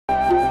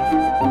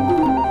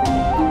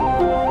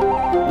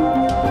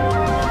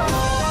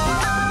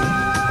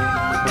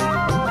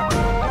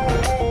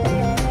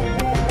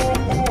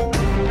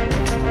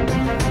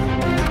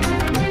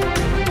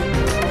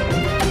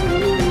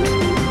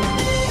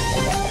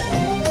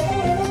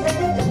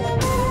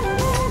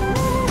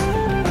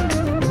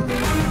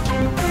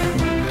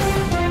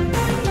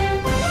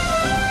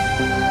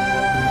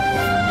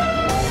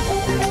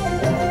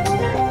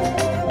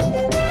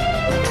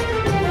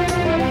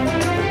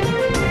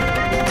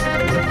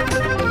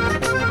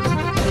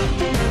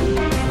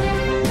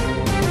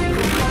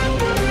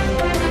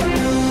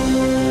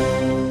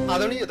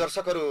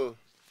दर्शकहरू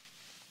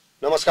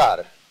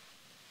नमस्कार।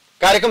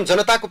 कार्यक्रम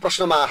जनताको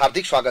प्रश्नमा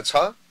हार्दिक स्वागत छ।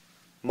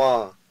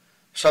 म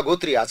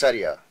सगोत्री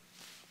आचार्य।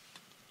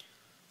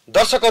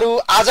 दर्शकहरू,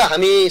 आज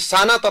हामी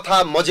साना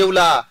तथा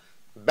मझौला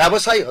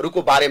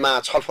व्यवसायीहरूको बारेमा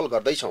छलफल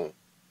गर्दैछौँ।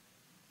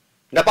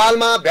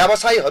 नेपालमा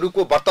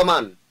व्यवसायीहरूको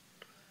वर्तमान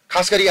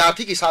खास गरी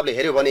आर्थिक हिसाबले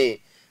हेर्यो भने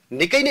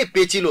निकै नै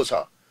पेचिलो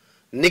छ,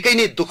 निकै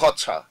नै दुखद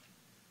छ।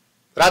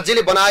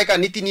 राज्यले बनाएका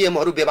नीति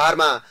नियमहरू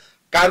व्यवहारमा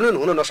कार्यान्वयन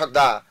हुन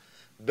नसक्दा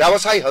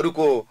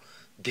व्यवसायीहरूको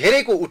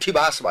धेरैको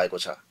उठीबास भएको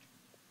छ।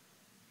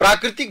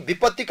 प्राकृतिक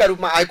विपत्तिका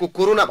रूपमा आएको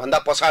कोरोना भन्दा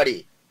पछाडि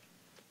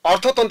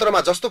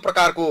अर्थतन्त्रमा जस्तो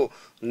प्रकारको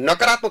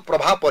नकारात्मक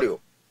प्रभाव पर्यो,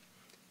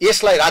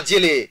 यसलाई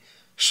राज्यले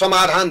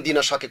समाधान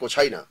दिन सकेको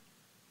छैन।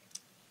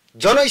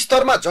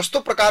 जनस्तरमा जस्तो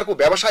प्रकारको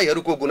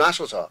व्यवसायीहरूको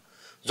गुनासो छ,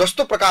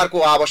 जस्तो प्रकारको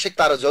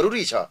आवश्यकता र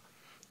जरुरी छ,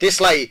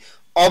 त्यसलाई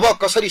अब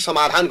कसरी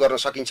समाधान गर्न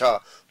सकिन्छ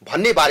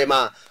भन्ने बारेमा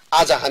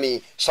आज हामी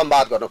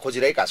संवाद गर्न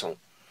खोजिरहेका छौं।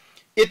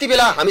 यति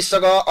बेला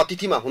हामीसँग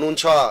अतिथिमा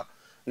हुनुहुन्छ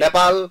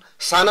नेपाल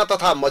साना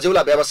तथा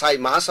मझौला व्यवसाय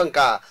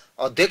महासंघका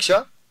अध्यक्ष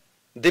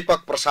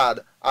दीपक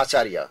प्रसाद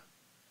आचार्य।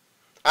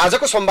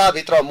 आजको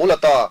संवादभित्र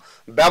मूलतः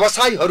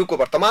व्यवसायीहरूको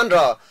वर्तमान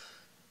र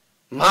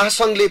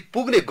महासंघले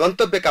पुग्ने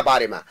गन्तव्यका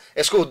बारेमा,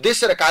 यसको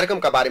उद्देश्य र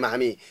कार्यक्रमका बारेमा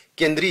हामी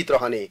केन्द्रित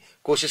रहने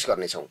कोसिस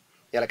गर्नेछौँ।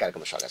 यहाँलाई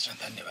कार्यक्रममा स्वागत छ।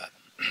 धन्यवाद।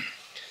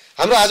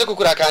 हाम्रो आजको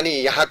कुराकानी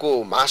यहाँको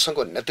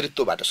महासंघको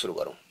नेतृत्वबाट सुरु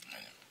गरौँ।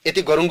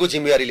 यति गरुङको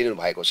जिम्मेवारी लिनु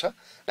भएको छ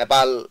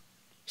नेपाल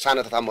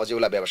साना तथा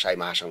मझौला व्यवसाय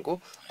महासंघको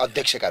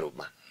अध्यक्षका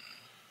रूपमा।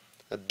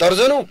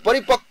 दर्जनौं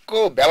परिपक्व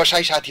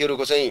व्यवसायी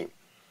साथीहरूको चाहिँ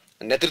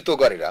नेतृत्व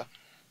गरेर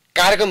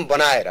कार्यक्रम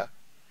बनाएर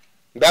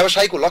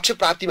व्यवसायको लक्ष्य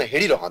प्राप्तिमा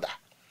हिँडिरहँदा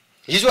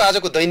हिजो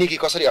आजको दैनिकी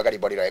कसरी अगाडि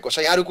बढिरहेको छ,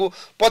 यहाँहरूको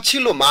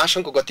पछिल्लो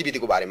महासंघको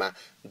गतिविधिको बारेमा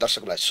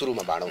दर्शकलाई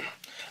सुरुमा बाँडौँ।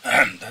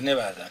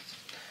 धन्यवाद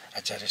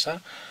आचार्य सर।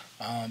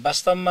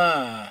 वास्तवमा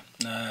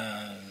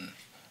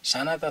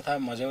साना तथा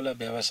मझौला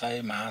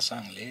व्यवसाय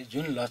महासंघले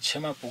जुन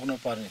लक्ष्यमा पुग्नु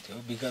पर्ने थियो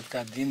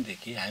विगतका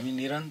दिनदेखि हामी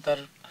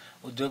निरन्तर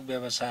उद्योग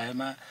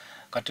व्यवसायमा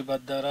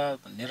कटिबद्ध र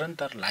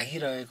निरन्तर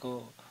लागिरहेको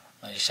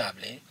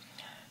हिसाबले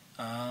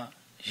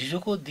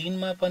हिजोको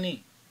दिनमा पनि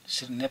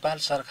नेपाल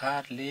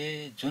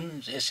सरकारले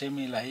जुन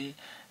एसएमईलाई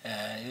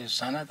यो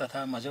साना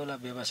तथा मझौला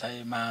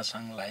व्यवसाय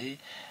महासंघलाई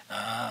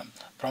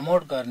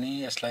प्रमोट गर्ने,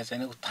 यसलाई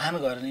चाहिँ उत्थान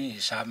गर्ने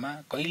हिसाबमा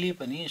कहिले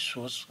पनि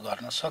सोच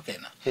गर्न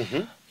सकेन।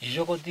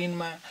 हिजोको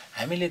दिनमा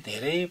हामीले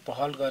धेरै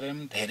पहल गर्यौं,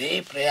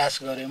 धेरै प्रयास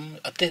गर्यौं,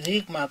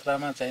 अत्यधिक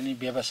मात्रामा चाहिँ नि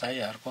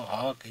व्यवसायीहरूको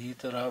हक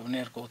हित र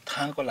उनीहरूको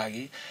उत्थानको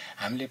लागि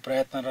हामीले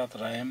प्रयत्नरत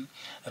रह्यौं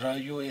र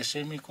यो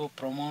एसएमईको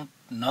प्रमोट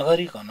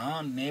नगरिकन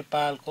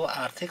नेपालको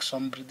आर्थिक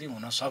समृद्धि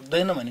हुन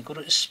सक्दैन भन्ने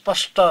कुरो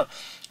स्पष्ट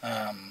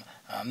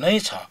नै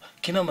छ।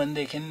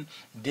 किनभनेदेखि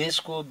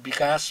देशको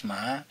विकासमा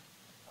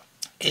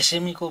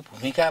एसएमईको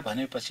भूमिका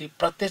भनेपछि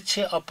प्रत्यक्ष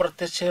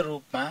अप्रत्यक्ष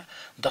रूपमा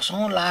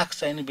दशौं लाख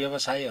चाहिँ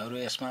व्यवसायीहरू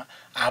यसमा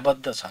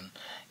आबद्ध छन्।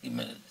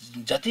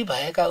 जति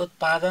भएका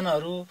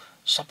उत्पादनहरू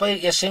सबै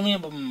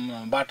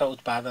एसएमईबाट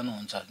उत्पादन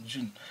हुन्छ।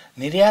 जुन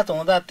निर्यात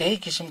हुँदा त्यही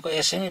किसिमको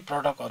एसएमई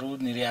प्रडक्टहरू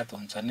निर्यात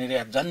हुन्छ,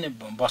 निर्यातजन्य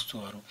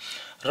वस्तुहरू।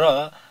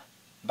 र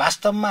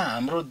वास्तवमा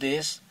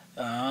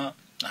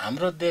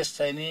हाम्रो देश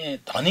चाहिँ नि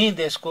धनी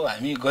देशको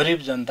हामी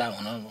गरिब जनता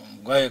हुन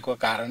गएको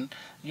कारण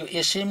यो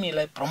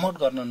एसएमईलाई प्रमोट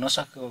गर्न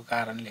नसकेको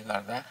कारणले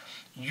गर्दा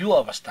यो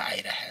अवस्था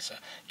आइरहेछ।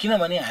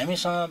 किनभने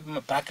हामीसँग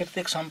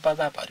प्राकृतिक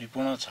सम्पदा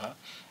भरिपूर्ण छ,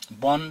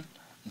 वन,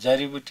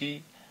 जडीबुटी,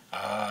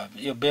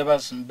 यो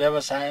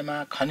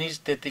व्यवसायमा खनिज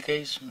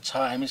त्यतिकै छ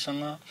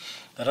हामीसँग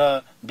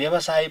र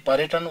व्यवसाय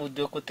पर्यटन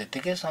उद्योगको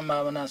त्यतिकै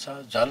सम्भावना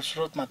छ,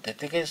 जलस्रोतमा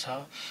त्यतिकै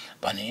छ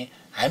भने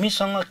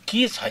हामीसँग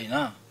के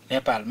छैन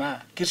नेपालमा?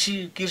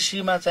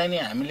 कृषिमा चाहिँ नि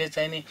हामीले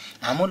चाहिँ नि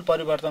आमूल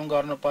परिवर्तन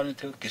गर्नुपर्ने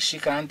थियो, कृषि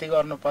क्रान्ति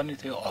गर्नुपर्ने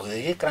थियो,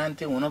 औद्योगिक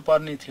क्रान्ति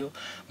हुनुपर्ने थियो।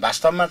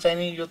 वास्तवमा चाहिँ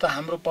नि यो त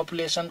हाम्रो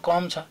पपुलेसन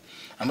कम छ,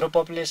 हाम्रो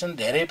पपुलेसन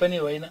धेरै पनि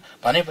होइन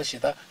भनेपछि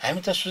त हामी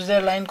त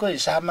स्विजरल्यान्डको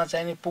हिसाबमा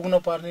चाहिँ नि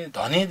पुग्नुपर्ने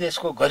धनी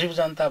देशको गरिब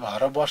जनता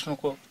भएर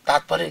बस्नुको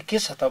तात्पर्य के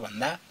छ त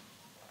भन्दा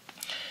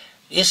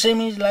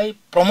एसएमईलाई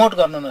प्रमोट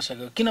गर्न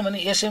नसक्यो। किनभने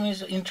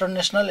एसएमईज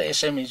इन्टरनेसनल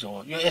एसएमईज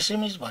हो। यो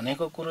एसएमईज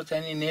भनेको कुरो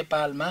चाहिँ नि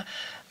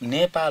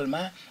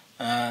नेपालमा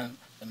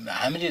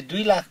हामीले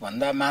 2 लाख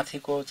भन्दा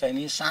माथिको चाहिँ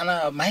नि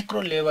साना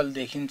माइक्रो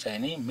लेभलदेखि चाहिँ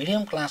नि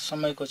मिडियम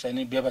क्लाससम्मको चाहिँ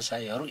नि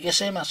व्यवसायीहरू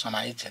यसैमा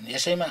समाहित छन्,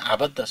 यसैमा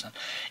आबद्ध छन्।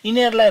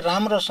 यिनीहरूलाई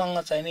राम्रोसँग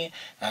चाहिँ नि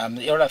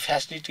एउटा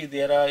फ्यासिलिटी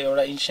दिएर,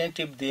 एउटा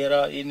इन्सेन्टिभ दिएर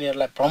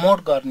यिनीहरूलाई प्रमोट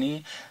गर्ने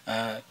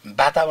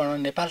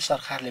वातावरण नेपाल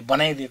सरकारले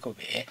बनाइदिएको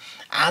भए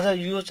आज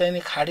यो चाहिँ नि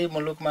खाडी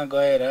मुलुकमा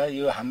गएर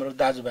यो हाम्रो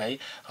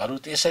दाजुभाइहरू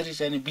त्यसरी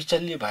चाहिँ नि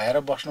बिचल्ली भएर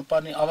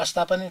बस्नुपर्ने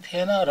अवस्था पनि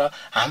थिएन र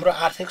हाम्रो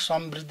आर्थिक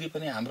समृद्धि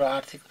पनि हाम्रो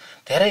आर्थिक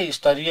धेरै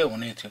स्तरीय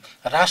हुने थियो।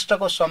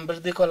 राष्ट्रको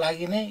समृद्धिको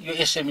लागि नै यो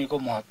एसएमईको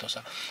महत्त्व छ।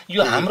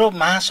 यो हाम्रो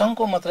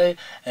महासंघको मात्रै,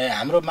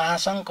 हाम्रो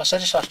महासंघ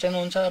कसरी सस्टेन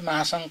हुन्छ,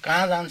 महासंघ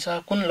कहाँ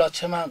जान्छ, कुन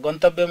लक्ष्यमा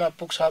गन्तव्यमा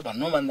पुग्छ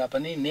भन्नुभन्दा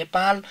पनि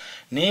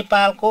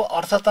नेपालको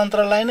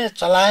अर्थतन्त्रलाई नै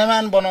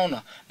चलायमान बनाउन,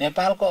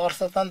 नेपालको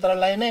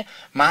अर्थतन्त्रलाई नै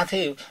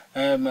माथि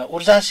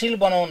ऊर्जाशील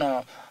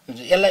बनाउन,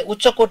 यसलाई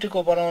उच्च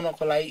कोटिको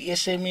बनाउनको लागि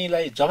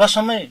एसएमईलाई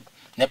जबसम्म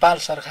नेपाल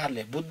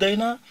सरकारले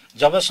बुझ्दैन।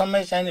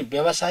 जबसम्म चाहिँ नि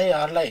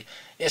व्यवसायीहरूलाई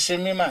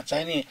एसएमईमा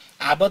चाहिँ नि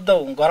आबद्ध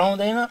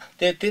गराउँदैन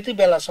त्यति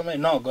बेलासम्म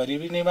न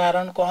गरिबी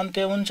निवारणको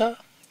अन्त्य हुन्छ,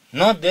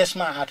 न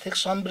देशमा आर्थिक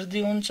समृद्धि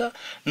हुन्छ,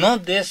 न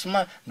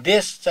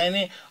देश चाहिँ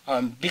नि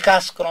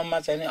विकास क्रममा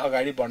चाहिँ नि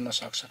अगाडि बढ्न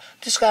सक्छ।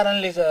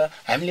 त्यसकारणले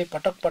हामीले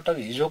पटक पटक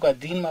हिजोका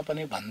दिनमा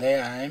पनि भन्दै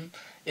आयौँ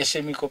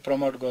एसएमईको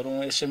प्रमोट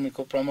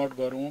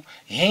गरौँ,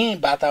 यहीँ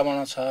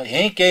वातावरण छ,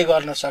 यहीँ केही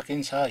गर्न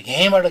सकिन्छ,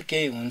 यहीँबाट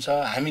केही हुन्छ,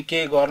 हामी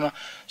केही गर्न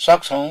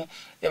सक्छौँ,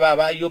 ए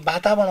बाबा यो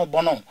वातावरण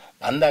बनाऊ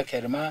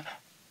भन्दाखेरिमा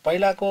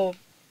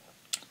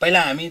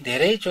पहिला हामी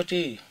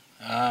धेरैचोटि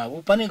ऊ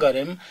पनि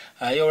गऱ्यौँ,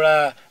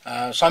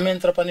 एउटा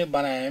संयन्त्र पनि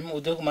बनायौँ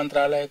उद्योग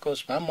मन्त्रालयको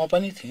उसमा, म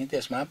पनि थिएँ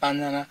त्यसमा, 5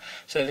 जना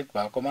सेलेक्ट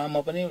भएकोमा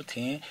म पनि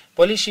थिएँ।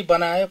 पोलिसी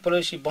बनायो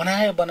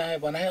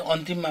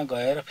अन्तिममा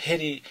गएर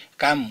फेरि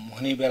काम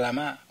हुने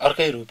बेलामा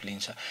अर्कै रूप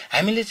लिन्छ।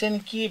 हामीले चाहिँ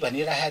के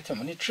भनिरहेका थियौँ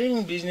भने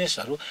ट्रेनिङ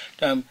बिजनेसहरू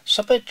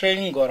सबै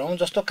ट्रेनिङ गरौँ,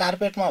 जस्तो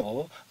कार्पेटमा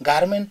भयो,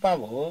 गार्मेन्टमा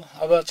भयो,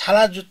 अब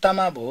छाला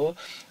जुत्तामा भयो,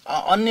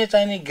 अन्य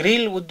चाहिँ नि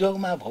ग्रिल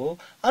उद्योगमा भयो,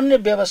 अन्य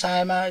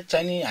व्यवसायमा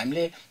चाहिँ नि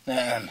हामीले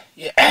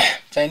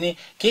चाहिँ नि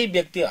केही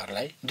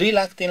व्यक्तिहरूलाई 2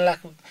 लाख 3 लाख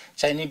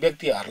चाहिँ नि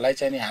व्यक्तिहरूलाई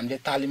चाहिँ नि हामीले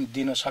तालिम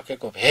दिन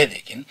सकेको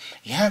भएदेखि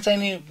यहाँ चाहिँ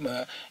नि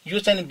यो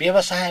चाहिँ नि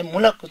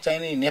व्यवसायमूलक चाहिँ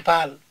नि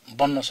नेपाल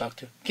बन्न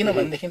सक्थ्यो।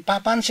 किनभनेदेखि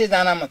 500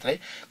 जना मात्रै,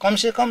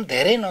 कमसे कम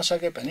धेरै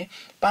नसके पनि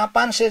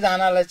 500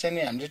 जनालाई चाहिँ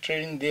नि हामीले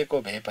ट्रेनिङ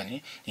दिएको भए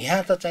पनि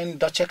यहाँ त चाहिँ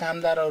दक्ष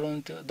कामदारहरू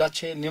हुन्थ्यो,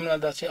 दक्ष, निम्न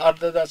दक्ष,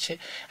 अर्धदक्ष।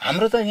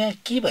 हाम्रो त यहाँ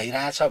के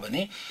भइरहेछ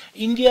भने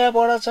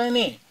इन्डियाबाट चाहिँ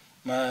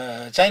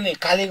नि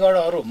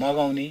कालीगढहरू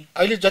मगाउने,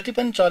 अहिले जति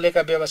पनि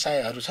चलेका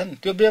व्यवसायहरू छन्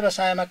त्यो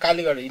व्यवसायमा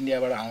कालीगढ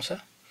इन्डियाबाट आउँछ।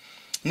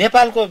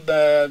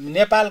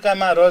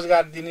 नेपालकामा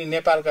रोजगार दिने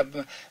नेपालका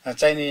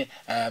चाहिँ नि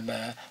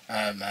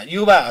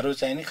युवाहरू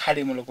चाहिँ नि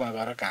खाडी मुलुकमा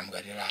गएर काम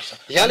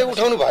गरिरहेछ। यहाँले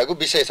उठाउनु भएको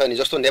विषय छ नि,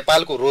 जस्तो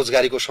नेपालको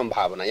रोजगारीको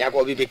सम्भावना, यहाँको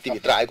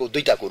अभिव्यक्तिभित्र आएको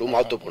 2टा कुरो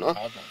महत्त्वपूर्ण।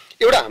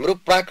 एउटा हाम्रो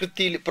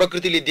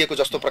प्रकृतिले दिएको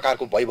जस्तो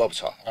प्रकारको वैभव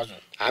छ,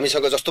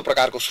 हामीसँग जस्तो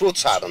प्रकारको स्रोत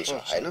साधन छ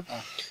हैन,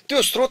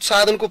 त्यो स्रोत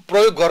साधनको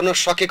प्रयोग गर्न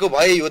सकेको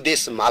भए यो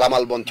देश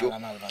मालामाल बन्थ्यो।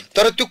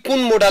 तर त्यो कुन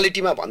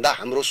मोडालिटीमा भन्दा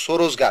हाम्रो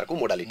स्वरोजगारको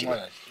मोडालिटीमा,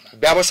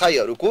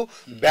 व्यवसायीहरूको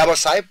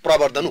व्यवसाय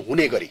प्रवर्धन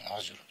हुने गरी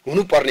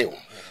हुनुपर्ने हो।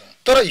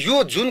 तर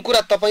यो जुन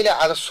कुरा तपाईले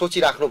आज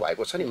सोचिराख्नु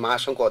भएको छ नि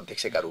महासंघको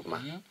अध्यक्षका रूपमा,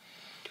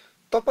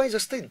 तपाई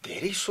जस्तै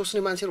धेरै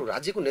सोच्ने मान्छेहरू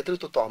राज्यको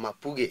नेतृत्व तहमा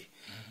पुगे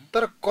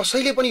तर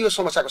कसैले पनि यो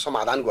समस्याको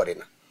समाधान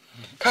गरेन।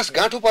 खास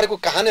गाँठो परेको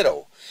कहाँनेर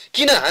हो?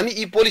 किन हामी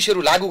यी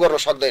पोलिसीहरू लागू गर्न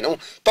सक्दैनौँ?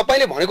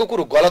 तपाईले भनेको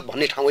कुरो गलत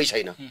भन्ने ठाउँै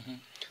छैन,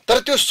 तर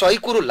त्यो सही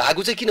कुरो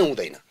लागू चाहिँ किन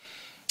हुँदैन?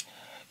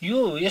 यो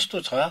यस्तो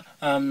छ,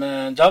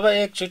 जब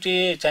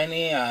एकचोटि चाहिँ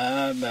नि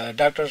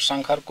डाक्टर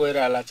शङ्कर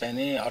कोइराला चाहिँ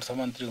नि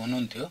अर्थमन्त्री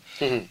हुनुहुन्थ्यो,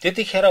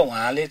 त्यतिखेर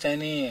उहाँले चाहिँ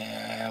नि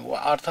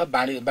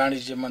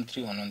वाणिज्य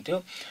मन्त्री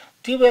हुनुहुन्थ्यो।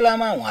 त्यो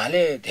बेलामा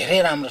उहाँले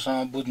धेरै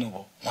राम्रोसँग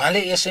बुझ्नुभयो। उहाँले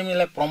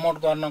एसएमईलाई प्रमोट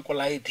गर्नको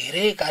लागि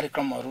धेरै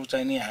कार्यक्रमहरू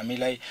चाहिँ नि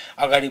हामीलाई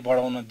अगाडि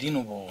बढाउन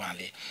दिनुभयो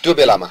उहाँले त्यो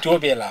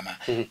बेलामा।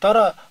 तर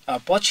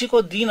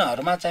पछिको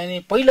दिनहरूमा चाहिँ नि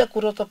पहिला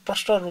कुरो त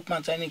प्रष्ट रूपमा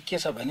चाहिँ नि के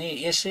छ भने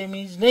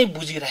एसएमई नै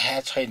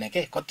बुझिरहेको छैन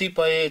के।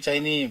 कतिपय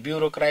चाहिँ नि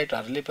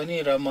ब्युरोक्राटहरूले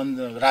पनि र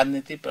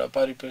राजनीतिक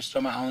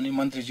परिपृष्ठमा आउने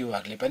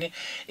मन्त्रीज्यूहरूले पनि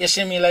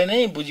एसएमईलाई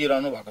नै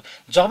बुझिरहनु भएको।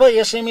 जब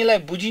एसएमईलाई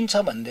बुझिन्छ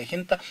भनेदेखि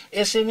त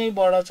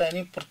एसएमईबाट चाहिँ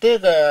नि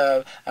प्रत्येक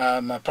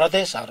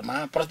प्रदेशहरूमा,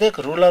 प्रत्येक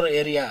रुरल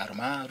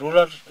एरियाहरूमा,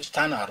 रुरल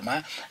स्थानहरूमा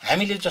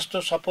हामीले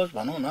जस्तो सपोज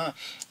भनौँ न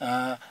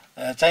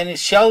चाहिँ नि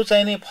स्याउ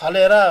चाहिँ नि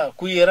फलेर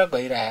कुहिएर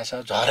गइरहेछ,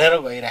 झरेर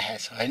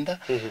गइरहेछ हैन त।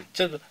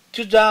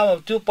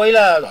 त्यो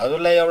पहिला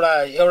हजुरलाई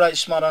एउटा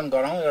स्मरण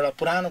गराउँ, एउटा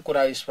पुरानो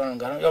कुरा स्मरण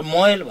गराउँ। एउटा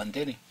मैल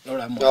भन्थ्यो नि,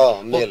 एउटा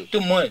मैल,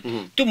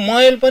 त्यो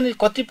मैल पनि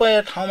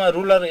कतिपय ठाउँमा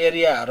रुरल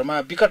एरियाहरूमा,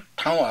 विकट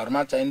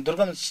ठाउँहरूमा चाहिँ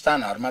दुर्गम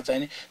स्थानहरूमा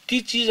चाहिँ नि ती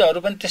चिजहरू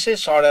पनि त्यसै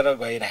सडेर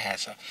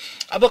गइरहेछ।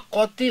 अब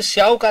कति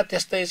स्याउका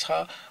त्यस्तै छ,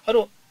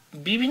 अरू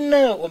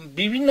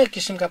विभिन्न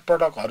किसिमका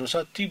प्रडक्टहरू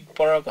छ। ती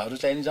प्रडक्टहरू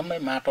चाहिँ जम्मै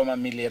माटोमा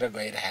मिलेर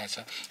गइरहेछ।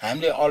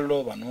 हामीले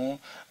अल्लो भनौँ,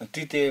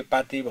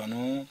 तितेपाती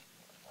भनौँ,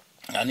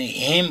 अनि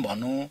हेम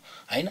भनौँ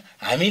हैन,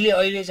 हामीले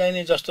अहिले चाहिँ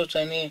नि जस्तो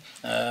चाहिँ नि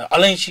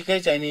अलैँचीकै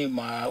चाहिँ नि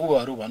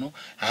उहरू भनौँ,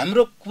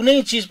 हाम्रो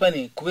कुनै चिज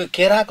पनि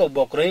केराको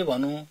बोक्रै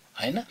भनौँ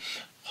हैन,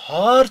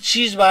 हर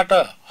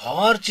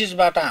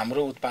चिजबाट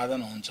हाम्रो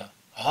उत्पादन हुन्छ,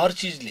 हर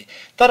चिजले।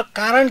 तर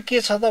कारण के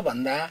छ त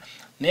भन्दा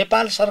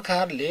नेपाल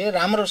सरकारले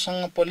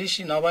राम्रोसँग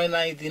पोलिसी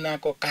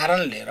नबनाइदिनको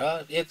कारणले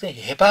र एकदम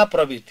हेपा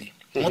प्रवृत्ति,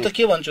 म त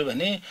के भन्छु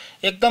भने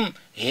एकदम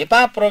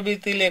हेपा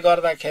प्रवृत्तिले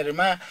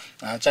गर्दाखेरिमा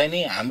चाहिँ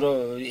नि हाम्रो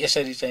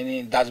यसरी चाहिँ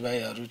नि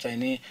दाजुभाइहरू चाहिँ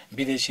नि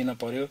विदेशी न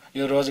पर्यो।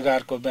 यो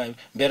रोजगारको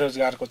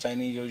बेरोजगारको चाहिँ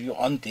नि यो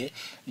अन्त्य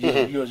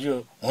यो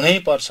हुनै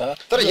पर्छ।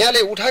 तर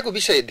यहाँले उठाएको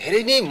विषय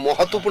धेरै नै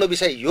महत्त्वपूर्ण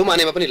विषय यो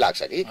मानेमा पनि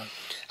लाग्छ कि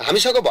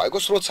हामीसँग भएको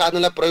स्रोत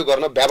साधनलाई प्रयोग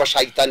गर्न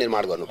व्यावसायिकता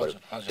निर्माण गर्नु पर्यो,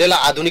 त्यसलाई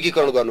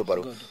आधुनिकीकरण गर्नु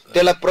पर्यो,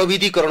 त्यसलाई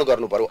प्रविधिकरण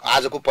गर्नु पर्यो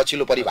आजको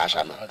पछिल्लो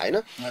परिभाषामा हैन।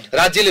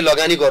 राज्यले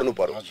लगानी गर्नु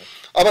पर्यो।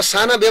 अब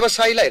साना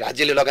व्यवसायीलाई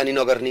राज्यले लगानी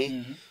नगर्ने,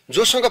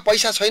 जोसँग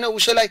पैसा छैन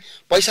उसैलाई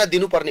पैसा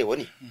दिनुपर्ने हो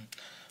नि।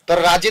 तर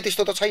राज्य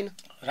त्यस्तो त छैन।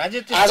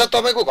 राज्य आज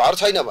तपाईँको घर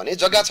छैन भने,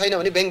 जग्गा छैन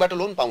भने ब्याङ्कबाट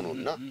लोन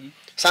पाउनुहुन्न।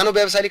 सानो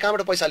व्यवसायले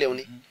कहाँबाट पैसा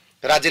ल्याउने?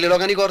 राज्यले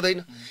लगानी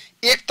गर्दैन।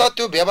 एक त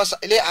त्यो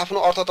व्यवसायले आफ्नो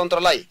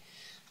अर्थतन्त्रलाई,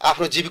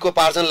 आफ्नो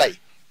जीविकोपार्जनलाई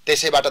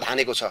त्यसैबाट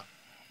धानेको छ।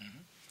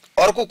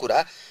 अर्को कुरा,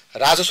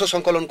 राजस्व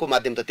सङ्कलनको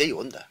माध्यम त त्यही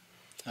हो नि त।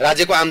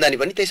 राज्यको आम्दानी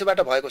पनि त्यसैबाट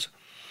भएको छ।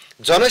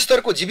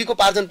 जनस्तरको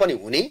जीविकोपार्जन पनि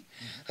हुने,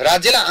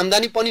 राज्यलाई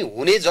आम्दानी पनि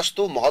हुने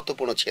जस्तो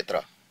महत्त्वपूर्ण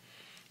क्षेत्र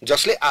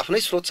जसले आफ्नै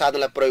स्रोत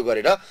साधनलाई प्रयोग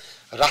गरेर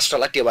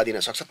राष्ट्रलाई टेवा दिन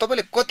सक्छ।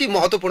 तपाईँले कति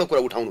महत्त्वपूर्ण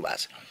कुरा उठाउनु भएको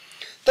छ।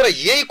 तर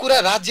यही कुरा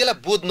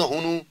राज्यलाई बोध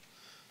नहुनु,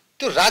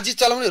 त्यो राज्य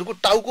चलाउनेहरूको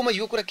टाउकोमा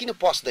यो कुरा किन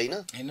पस्दैन?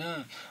 हैन,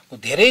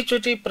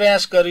 धेरैचोटि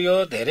प्रयास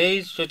गरियो,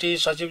 धेरैचोटि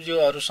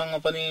सचिवज्यूहरूसँग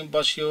पनि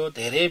बस्यो,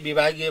 धेरै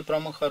विभागीय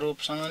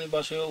प्रमुखहरूसँग नि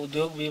बस्यो,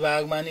 उद्योग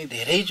विभागमा नि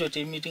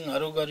धेरैचोटि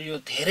मिटिङहरू गरियो,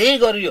 धेरै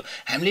गरियो।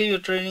 हामीले यो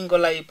ट्रेनिङको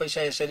लागि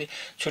पैसा यसरी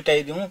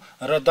छुट्याइदिउँ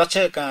र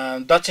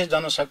दक्ष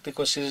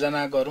जनशक्तिको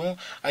सिर्जना गरौँ।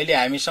 अहिले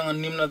हामीसँग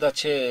निम्न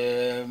दक्ष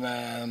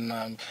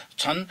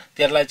छन्,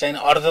 त्यसलाई चाहिँ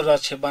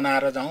अर्धदक्ष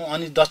बनाएर जाउँ,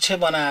 अनि दक्ष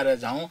बनाएर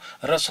जाउँ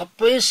र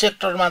सबै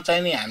सेक्टरमा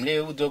चाहिँ नि हामीले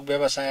उद्योग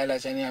व्यवसायलाई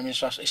चाहिँ नि हामी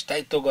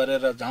स्थायित्व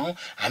गरेर जाउँ।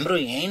 हाम्रो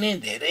यहीँ नै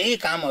धेरै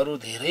कामहरू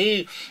धेरै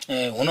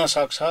हुन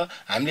सक्छ।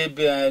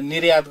 हामीले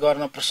निर्यात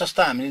गर्न, प्रशस्त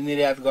हामीले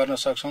निर्यात गर्न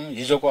सक्छौँ।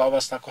 हिजोको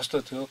अवस्था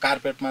कस्तो थियो?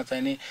 कार्पेटमा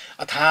चाहिँ नि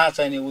अथाह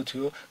चाहिँ नि उ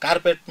थियो।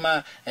 कार्पेटमा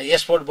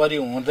एक्सपोर्ट बढी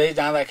हुँदै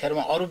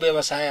जाँदाखेरिमा अरू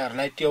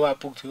व्यवसायहरूलाई टेवा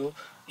पुग्थ्यो।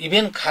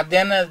 इभेन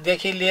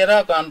खाद्यान्नदेखि लिएर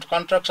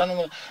कन्स्ट्रक्सन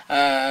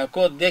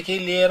को देखि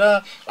लिएर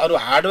अरू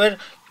हार्डवेयर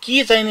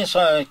के चाहिँ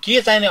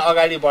नि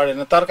अगाडि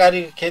बढेन।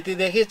 तरकारी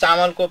खेतीदेखि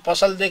चामलको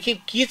फसलदेखि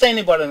के चाहिँ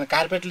नि बढेन।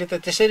 कार्पेटले त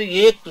त्यसरी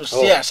एक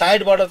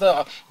साइडबाट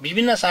त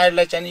विभिन्न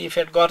साइडलाई चाहिँ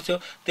इफेक्ट गर्थ्यो।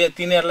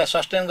 तिनीहरूलाई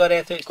सस्टेन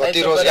गरेको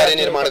थियो, रोजगार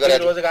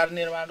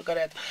निर्माण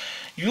गरेको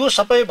थियो। यो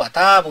सबै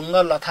भत्ताभुङ्ग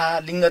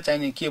लथालिङ्ग चाहिँ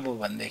नि के भयो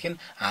भनेदेखि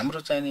हाम्रो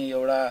चाहिँ नि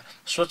एउटा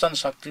सोचन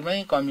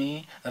शक्तिमै कमी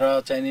र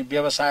चाहिँ नि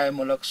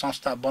व्यवसायमूलक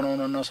संस्था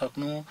बनाउन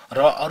नसक्नु। र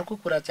अर्को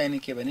कुरा चाहिँ नि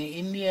के भने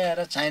इन्डिया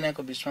र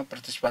चाइनाको बिचमा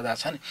प्रतिस्पर्धा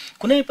छ नि।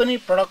 कुनै पनि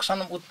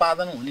प्रोडक्सन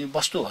उत्पादन हुने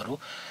वस्तुहरू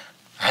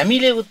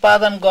हामीले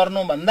उत्पादन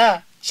गर्नुभन्दा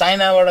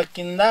चाइनाबाट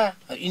किन्दा,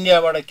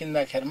 इन्डियाबाट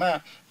किन्दाखेरिमा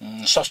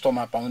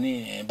सस्तोमा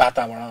पाउने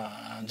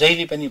वातावरण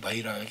जहिले पनि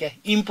भइरह्यो क्या।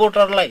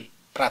 इम्पोर्टरलाई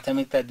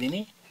प्राथमिकता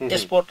दिने,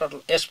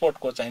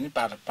 एक्सपोर्टको चाहिँ नि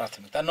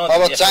प्राथमिकता नदिने।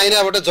 अब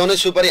चाइनाबाट जनै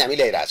सुपारी हामी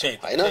ल्याइरहेछौँ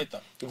होइन,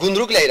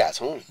 गुन्द्रुक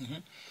ल्याइरहेछौँ।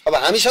 अब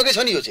हामीसँगै छ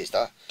नि यो चिज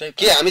त।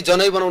 के हामी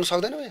जनै बनाउन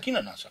सक्दैनौँ? किन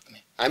नसक्ने?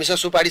 हामीसँग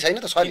सुपारी छैन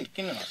त? सरी,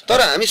 किन नसक्ने? तर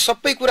हामी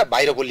सबै कुरा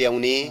बाहिरको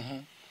ल्याउने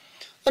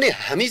अनि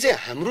हामी चाहिँ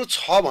हाम्रो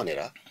छ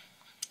भनेर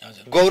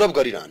गौरव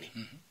गरिरहने।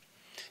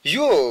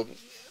 यो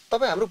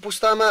तपाईँ हाम्रो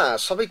पुस्तामा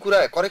सबै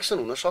कुरा करेक्सन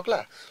हुन सक्ला?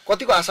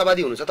 कतिको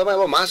आशावादी हुनुहुन्छ तपाईँ?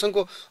 अब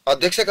महासङ्घको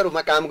अध्यक्षका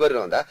रूपमा काम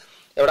गरिरहँदा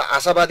एउटा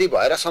आशावादी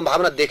भएर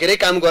सम्भावना देखेरै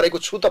काम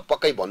गरेको छु त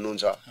पक्कै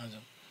भन्नुहुन्छ।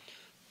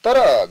 तर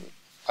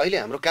अहिले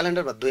हाम्रो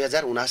क्यालेन्डरमा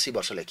 2079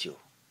 वर्ष लेखियो।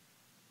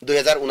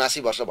 2079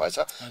 वर्ष भएछ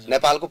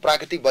नेपालको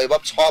प्राकृतिक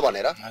वैभव छ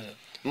भनेर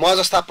म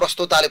जस्ता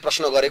प्रस्तोताले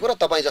प्रश्न गरेको र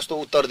तपाईँ जस्तो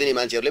उत्तर दिने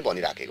मान्छेहरूले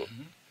भनिराखेको।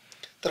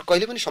 तर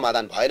कहिले पनि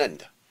समाधान भएन नि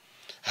त।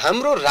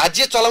 हाम्रो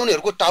राज्य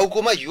चलाउनेहरूको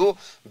टाउकोमा यो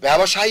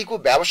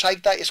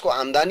व्यावसायिकता, यसको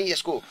आम्दानी,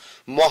 यसको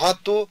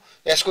महत्त्व,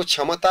 यसको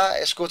क्षमता,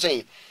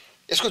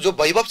 यसको जो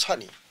वैभव छ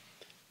नि,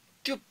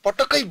 त्यो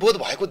पटक्कै बोध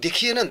भएको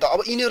देखिएन नि त।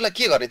 अब यिनीहरूलाई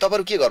के गर्ने?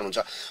 तपाईँहरू के गर्नुहुन्छ?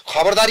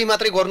 खबरदारी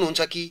मात्रै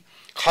गर्नुहुन्छ कि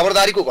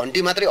खबरदारीको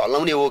घन्टी मात्रै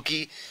हल्लाउने हो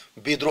कि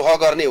विद्रोह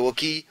गर्ने हो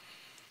कि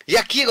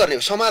या के गर्ने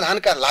हो?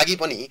 समाधानका लागि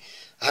पनि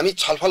हामी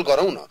छलफल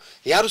गरौँ न।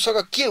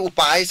 यहाँहरूसँग के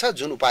उपाय छ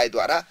जुन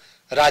उपायद्वारा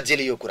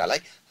राज्यले यो कुरालाई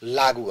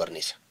लागू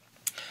गर्नेछ?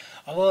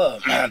 अब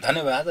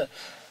धन्यवाद।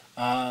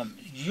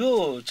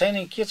 यो चाहिँ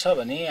नि के छ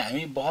भने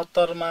हामी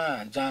 72 मा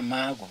जहाँ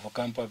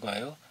महाभूकम्प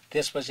गयो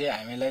त्यसपछि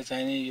हामीलाई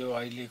चाहिँ नि यो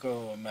अहिलेको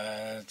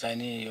चाहिँ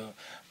नि यो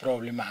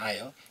प्रब्लम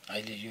आयो।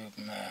 अहिले यो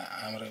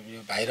हाम्रो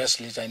यो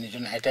भाइरसले चाहिँ नि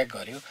जुन एट्याक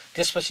गर्यो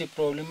त्यसपछि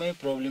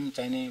प्रब्लम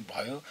चाहिँ नि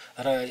भयो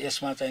र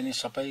यसमा चाहिँ नि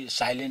सबै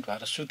साइलेन्ट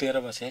भएर सुतेर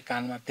बसे,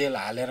 कानमा तेल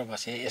हालेर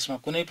बसे। यसमा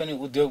कुनै पनि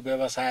उद्योग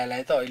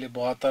व्यवसायलाई त अहिले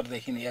 72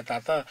 देखि यता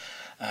त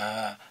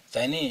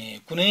चाहिँ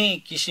नि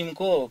कुनै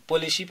किसिमको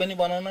पोलिसी पनि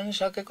बनाउन नि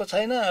सकेको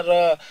छैन र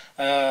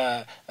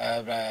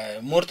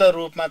मूर्त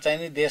रूपमा चाहिँ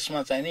नि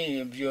देशमा चाहिँ नि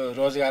यो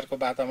रोजगारको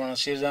वातावरण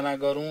सिर्जना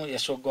गरौँ,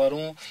 यसो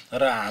गरौँ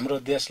र हाम्रो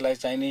देशलाई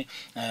चाहिँ नि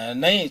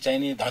चाहिँ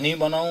नि धनी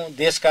बनाऊ,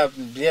 देशका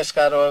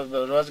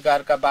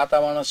रोजगारका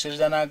वातावरण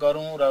सिर्जना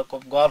गरौँ र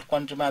गल्फ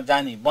कन्ट्रीमा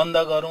जाने बन्द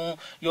गरौँ,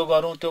 यो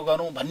गरौँ त्यो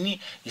गरौँ भन्ने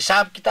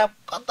हिसाब किताब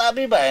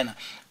कताबी भएन।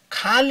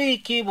 खाली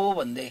के भयो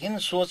भनेदेखि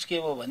सोच के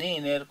भयो भने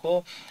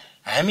यिनीहरूको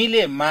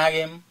हामीले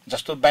माग्यौँ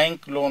जस्तो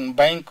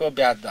बैंकको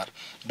ब्याज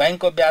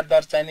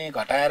दर चाहिँ नि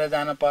घटाएर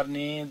जान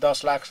पर्ने,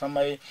 10 लाखसम्म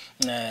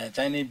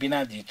चाहिँ नि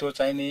बिना धितो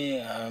चाहिँ नि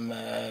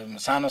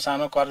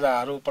सानो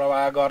कर्जाहरू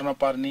प्रवाह गर्न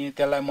पर्ने,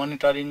 त्यसलाई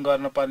मोनिटरिङ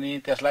गर्न पर्ने,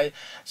 त्यसलाई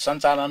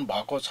सञ्चालन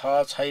भएको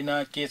छ छैन,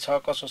 के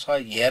छ कसो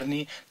छ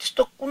हेर्ने,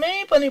 त्यस्तो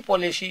कुनै पनि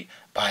पोलिसी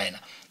भएन।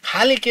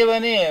 खाली के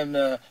भने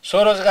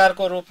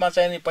स्वरोजगारको रूपमा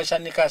चाहिँ नि पैसा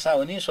निकासा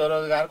हुने,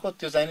 स्वरोजगारको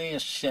त्यो चाहिँ नि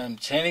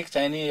क्षणिक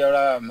चाहिँ नि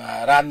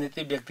एउटा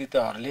राजनीतिक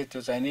व्यक्तित्वहरूले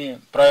त्यो चाहिँ नि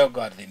प्रयोग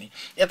गरिदिने। नि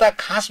यता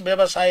खास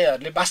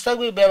व्यवसायीहरूले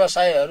वास्तविक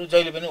व्यवसायीहरू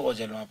जहिले पनि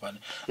ओझेलमा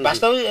पर्ने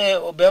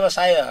वास्तविक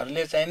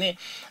व्यवसायीहरूले चाहिँ नि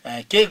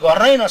केही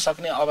गर्नै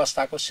नसक्ने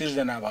अवस्थाको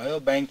सिर्जना भयो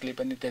बैंकले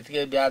पनि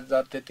त्यतिकै ब्याज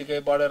दर त्यतिकै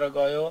बढेर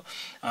गयो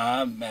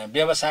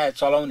व्यवसाय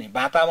चलाउने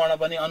वातावरण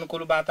पनि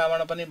अनुकूल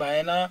वातावरण पनि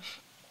भएन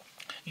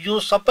यो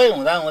सबै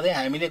हुँदाहुँदै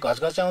हामीले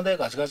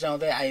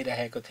घचघच्याउँदै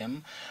आइरहेको थियौं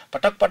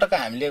पटक पटक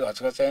हामीले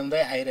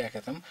घचघच्याउँदै आइरहेका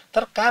थियौं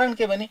तर कारण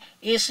के भने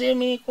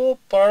एसएमई को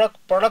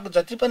प्रोडक्ट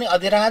जति पनि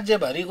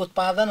अधिराज्यभरि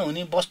उत्पादन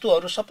हुने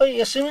वस्तुहरू सबै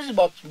एसएमई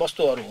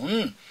वस्तुहरू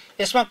हुन्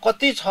यसमा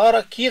कति छ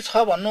र के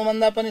छ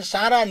भन्नुभन्दा पनि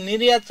सारा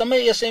निर्यात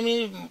चाहिँ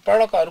एसएमई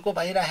प्रोडक्टहरूको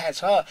भइरहेको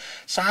छ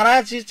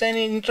सारा चीज चाहिँ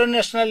नि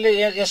इन्टरनेसनलले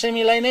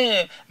एसएमईलाई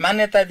नै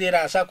मान्यता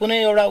दिइरहेछ कुनै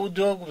एउटा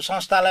उद्योग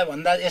संस्थालाई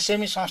भन्दा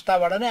एसएमई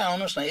संस्थाबाट नै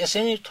आउनुस् न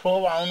एसएमई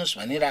थ्रो आउनुस्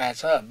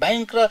भनिरहेछ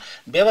बैंक र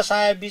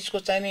व्यवसाय बीचको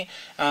चाहिँ नि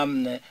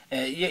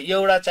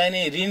एउटा चाहिँ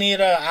नि ऋणी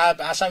र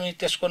आसामी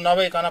त्यसको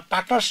नभइकन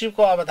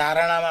पार्टनरशिपको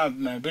अवधारणामा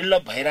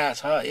बिल्डअप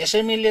भइरहेछ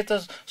एसएमईले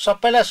त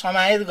सबैलाई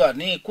समाहित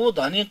गर्ने को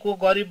धनी को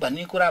गरिब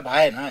भन्ने कुरा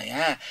भएन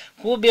यहाँ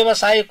को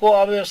व्यवसायी को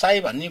अव्यवसायी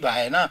भन्ने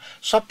भएन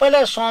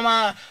सबैलाई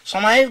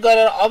समाहित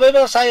गरेर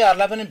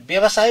अव्यवसायीहरूलाई पनि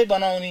व्यवसायी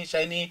बनाउने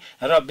चाहिँ नि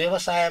र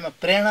व्यवसायमा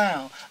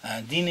प्रेरणा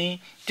दिने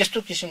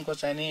त्यस्तो किसिमको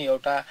चाहिँ नि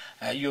एउटा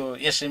यो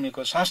एसएमई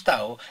को संस्था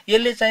हो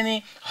यसले चाहिँ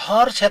नि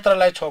हर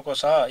क्षेत्रलाई छोएको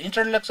छ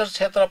इन्टेलेक्चुअल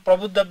क्षेत्र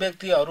प्रबुद्ध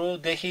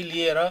व्यक्तिहरूदेखि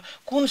लिएर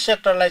कुन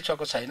सेक्टरलाई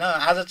छोएको छैन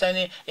आज चाहिँ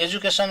नि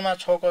एजुकेसनमा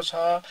छोएको छ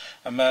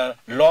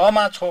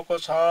लमा छोएको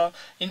छ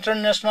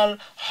इन्टरनेसनल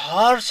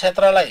हर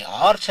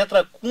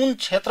क्षेत्र कुन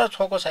क्षेत्र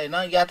छोएको छैन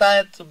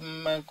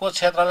यातायातको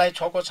क्षेत्रलाई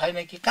छोएको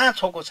छैन कि कहाँ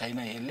छोएको छैन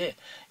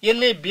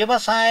यसले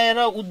व्यवसाय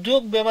र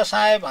उद्योग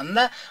व्यवसाय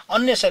भन्दा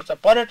अन्य सेक्टर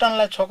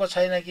पर्यटनलाई छोएको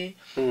छैन कि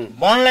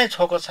वनलाई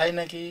छोएको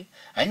छैन कि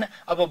हैन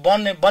अब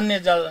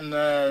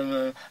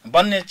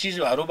बन्ने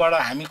चिजहरूबाट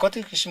हामी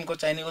कति किसिमको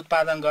चाहिँ नि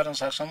उत्पादन गर्न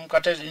सक्छौं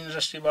कटेज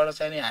इन्डस्ट्रीबाट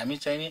चाहिँ नि हामी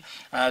चाहिँ नि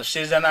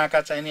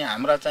सिर्जनाका चाहिँ नि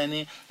हाम्रा चाहिँ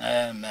नि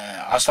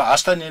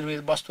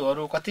हस्तनिर्मित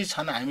वस्तुहरू कति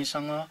छन्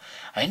हामीसँग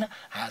हैन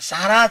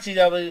सारा चीज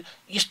अब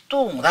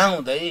यस्तो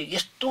हुँदाहुँदै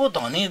यस्तो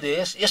धनी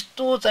देश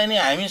यस्तो चाहिँ नि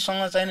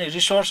हामीसँग चाहिँ नि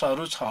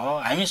रिसोर्सहरू छ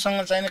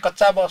हामीसँग चाहिँ नि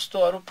कच्चा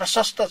वस्तुहरू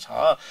प्रशस्त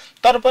छ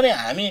तर पनि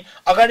हामी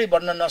अगाडि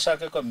बढ्न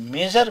नसकेको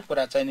मेजर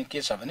कुरा चाहिँ नि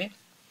के छ भने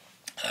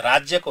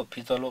राज्यको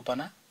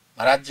फितलोपना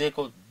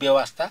राज्यको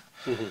व्यवस्था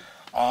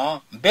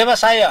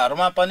व्यवसायीहरू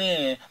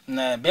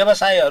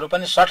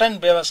पनि सर्टेन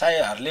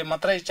व्यवसायीहरूले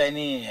मात्रै चाहिँ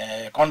नि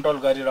कन्ट्रोल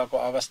गरिरहेको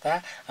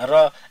अवस्था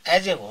र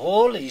एज ए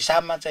होल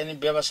हिसाबमा चाहिँ नि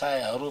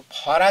व्यवसायहरू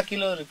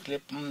फराकिलो रूपले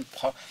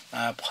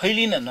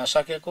फैलिन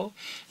नसकेको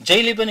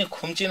जहिले पनि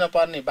खुम्चिन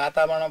पर्ने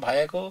वातावरण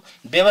भएको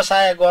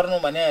व्यवसाय गर्नु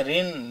भने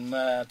ऋण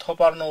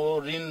थोपर्नु हो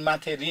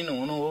ऋणमाथि ऋण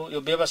हुनु हो यो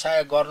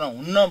व्यवसाय गर्न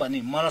हुन्न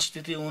भन्ने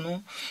मनस्थिति हुनु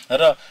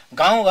र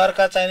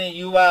गाउँघरका चाहिँ नि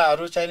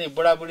युवाहरू चाहिँ नि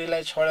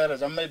बुढाबुढीलाई छोडेर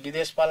जम्मै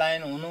विदेश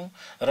पलायन हुनु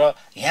र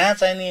यहाँ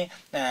चाहिँ नि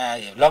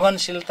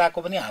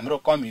लगनशीलताको पनि हाम्रो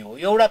कमी हो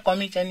एउटा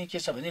कमी चाहिँ नि के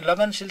छ भने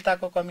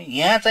लगनशीलताको कमी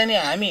यहाँ चाहिँ नि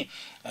हामी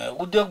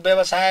उद्योग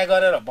व्यवसाय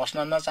गरेर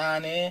बस्न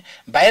नचाहने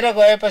बाहिर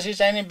गएपछि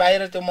चाहिँ नि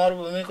बाहिर त्यो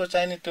मरुभूमिको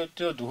चाहिँ नि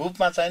त्यो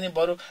धुपमा चाहिँ नि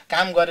बरु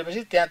काम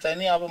गरेपछि त्यहाँ चाहिँ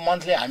नि अब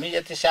मन्थली हामी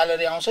यति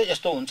स्यालेरी आउँछ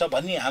यस्तो हुन्छ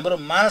भन्ने हाम्रो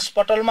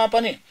मानसपटलमा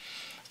पनि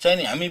चाहिँ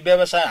नि हामी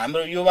व्यवसाय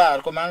हाम्रो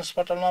युवाहरूको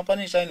मानसपटलमा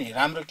पनि चाहिँ नि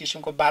राम्रो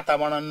किसिमको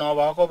वातावरण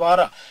नभएको भएर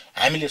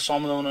हामीले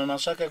सम्झाउन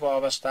नसकेको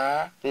अवस्था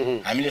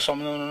हामीले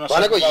सम्झाउन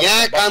नसकेको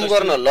यहाँ काम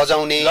गर्न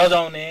लजाउने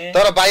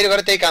तर बाहिर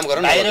गएर त्यही काम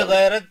गर्न बाहिर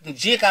गएर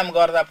जे काम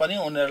गर्दा पनि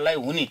उनीहरूलाई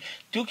हुने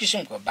त्यो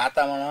किसिमको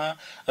वातावरण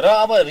र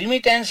अब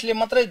रिमिटेन्सले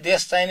मात्रै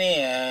देश चाहिँ नि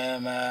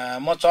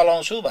म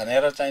चलाउँछु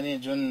भनेर चाहिँ नि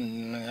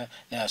जुन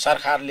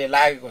सरकारले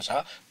लागेको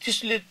छ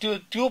त्यसले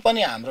त्यो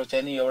पनि हाम्रो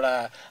चाहिँ नि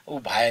एउटा उ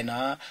भएन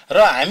र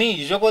हामी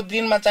हिजोको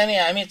दिनमा चाहिँ नि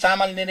हामी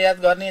चामल निर्यात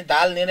गर्ने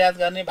दाल निर्यात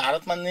गर्ने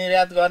भारतमा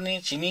निर्यात गर्ने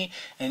चिनी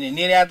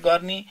निर्यात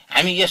गर्ने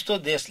हामी यस्तो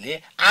देशले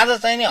आज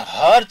चाहिँ नि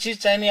हर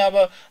चीज चाहिँ नि अब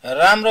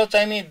राम्रो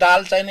चाहिँ नि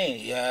दाल चाहिँ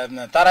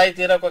नि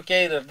तराईतिरको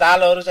केही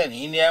दालहरू चाहिँ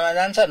नि इन्डियामा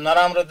जान्छ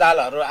नराम्रो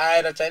दालहरू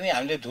आएर चाहिँ नि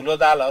हामीले धुलो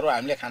दालहरू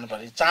हामीले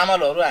खानुपर्छ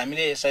चामलहरू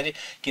हामीले यसरी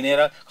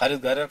किनेर खरिद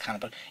गरेर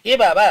खानुपर्छ ए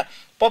बाबा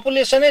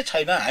पपुलेसनै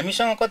छैन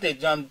हामीसँग कति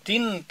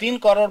 3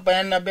 करोड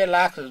 92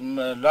 लाख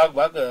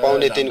लगभग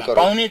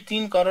पाउने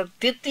 3 करोड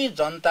त्यति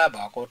जनता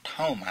भएको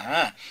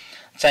ठाउँमा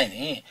चाहिँ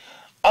नि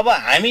अब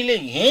हामीले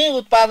यही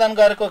उत्पादन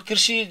गरेको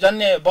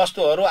कृषिजन्य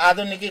वस्तुहरू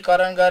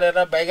आधुनिकीकरण गरेर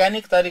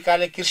वैज्ञानिक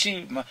तरिकाले कृषि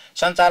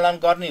सञ्चालन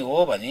गर्ने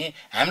हो भने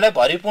हामीलाई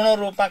भरिपूर्ण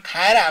रूपमा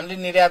खाएर हामीले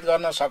निर्यात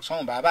गर्न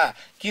सक्छौं बाबा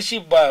कृषि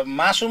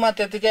मासुमा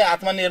त्यतिकै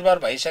आत्मनिर्भर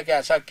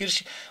भइसकेका छ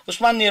कृषि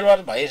उसमा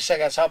निर्भर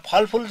भइसकेका छ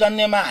फलफुल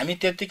जन्यमा हामी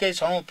त्यतिकै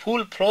छौं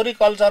फुल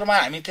फ्लोरिकल्चरमा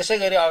हामी त्यसै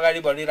गरी अगाडि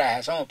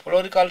बढिरहेका छौं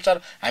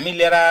फ्लोरिकल्चर हामी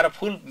लिएर आएर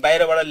फुल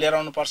बाहिरबाट लिएर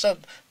आउनु पर्छ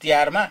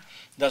तिहारमा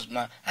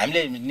जसमा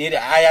हामीले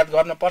आयात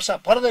गर्न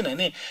पर्दैन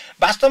नि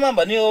वास्तवमा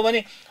भनियो हो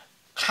भने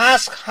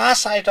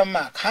खास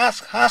आइटममा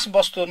खास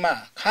वस्तुमा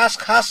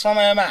खास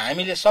समयमा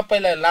हामीले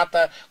सबैलाई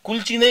लाता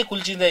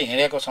कुल्चिँदै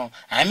हिँडेको छौं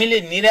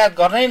हामीले निर्यात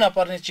गर्नै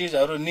नपर्ने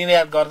चीजहरू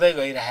निर्यात गर्दै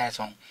गइरहेका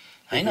छौं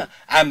हैन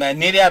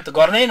निर्यात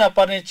गर्नै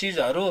नपर्ने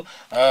चिजहरू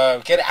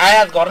के अरे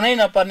आयात गर्नै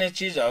नपर्ने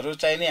चिजहरू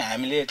चाहिँ नि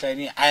हामीले चाहिँ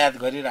नि आयात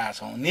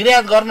गरिरहेछौँ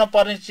निर्यात गर्न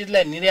पर्ने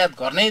चिजलाई निर्यात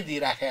गर्नै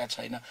दिइराखेका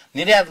छैन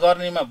निर्यात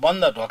गर्नेमा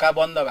बन्द ढोका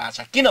बन्द भएको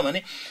छ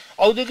किनभने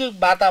औद्योगिक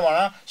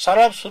वातावरण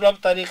सरल सुलभ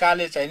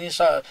तरिकाले चाहिँ नि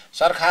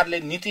सरकारले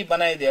नीति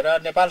बनाइदिएर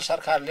नेपाल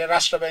सरकारले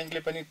राष्ट्र बैंकले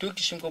पनि त्यो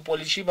किसिमको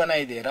पोलिसी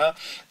बनाइदिएर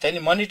चाहिँ नि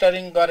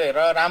मोनिटरिङ गरेर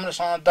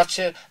राम्रोसँग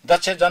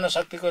दक्ष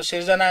जनशक्तिको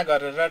सिर्जना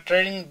गरेर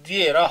ट्रेनिङ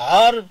दिएर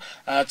हर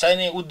चाहिँ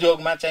नि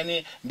उद्योगमा चाहिँ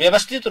नि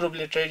व्यवस्थित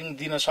रूपले ट्रेनिङ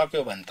दिन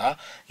सक्यो भने त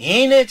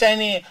यही नै चाहिँ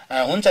नि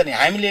हुन्छ नि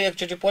हामीले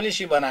एकचोटि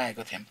पोलिसी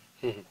बनाएको थियौँ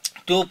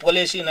त्यो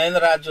पोलिसी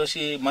नरेन्द्रराज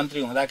जोशी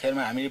मन्त्री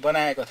हुँदाखेरिमा हामीले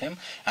बनाएको थियौँ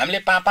हामीले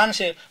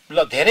 500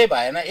 ल धेरै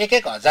भएन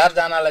 1,000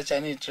 जनालाई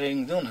चाहिँ नि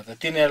ट्रेनिङ दिउँ न त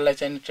तिनीहरूलाई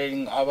चाहिँ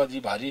ट्रेनिङ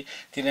अवधिभरि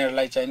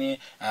तिनीहरूलाई चाहिँ नि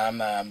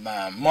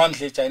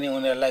मन्थली चाहिँ नि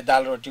उनीहरूलाई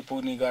दाल रोटी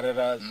पुग्ने गरेर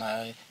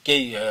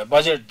केही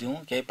बजेट दिउँ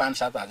केही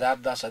 5-7 हजार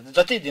 10 हजार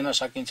जति दिन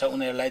सकिन्छ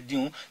उनीहरूलाई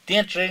दिउँ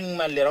त्यहाँ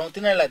ट्रेनिङमा लिएर आउँ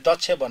तिनीहरूलाई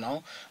दक्ष बनाऊ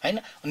हैन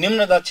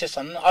निम्न दक्ष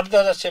छन्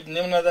अर्धदक्ष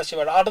निम्न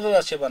दक्षबाट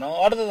अर्धदक्ष बनाऊ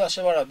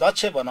अर्धदक्षबाट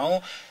दक्ष बनाऊ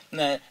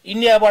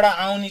इन्डियाबाट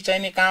आउने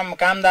चाहिँ नि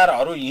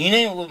कामदारहरू यहीँ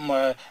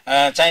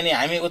नै चाहिँ नि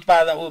हामी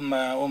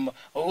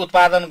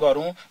उत्पादन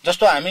गरौँ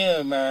जस्तो हामी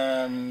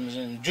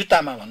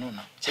जुत्तामा भनौँ न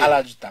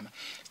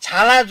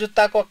छाला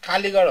जुत्ताको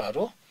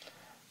कालीगढहरू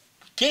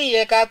केही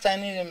एका चाहिँ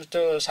नि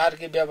त्यो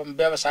सार्की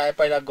व्यवसाय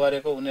पहिला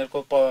गरेको उनीहरूको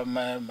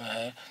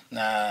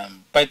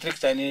पैतृक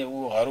चाहिँ नि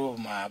उहरू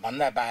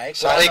भन्दा बाहेक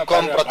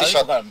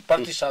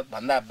प्रतिशत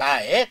भन्दा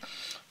बाहेक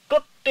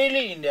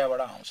टोटली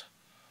इन्डियाबाट आउँछ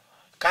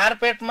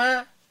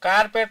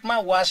कार्पेटमा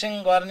वासिङ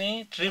गर्ने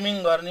ट्रिमिङ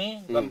गर्ने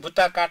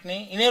बुट्टा काट्ने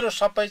यिनीहरू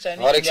सबै चाहिँ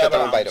नि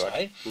इन्डियाबाट आउँछ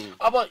है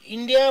अब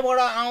इन्डियाबाट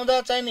आउँदा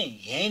चाहिँ नि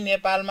यही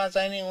नेपालमा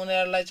चाहिँ नि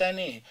उनीहरूलाई चाहिँ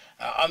नि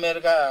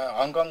अमेरिका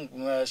हङकङ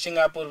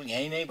सिङ्गापुर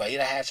यही नै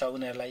भइरहेको छ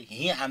उनीहरूलाई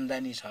यहीँ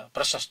आम्दानी छ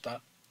प्रशस्त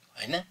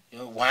हैन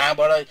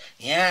वहाँबाट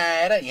यहाँ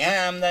आएर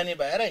यहाँ आम्दानी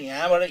भएर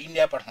यहाँबाट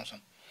इन्डिया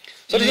पठाउँछन्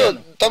सर यो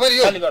तपाईले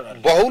यो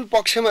बहुल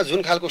पक्षमा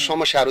जुन खालको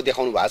समस्याहरू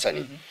देखाउनु भएको छ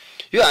नि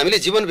यो हामीले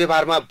जीवन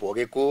व्यवहारमा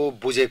भोगेको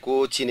बुझेको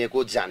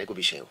चिनेको जानेको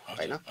विषय हो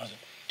हैन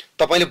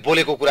तपाईले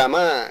बोलेको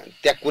कुरामा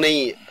त्यहाँ कुनै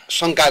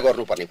शंका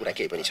गर्नुपर्ने कुरा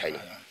केही पनि छैन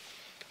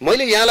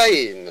मैले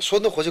यहाँलाई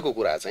सोध्न खोजेको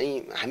कुरा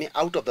चाहिँ हामी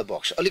आउट अफ द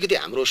बक्स अलिकति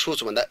हाम्रो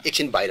सोच भन्दा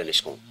एकछिन बाहिर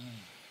निस्कौं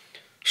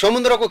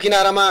समुद्रको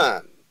किनारामा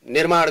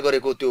निर्माण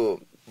गरेको त्यो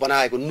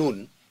बनाएको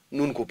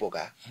नुनको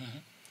पोका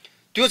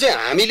त्यो चाहिँ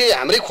हामीले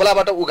हाम्रै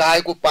खोलाबाट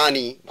उगाएको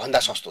पानी भन्दा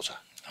सस्तो छ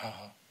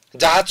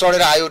जहाज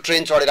चढेर आयो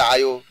ट्रेन चढेर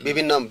आयो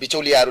विभिन्न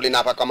बिचौलियाहरूले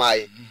नाफा कमाए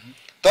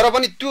तर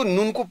पनि त्यो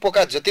नुनको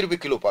पोका जति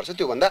रुपैयाँ किलो पर्छ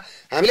त्यो भन्दा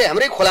हामीले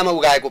हाम्रै खोलामा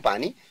उगाएको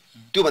पानी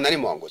त्यो भन्दा नि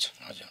महँगो छ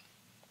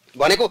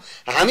भनेको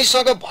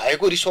हामीसँग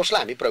भएको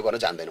रिसोर्सलाई हामी प्रयोग गर्न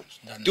जान्दैनौं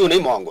त्यो नै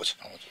महँगो छ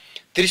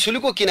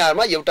त्रिशुलीको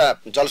किनारमा एउटा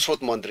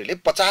जलस्रोत मन्त्रीले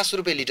 50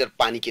 रुपैयाँ लिटर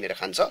पानी किनेर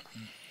खान्छ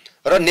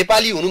र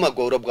नेपाली हुनुमा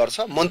गौरव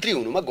गर्छ मन्त्री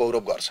हुनुमा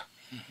गौरव गर्छ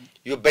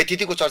यो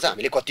व्यतिथिको चर्चा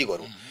हामीले कति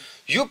गरौं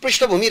यो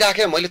पृष्ठभूमि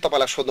राखेर मैले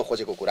तपाईलाई सोध्न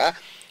खोजेको कुरा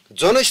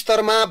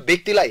जनस्तरमा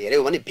व्यक्तिलाई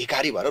हेर्यो भने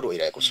भिखारी भएर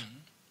रोइरहेको छ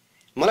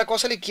मलाई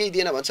कसैले केही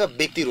दिएन भन्छ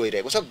व्यक्ति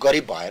रोइरहेको छ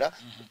गरिब भएर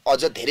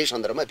अझ धेरै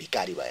सन्दर्भमा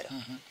भिखारी भएर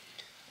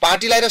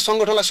पार्टीलाई र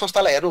संगठनलाई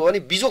संस्थालाई हेर्नु हो भने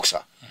बिजोक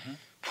छ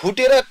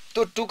फुटेर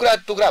त्यो टुक्रा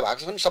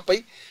भएको छन् सबै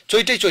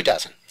चोइटा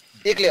छन्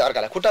एकले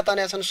अर्कालाई खुट्टा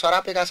तानेका छन्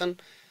सरापेका छन्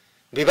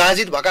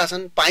विभाजित भएका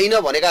छन् पाइन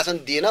भनेका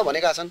छन् दिएन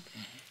भनेका छन्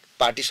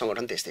पार्टी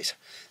संगठन त्यस्तै छ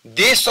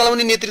देश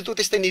चलाउने नेतृत्व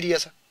त्यस्तै निरीह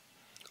छ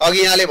अघि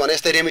यहाँले भने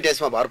जस्तै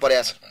रेमिटेन्समा भर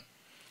परेछ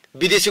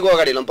विदेशीको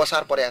अगाडि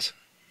लम्पसार परेछ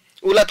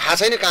उलाई थाहा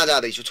छैन कहाँ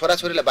जाँदैछु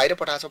छोराछोरीलाई बाहिर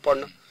पठाछ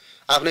पढ्न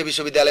आफ्नै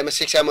विश्वविद्यालयमा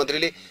शिक्षा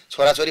मन्त्रीले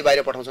छोराछोरी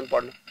बाहिर पठाउँछन्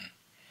पढ्न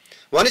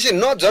भनेपछि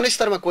न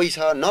जनस्तरमा कोही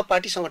छ न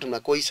पार्टी संगठनमा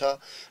कोही छ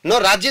न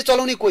राज्य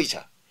चलाउने कोही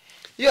छ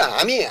यो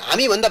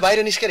हामी भन्दा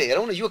बाहिर निस्केर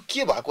हेरौँ न यो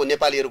के भएको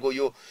नेपालीहरुको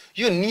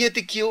यो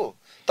नियति के हो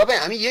तपाई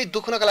हामी यही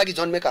दुख्नका लागि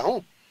जन्मेका हौं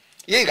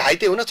यही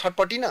घाइते हुन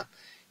छटपटिन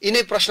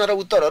यिनै प्रश्न र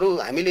उत्तरहरू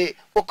हामीले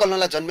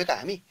ओक्कल्नलाई जन्मेका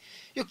हामी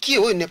यो के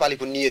हो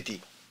नेपालीको नियति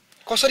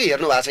कसरी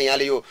हेर्नु भएको छ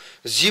यहाँले यो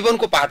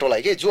जीवनको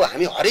पाटोलाई के जो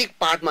हामी हरेक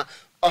पाठमा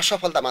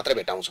असफलता मात्र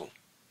भेटाउँछौं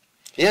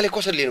यहाँले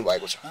कसरी लिनु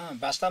भएको छ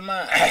वास्तवमा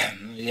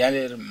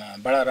यहाँले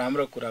बडा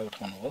राम्रो कुरा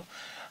उठाउनु हो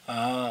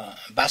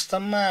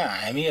वास्तवमा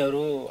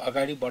हामीहरू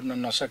अगाडि बढ्न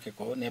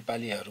नसकेको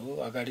नेपालीहरू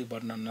अगाडि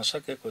बढ्न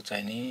नसकेको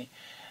चाहिँ नि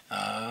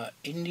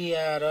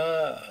इन्डिया र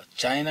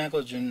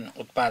चाइनाको जुन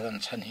उत्पादन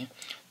छ नि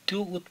त्यो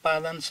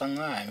उत्पादनसँग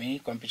हामी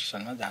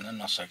कम्पिटिसनमा जान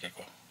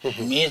नसकेको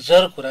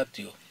मेजर कुरा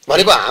त्यो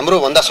भनेको हाम्रो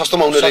भन्दा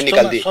सस्तोमा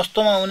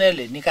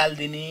उनीहरूले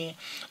निकाल्दिने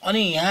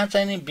अनि यहाँ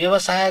चाहिँ नि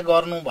व्यवसाय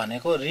गर्नु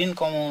भनेको ऋण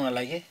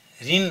कमाउनलाई के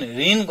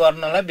ऋण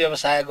गर्नलाई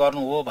व्यवसाय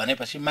गर्नु हो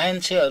भनेपछि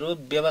मान्छेहरू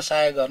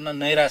व्यवसाय गर्न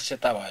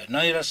नैराश्यता भयो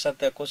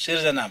नैराश्यताको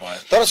सिर्जना भयो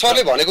तर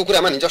सरले भनेको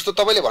कुरामा नि जस्तो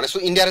तपाईले भनेसो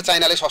इन्डिया र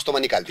चाइनाले सस्तोमा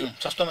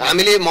निकाल्दियो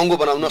हामीले महँगो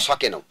बनाउन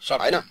सकेनौं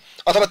हैन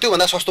अथवा त्यो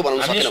भन्दा सस्तो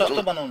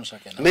बनाउन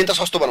सकेनौं मेन त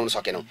सस्तो बनाउन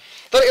सकेनौं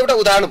तर एउटा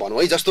उदाहरण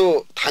भनौं है जस्तो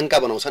थाङ्का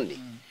बनाउँछन् नि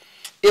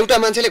एउटा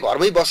मान्छेले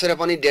घरमै बसेर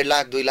पनि 1.5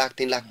 लाख 2 लाख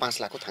 3 लाख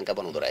 5 लाखको थाङ्का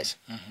बनाउँदो रहेछ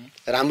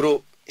राम्रो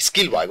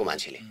स्किल भएको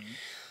मान्छेले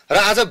र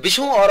आज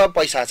 20औं अरब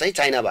पैसा चाहिँ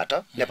चाइनाबाट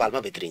नेपालमा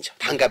भित्रिन्छ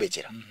थाङ्का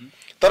बेचेर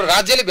तर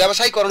राज्यले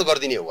व्यवसायीकरण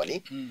गरिदिने हो भने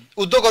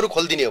उद्योगहरू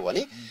खोलिदिने हो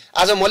भने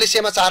आज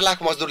मलेसियामा 4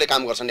 लाख मजदुरले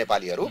काम गर्छन्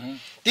नेपालीहरू,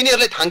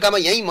 तिनीहरूले थाङ्कामा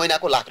यही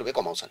महिनाको लाख रुपियाँ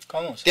कमाउँछन्,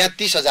 त्यहाँ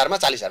 30,000 मा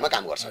 40,000 मा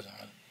काम गर्छन्।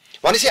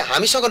 भनेपछि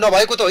हामीसँग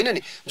नभएको त होइन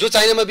नि, जो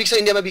चाइनामा बिक्छ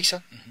इंडियामा बिक्छ,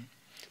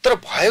 तर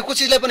भएको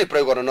चिजलाई पनि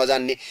प्रयोग गर्न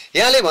नजान्ने,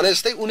 यहाँले भने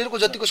जस्तै उनीहरूको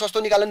जतिको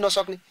सस्तो निकाल्न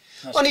नसक्ने।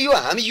 अनि यो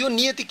हामी यो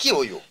नियति के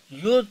हो?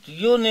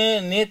 यो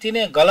नीति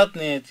नै गलत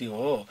नीति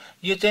हो।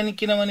 यो चाहिँ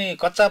किनभने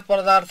कच्चा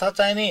पदार्थ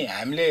चाहिँ नि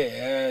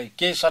हामीले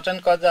केही सर्टेन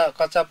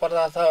कच्चा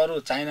पदार्थहरू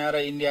चाइना र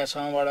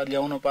इन्डियासँगबाट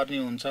ल्याउनु पर्ने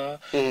हुन्छ।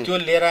 त्यो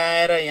लिएर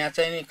आएर यहाँ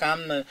चाहिँ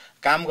नि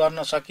काम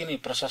गर्न सकिने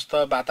प्रशस्त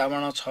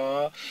वातावरण छ।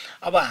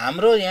 अब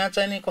हाम्रो यहाँ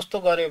चाहिँ नि कस्तो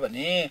गर्यो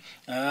भने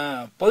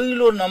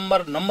पहिलो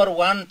नम्बर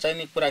 1 चाहिँ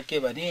नि कुरा के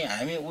भने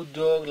हामी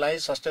उद्योगलाई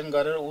सस्टेन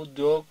गरेर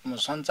उद्योग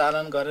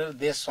सञ्चालन गरेर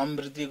देश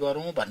समृद्धि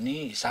गरौँ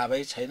भन्ने हिसाबै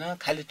छैन।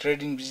 खालि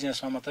ट्रेडिङ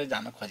बिजनेसमा मात्रै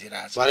जान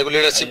खोजिरहेछ। भनेको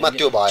लिडरशिपमा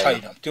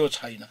त्यो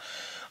छैन।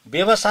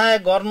 व्यवसाय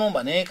गर्नु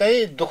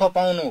भनेकै दुःख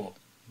पाउनु हो।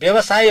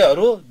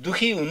 व्यवसायीहरू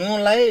दुखी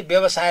हुनुलाई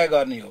व्यवसाय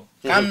गर्ने हो।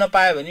 काम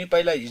नपायो भने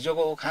पहिला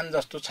हिजोको उखान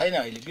जस्तो छैन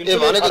अहिले।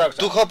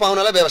 दुःख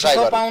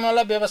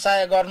पाउनलाई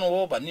व्यवसाय गर्नु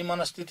हो भन्ने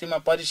मनस्थितिमा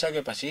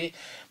परिसकेपछि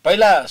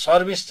पहिला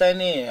सर्भिस चाहिँ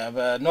नि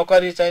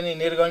नोकरी चाहिँ नि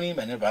निर्गणी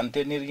भनेर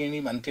निर्गिणी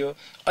भन्थ्यो।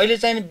 अहिले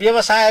चाहिँ नि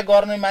व्यवसाय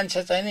गर्ने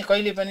मान्छे चाहिँ नि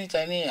कहिले पनि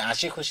चाहिँ नि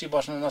हाँसी खुसी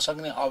बस्न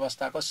नसक्ने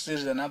अवस्थाको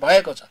सिर्जना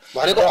भएको छ।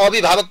 भनेको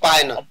अभिभावक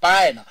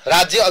पाएन,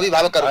 राज्य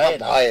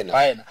अभिभावकहरू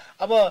भएन।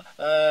 अब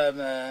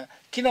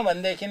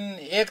किनभनेदेखि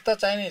एक त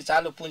चाहिँ नि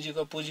चालु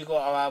पुँजीको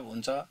अभाव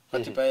हुन्छ,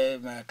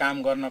 कतिपय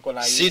काम गर्नको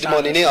लागि सीड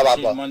मनी नै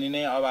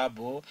अभाव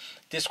हो।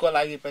 त्यसको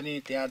लागि पनि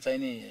त्यहाँ चाहिँ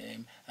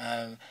नि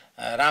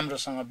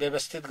राम्रोसँग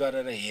व्यवस्थित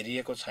गरेर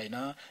हेरिएको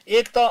छैन।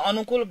 एक त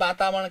अनुकूल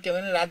वातावरण के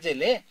भने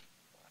राज्यले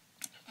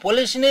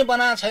पोलिसी नै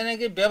बनाएको छैन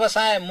कि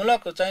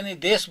व्यवसायमूलक चाहिँ नि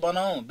देश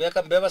बनाऊ,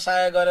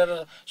 व्यवसाय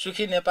गरेर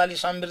सुखी नेपाली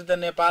समृद्ध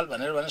नेपाल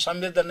भनेर भने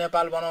समृद्ध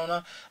नेपाल बनाउन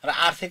र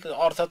आर्थिक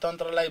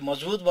अर्थतन्त्रलाई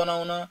मजबुत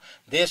बनाउन,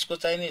 देशको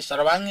चाहिँ नि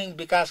सर्वाङ्गीण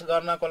विकास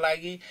गर्नको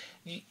लागि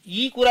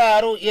यी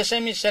कुराहरू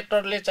एसएमई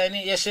सेक्टरले चाहिँ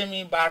नि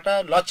एसएमईबाट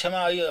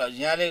लक्ष्यमा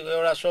यहाँले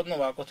एउटा सोध्नु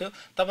भएको थियो,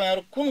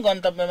 तपाईहरु कुन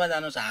गन्तव्यमा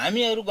जानुहुन्छ?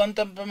 हामीहरू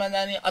गन्तव्यमा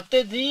जाने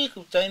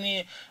अत्यधिक चाहिँ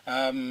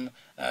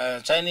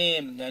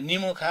नि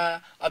निमुखा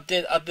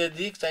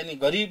अत्यधिक चाहिँ नि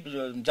गरिब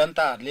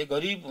जनताहरूले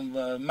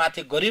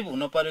माथि गरिब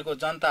हुन परेको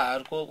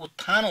जनताहरूको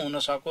उत्थान हुन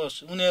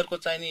सकोस्, उनीहरूको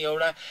चाहिँ नि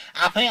एउटा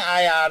आफै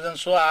आय आर्जन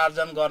स्व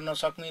आर्जन गर्न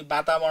सक्ने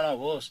वातावरण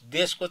होस्,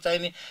 देशको चाहिँ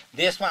नि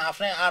देशमा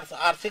आफ्नै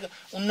आर्थिक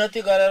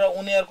उन्नति गरेर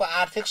उनीहरूको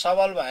आर्थिक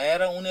सबल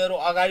भएर उनीहरू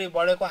अगाडि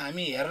बढेको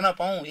हामी हेर्न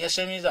पाऊँ।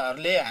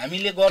 एसएमईजहरूले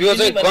हामीले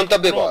गर्ने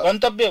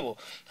गन्तव्य हो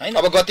हैन।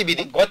 अब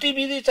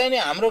गतिविधि चाहिँ नि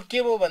हाम्रो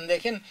के भयो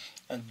भनेदेखि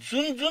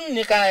जुन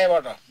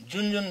निकायबाट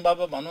जुन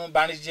अब भनौँ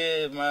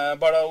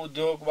वाणिज्यबाट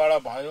उद्योगबाट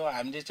भयो,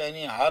 हामीले चाहिँ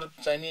नि हर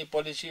चाहिँ नि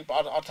पोलिसी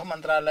अर्थ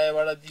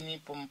मन्त्रालयबाट दिने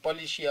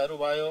पोलिसीहरू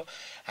भयो,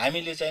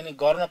 हामीले चाहिँ नि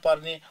गर्न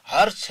पर्ने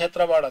हर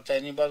क्षेत्रबाट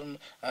चाहिँ नि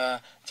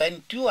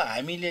त्यो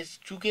हामीले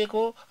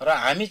चुकेको र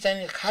हामी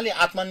चाहिँ नि खालि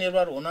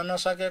आत्मनिर्भर हुन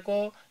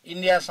नसकेको,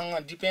 इन्डियासँग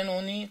डिपेन्ड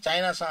हुने,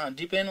 चाइनासँग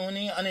डिपेन्ड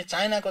हुने। अनि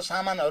चाइनाको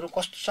सामानहरू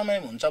कस्तो समय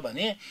हुन्छ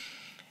भने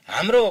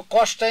हाम्रो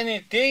कस्ट चाहिँ नि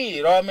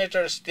त्यही र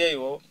मेटेरियल्स त्यही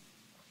हो,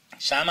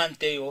 सामान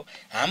त्यही हो,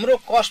 हाम्रो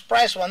कस्ट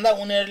प्राइस भन्दा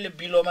उनीहरूले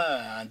बिलोमा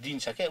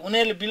दिन्छ के।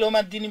 उनीहरूले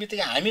बिलोमा दिने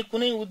बित्तिकै हामी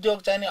कुनै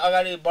उद्योग चाहिँ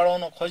अगाडि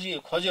बढाउन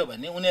खोज्यो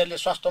भने उनीहरूले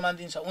सस्तोमा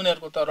दिन्छ।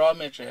 उनीहरूको त र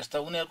मेटेरियल्स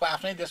त उनीहरूको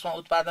आफ्नै देशमा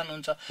उत्पादन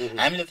हुन्छ,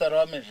 हामीले त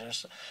र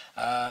मेटेरियल्स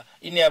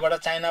इन्डियाबाट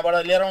चाइनाबाट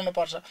लिएर आउनु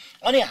पर्छ।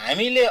 अनि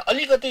हामीले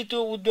अलिकति त्यो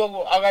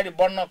उद्योग अगाडि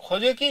बढ्न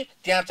खोज्यो कि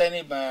त्यहाँ चाहिँ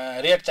नि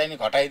रेट चाहिँ नि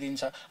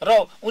घटाइदिन्छ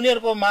र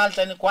उनीहरूको माल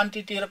चाहिँ नि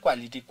क्वान्टिटी र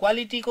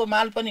क्वालिटीको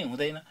माल पनि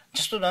हुँदैन।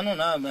 जस्तो भनौँ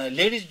न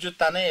लेडिज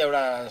जुत्ता नै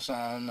एउटा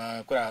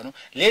कुराहरू,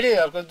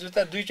 लेडिजहरूको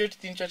जुत्ता 2 चोटि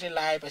 3 चोटि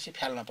लगाएपछि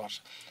फ्याल्न पर्छ।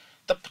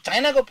 त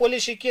चाइनाको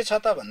पोलिसी के छ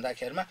त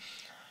भन्दाखेरिमा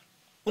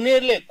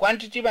उनीहरूले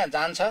क्वान्टिटीमा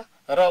जान्छ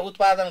र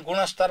उत्पादन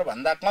गुणस्तर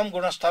भन्दा कम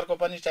गुणस्तरको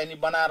पनि चाहिँ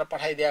बनाएर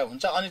पठाइदिया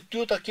हुन्छ। अनि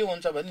त्यो त के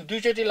हुन्छ भने 2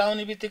 चोटि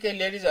लाउने बित्तिकै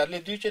लेडिजहरूले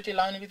 2 चोटि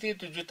लाउने बित्तिकै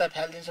त्यो जुत्ता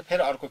फ्यालिदिन्छ,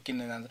 फेरि अर्को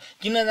किन्न जान्छ।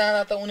 किन्न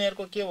जाँदा त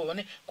उनीहरूको के हो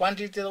भने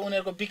क्वान्टिटी त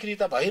उनीहरूको बिक्री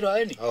त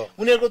भइरह्यो नि,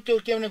 उनीहरूको त्यो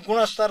के भने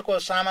गुणस्तरको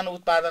सामान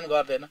उत्पादन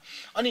गर्दैन।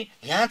 अनि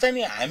यहाँ चाहिँ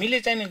नि हामीले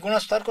चाहिँ नि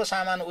गुणस्तरको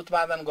सामान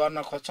उत्पादन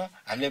गर्न खोज्छौँ,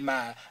 हामीले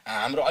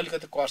हाम्रो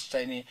अलिकति कस्ट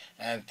चाहिँ नि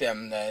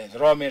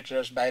र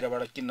मेटेरियल्स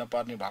बाहिरबाट किन्न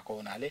पर्ने भएको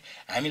हुनाले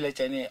हामीलाई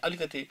चाहिँ नि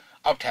अलिकति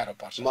अप्ठ्यारो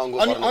पर्छ,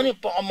 अनि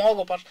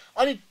महँगो पर्छ।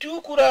 अनि त्यो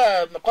कुरा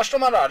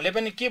कस्टमरहरूले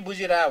पनि के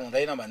बुझिरहेको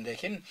हुँदैन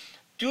भनेदेखि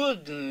त्यो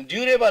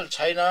ड्युरेबल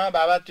छैन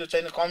बाबा, त्यो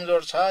चाहिँ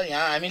कमजोर छ,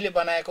 यहाँ हामीले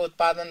बनाएको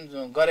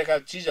उत्पादन गरेका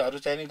चिजहरू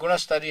चाहिँ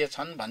गुणस्तरीय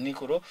छन् भन्ने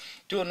कुरो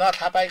त्यो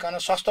नथाहा पाइकन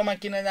सस्तोमा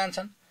किन्न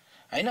जान्छन्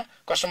हैन।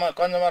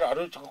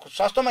 कन्ज्युमरहरू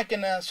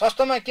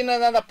सस्तोमा किन्न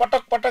जाँदा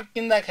पटक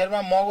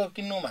किन्दाखेरिमा महँगो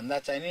किन्नु भन्दा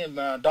चाहिँ नि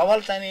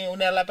डबल चाहिँ नि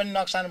उनीहरूलाई पनि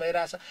नोक्सान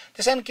भइरहेछ।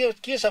 त्यसैले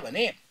के छ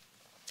भने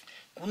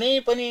कुनै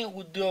पनि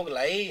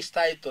उद्योगलाई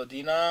स्थायित्व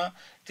दिन,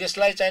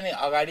 त्यसलाई चाहिँ नि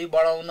अगाडि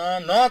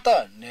बढाउन न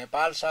त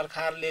नेपाल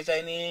सरकारले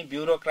चाहिँ नि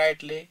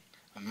ब्युरोक्राटले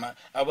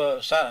अब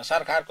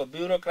सरकारको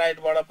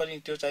ब्युरोक्राटबाट पनि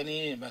त्यो चाहिँ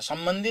नि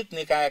सम्बन्धित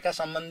निकायका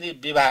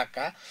सम्बन्धित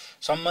विभागका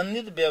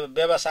सम्बन्धित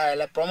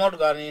व्यवसायलाई प्रमोट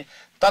गर्ने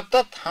तत्त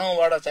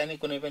ठाउँबाट चाहिँ नि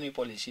कुनै पनि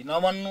पोलिसी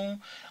नबन्नु।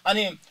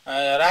 अनि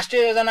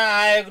राष्ट्रिय योजना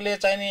आयोगले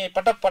चाहिँ नि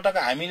पटक पटक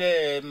हामीले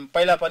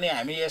पहिला पनि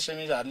हामी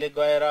एसएमईहरूले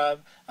गएर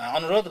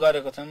अनुरोध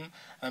गरेको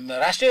थियौँ।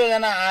 राष्ट्रिय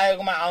योजना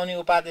आयोगमा आउने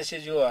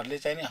उपाध्यक्षज्यूहरूले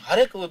चाहिँ नि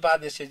हरेक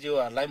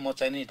उपाध्यक्षज्यूहरूलाई म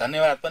चाहिँ नि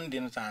धन्यवाद पनि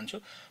दिन चाहन्छु।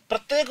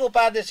 प्रत्येक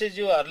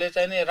उपाध्यक्षज्यूहरूले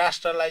चाहिँ नि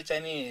राष्ट्रलाई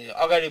चाहिँ नि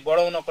अगाडि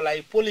बढाउनको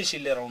लागि पोलिसी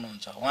लिएर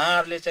आउनुहुन्छ।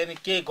 उहाँहरूले चाहिँ नि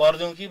के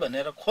गरिदिउँ कि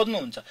भनेर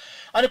खोज्नुहुन्छ।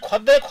 अनि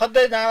खोज्दै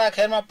खोज्दै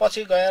जाँदाखेरिमा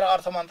पछि गएर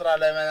अर्थ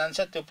मन्त्रालयमा जान्छ,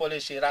 त्यो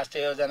पोलिसी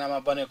राष्ट्रिय योजनामा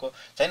बनेको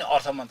चाहिँ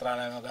अर्थ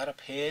मन्त्रालयमा गएर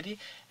फेरि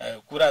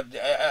कुरा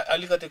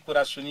अलिकति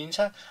कुरा सुनिन्छ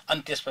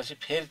अनि त्यसपछि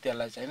फेरि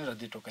त्यसलाई चाहिँ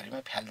रद्दी टोकरीमा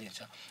फ्यालिदिन्छ।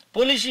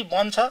 पोलिसी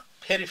बन्छ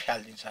फेरि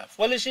फ्यालिदिन्छ,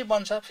 पोलिसी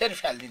बन्छ फेरि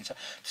फ्यालिदिन्छ।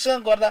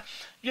 त्यसले गर्दा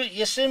यो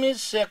एसएमई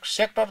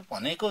सेक्टर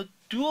भनेको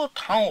त्यो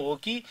ठाउँ हो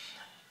कि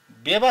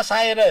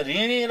व्यवसाय र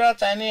ऋणी र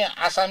चाहिँ नि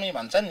आसामी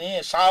भन्छन् नि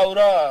साउ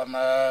र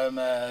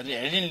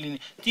ऋण लिने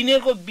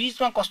तिनीहरूको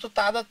बिचमा कस्तो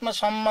तादात्म्य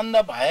सम्बन्ध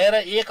भएर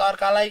एक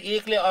अर्कालाई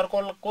एकले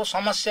अर्कोको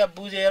समस्या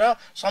बुझेर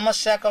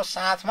समस्याको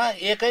साथमा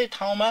एकै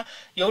ठाउँमा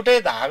एउटै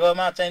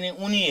धागोमा चाहिँ नि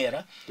उनिएर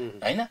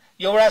हैन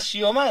एउटा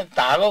सियोमा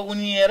धागो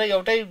उनिएर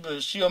एउटै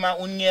सियोमा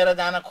उनिएर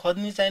जान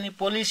खोज्ने चाहिँ नि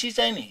पोलिसी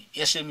चाहिँ नि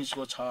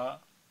एसएमईको छ।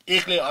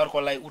 एकले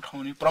अर्कोलाई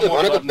उठाउने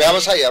प्रमोट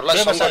व्यवसायीहरूलाई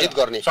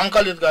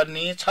सङ्कलित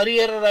गर्ने,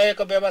 छरिएर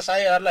रहेको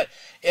व्यवसायीहरूलाई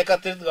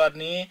एकत्रित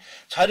गर्ने,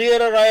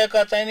 छरिएर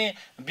रहेका चाहिँ नि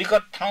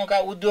विकट ठाउँका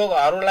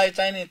उद्योगहरूलाई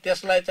चाहिँ नि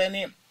त्यसलाई चाहिँ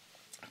नि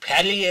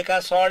फ्यालिएका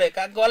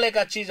सडेका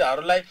गलेका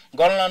चिजहरूलाई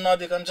गल्न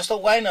नदिकन, जस्तो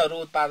वाइनहरू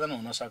उत्पादन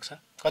हुन सक्छ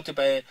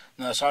कतिपय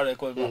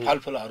सडेको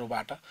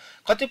फलफुलहरूबाट,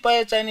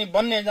 कतिपय चाहिँ नि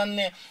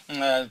बन्ने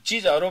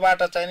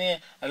चिजहरूबाट चाहिँ नि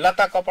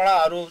लत्ता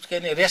कपडाहरू के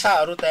नि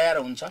रेसाहरू तयार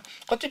हुन्छ,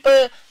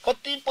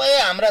 कतिपय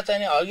हाम्रा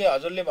चाहिँ नि अघि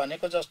हजुरले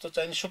भनेको जस्तो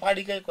चाहिँ नि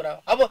सुपारीकै कुरा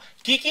हो। अब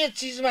के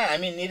चिजमा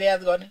हामी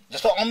निर्यात गर्ने,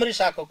 जस्तो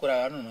अमृतसरको कुरा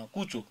गर्नु न,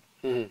 कुचो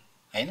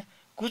हैन,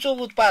 कुचो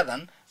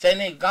उत्पादन चाहिँ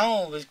नि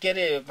गाउँ के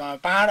अरे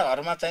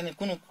पहाडहरूमा चाहिँ नि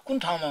कुन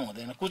ठाउँमा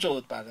हुँदैन कुचो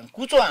उत्पादन।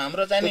 कुचो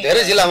हाम्रो चाहिँ नि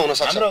धेरै जिल्लामा हुन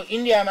सक्छ, हाम्रो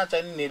इन्डियामा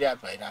चाहिँ नि निर्यात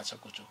भइरहेछ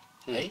कुचो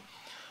है।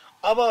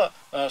 अब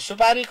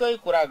सुपारीकै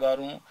कुरा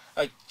गरौँ,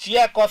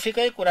 चिया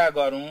कफीकै कुरा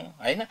गरौँ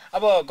हैन।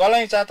 अब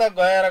गलैँचा त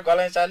गएर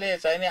गलैँचाले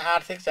चाहिँ नि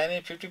आर्थिक चाहिँ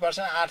नि 50%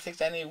 आर्थिक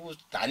चाहिँ नि उ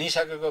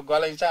हानिसकेको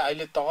गलैँचा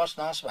अहिले तहस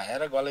नहस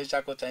भएर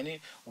गलैँचाको चाहिँ नि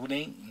उ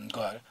नै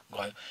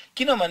गयो।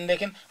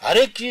 किनभनेदेखि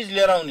हरेक चिज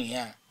लिएर आउने,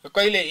 यहाँ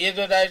कहिले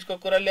एजोडाइजको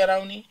कुरा लिएर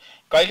आउने,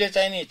 कहिले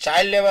चाहिँ नि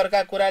चाइल्ड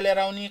लेबरका कुरा लिएर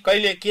आउने,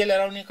 कहिले के लिएर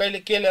आउने, कहिले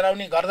के लिएर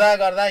आउने गर्दा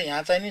गर्दा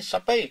यहाँ चाहिँ नि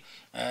सबै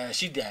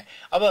सिद्ध्याए।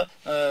 अब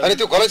अनि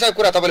त्यो गलैँचाको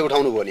कुरा तपाईँले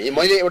उठाउनु भयो नि,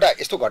 मैले एउटा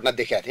यस्तो घटना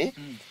देखेको थिएँ।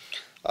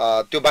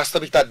 त्यो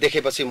वास्तविकता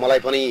देखेपछि मलाई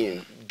पनि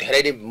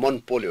धेरै नै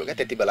मन पोल्यो क्या।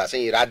 त्यति बेला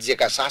चाहिँ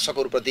राज्यका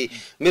शासकहरूप्रति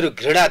मेरो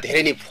घृणा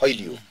धेरै नै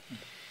फैलियो।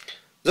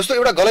 जस्तो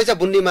एउटा गलैँचा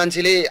बुन्ने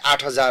मान्छेले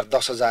 8,000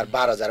 10,000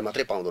 12,000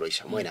 मात्रै पाउँदो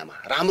रहेछ महिनामा,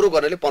 राम्रो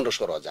गर्नेले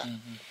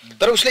 1500-1000,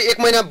 तर उसले एक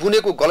महिना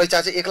बुनेको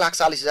गलैँचा चाहिँ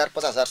 1,40,000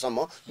 50,000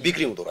 सम्म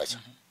बिक्री हुँदो रहेछ।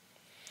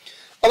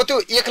 अब त्यो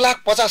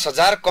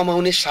 1,50,000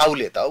 कमाउने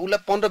साउले त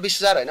उसलाई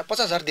 15-20,000 होइन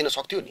 50,000 दिन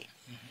सक्थ्यो नि,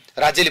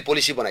 राज्यले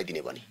पोलिसी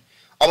बनाइदिने भने।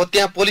 अब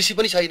त्यहाँ पोलिसी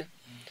पनि छैन,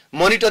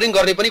 मोनिटरिङ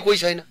गर्ने पनि कोही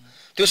छैन,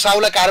 त्यो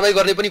साउलाई कारबाही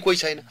गर्ने पनि कोही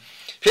छैन।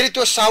 फेरि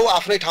त्यो साउ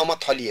आफ्नै ठाउँमा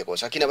थलिएको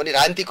छ, किनभने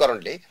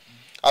राजनीतिकरणले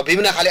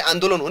विभिन्न खाले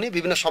आन्दोलन हुने,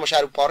 विभिन्न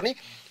समस्याहरू पर्ने,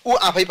 ऊ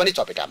आफै पनि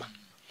चपेटामा।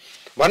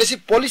 भनेपछि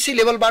पोलिसी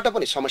लेभलबाट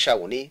पनि समस्या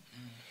हुने,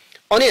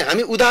 अनि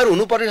हामी उधार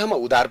हुनुपर्ने ठाउँमा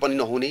उधार पनि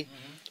नहुने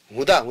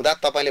हुँदा हुँदा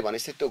तपाईँले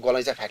भनेपछि त्यो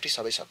गलैँचा फ्याक्ट्री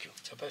सबै सक्यो,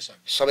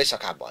 सबै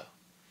सखाप भयो।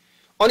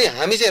 अनि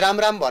हामी चाहिँ राम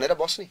राम भनेर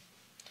बस्ने।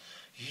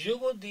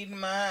 हिजोको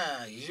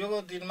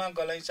दिनमा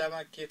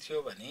गलैँचामा के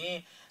थियो भने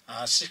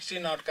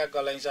 60 नटका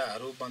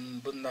गलैँचाहरू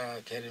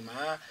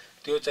बुन्दाखेरिमा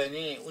त्यो चाहिँ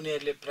नि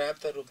उनीहरूले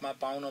पर्याप्त रूपमा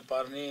पाउनु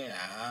पर्ने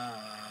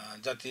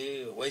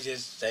जति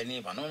वेजेस चाहिँ नि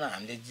भनौँ न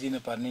हामीले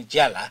दिनुपर्ने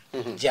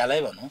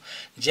ज्यालै भनौँ,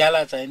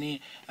 ज्याला चाहिँ नि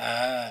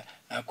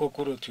को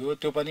कुरो थियो।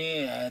 त्यो पनि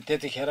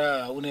त्यतिखेर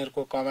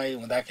उनीहरूको कमाइ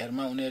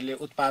हुँदाखेरिमा उनीहरूले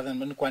उत्पादन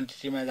पनि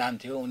क्वान्टिटीमा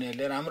जान्थ्यो,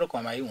 उनीहरूले राम्रो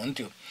कमाइ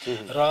हुन्थ्यो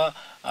र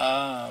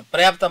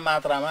पर्याप्त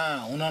मात्रामा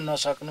हुन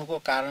नसक्नुको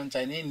कारण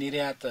चाहिँ नि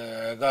निर्यात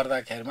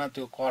गर्दाखेरिमा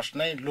त्यो कस्ट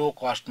नै लो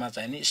कस्टमा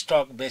चाहिँ नि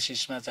स्टक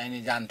बेसिसमा चाहिँ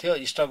नि जान्थ्यो।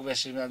 स्टक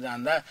बेसिसमा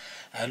जाँदा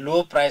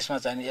लो प्राइसमा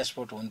चाहिँ नि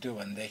एक्सपोर्ट हुन्थ्यो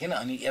भनेदेखि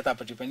अनि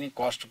यतापट्टि पनि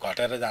कस्ट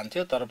घटेर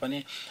जान्थ्यो, तर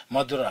पनि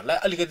मजदुरहरूलाई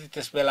अलिकति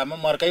त्यस बेलामा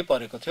मर्कै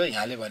परेको थियो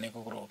यहाँले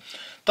भनेको कुरो।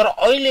 तर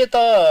अहिले त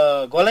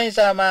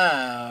गलैँचामा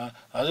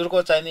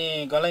हजुरको चाहिँ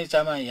नि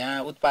गलैँचामा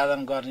यहाँ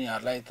उत्पादन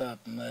गर्नेहरूलाई त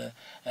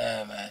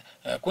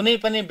कुनै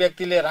पनि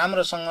व्यक्तिले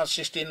राम्रोसँग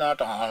 60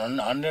 नट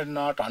 100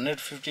 नट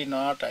 150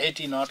 नट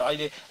 80 नट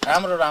अहिले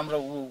राम्रो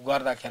उ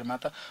गर्दाखेरिमा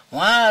त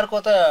उहाँहरूको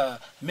त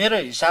मेरो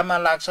हिसाबमा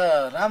लाग्छ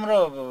राम्रो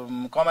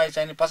कमाइ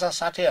चाहिँ नि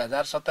 50-60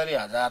 हजार 70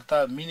 हजार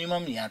त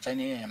मिनिमम यहाँ चाहिँ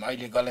नि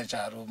अहिले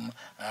गलैँचाहरू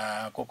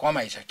को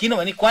कमाइ छ।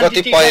 किनभने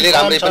क्वान्टिटी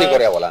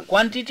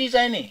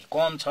चाहिँ नि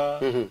कम छ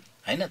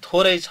हैन,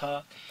 थोरै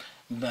छ।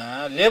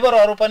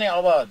 लेबरहरू पनि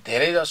अब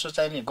धेरै जसो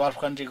चाहिँ नि गल्फ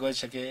कन्ट्री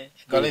गइसके,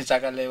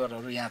 गलैँचाका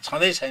लेबरहरू यहाँ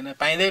छँदै छैन,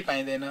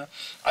 पाइँदैन।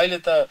 अहिले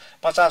त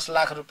 50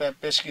 लाख रुपियाँ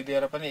पेस्की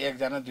दिएर पनि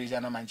एकजना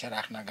दुईजना मान्छे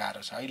राख्न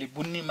गाह्रो छ। अहिले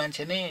बुन्ने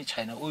मान्छे नै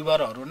छैन,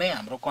 उइबरहरू नै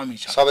हाम्रो कमी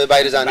छ, सबै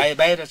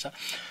बाहिर छ।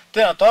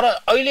 तर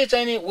अहिले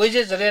चाहिँ नि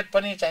वेजेस रेट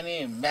पनि चाहिँ नि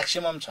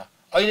म्याक्सिमम छ।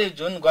 अहिले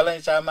जुन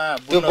गलैँचामा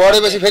त्यो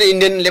बढेपछि फेरि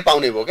इन्डियनले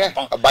पाउने भयो क्या,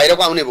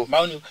 बाहिरको आउने भयो।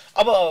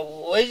 अब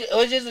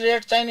वेजेस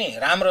रेट चाहिँ नि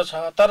राम्रो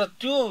छ, तर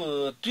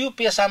त्यो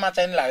पेसामा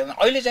चाहिँ नि लाग्दैन।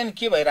 अहिले चाहिँ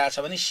के भइरहेछ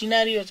भने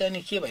सिनारियो चाहिँ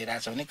नि के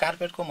भइरहेछ भने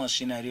कार्पेटको म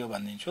सिनारियो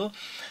भनिदिन्छु।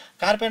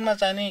 कार्पेटमा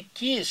चाहिँ नि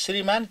कि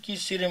श्रीमान कि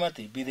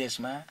श्रीमती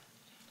विदेशमा,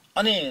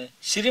 अनि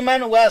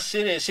श्रीमान वा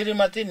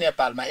श्रीमती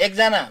नेपालमा,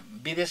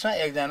 एकजना विदेशमा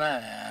एकजना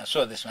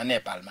स्वदेशमा,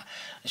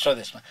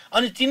 स्वदेशमा।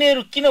 अनि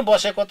तिनीहरू किन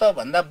बसेको त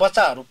भन्दा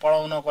बच्चाहरू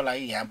पढाउनको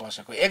लागि यहाँ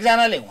बसेको।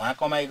 एकजनाले उहाँ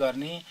कमाइ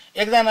गर्ने,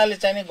 एकजनाले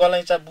चाहिँ नि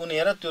गलैँचा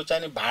बुनेर त्यो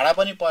चाहिँ नि भाडा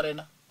पनि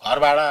परेन, घर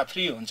भाडा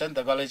फ्री हुन्छ नि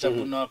त। गलैँचा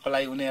बुन्नको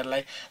लागि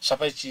उनीहरूलाई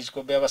सबै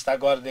चिजको व्यवस्था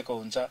गरिदिएको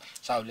हुन्छ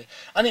साउले।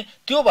 अनि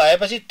त्यो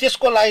भएपछि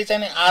त्यसको लागि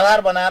चाहिँ नि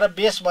आधार बनाएर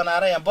बेस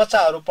बनाएर यहाँ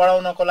बच्चाहरू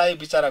पढाउनको लागि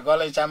बिचरा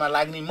गलैँचामा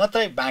लाग्ने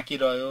मात्रै बाँकी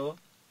रह्यो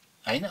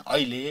हैन।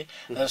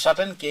 अहिले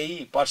सर्टेन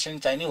केही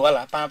पर्सेन्ट चाहिँ नि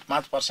होला,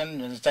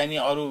 5% चाहिँ नि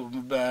अरू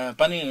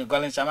पनि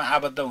गलैँचामा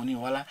आबद्ध हुने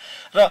होला।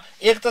 र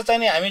एक त चाहिँ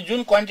नि हामी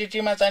जुन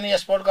क्वान्टिटीमा चाहिँ नि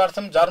एक्सपोर्ट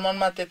गर्थ्यौँ,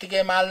 जर्मनमा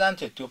त्यतिकै माल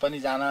जान्थ्यो, त्यो पनि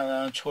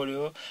जान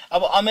छोड्यो।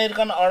 अब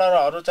अमेरिकन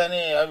अर्डरहरू चाहिँ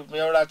नि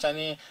एउटा चाहिँ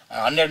नि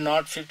 100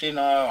 नट,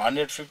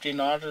 150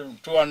 नट,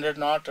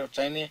 200 नट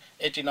चाहिँ नि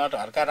 80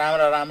 नटहरूका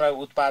राम्रा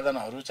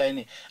उत्पादनहरू चाहिँ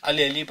नि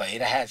अलिअलि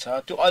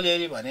भइरहेछ। त्यो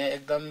अलिअलि भने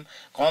एकदम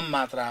कम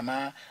मात्रामा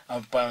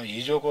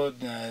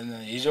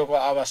हिजोको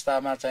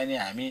अवस्थामा चाहिँ नि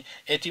हामी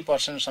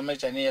 80% सम्म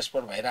चाहिँ नि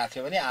एक्सपोर्ट भइरहेको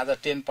थियो भने आज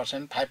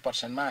 10%,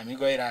 5%मा हामी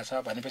गइरहेछ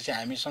भनेपछि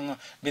हामीसँग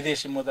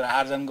विदेशी मुद्रा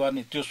आर्जन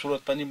गर्ने त्यो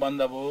स्रोत पनि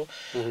बन्द भयो।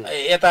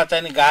 यता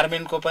चाहिँ नि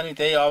गार्मेन्टको पनि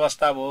त्यही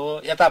अवस्था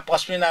भयो। यता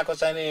पश्मिनाको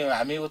चाहिँ नि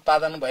हामी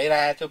उत्पादन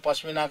भइरहेको थियो,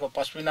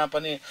 पश्मिना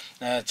पनि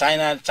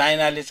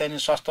चाइनाले चाहिँ नि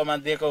सस्तोमा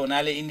दिएको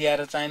हुनाले इन्डिया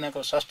र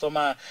चाइनाको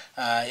सस्तोमा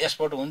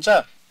एक्सपोर्ट हुन्छ।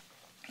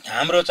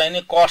 हाम्रो चाहिँ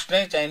नि कस्ट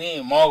नै चाहिँ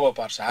नि महँगो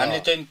पर्छ। हामीले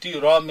चाहिँ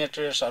त्यो र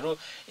मेटेरियल्सहरू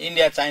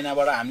इन्डिया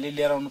चाइनाबाट हामीले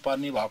लिएर आउनु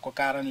पर्ने भएको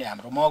कारणले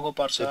हाम्रो महँगो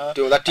पर्छ।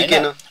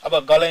 अब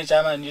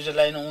गलैँचामा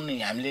न्युजिल्यान्ड उन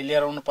हामीले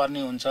लिएर आउनु पर्ने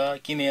हुन्छ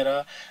किनेर।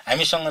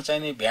 हामीसँग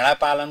चाहिँ नि भेडा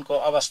पालनको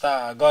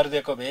अवस्था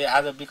गरिदिएको भए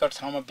आज विकट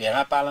ठाउँमा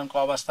भेडा पालनको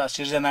अवस्था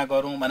सिर्जना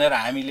गरौँ भनेर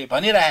हामीले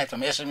भनिरहेका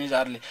छौँ।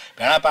 एसएमइजहरूले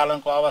भेडा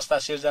पालनको अवस्था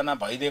सिर्जना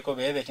भइदिएको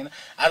भएदेखि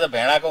आज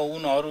भेडाको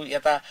उनहरू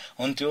यता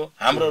हुन्थ्यो।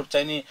 हाम्रो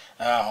चाहिँ नि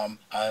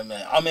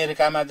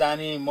अमेरिकामा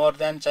जाने मोर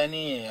देन चाहिँ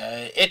नि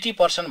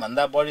 80%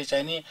 भन्दा बढी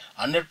चाहिँ नि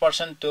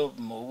 100% त्यो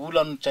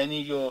उलन चाहिँ नि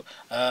यो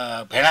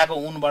भेडाको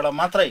उनबाट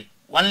मात्रै,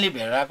 ओन्ली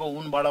भेडाको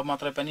उनबाट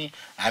मात्रै पनि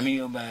हामी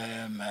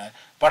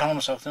पठाउन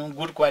सक्छौँ।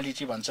 गुड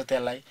क्वालिटी भन्छ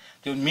त्यसलाई,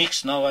 त्यो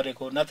मिक्स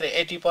नगरेको। नत्र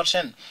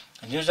 80%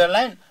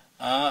 न्युजिल्यान्ड,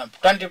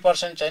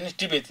 20% चाहिँ नि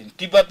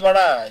तिब्बतबाट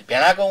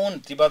भेडाको उन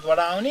तिब्बतबाट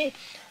आउने,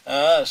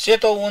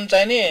 सेतो उन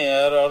चाहिँ नि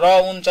र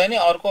उन चाहिँ नि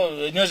अर्को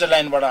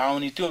न्युजिल्यान्डबाट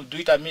आउने, त्यो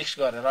दुईटा मिक्स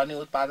गरेर अनि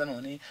उत्पादन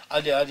हुने।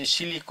 अलि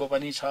सिलिकको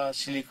पनि छ,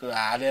 सिलिक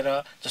हालेर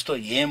जस्तो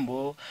हेम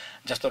भयो,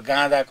 जस्तो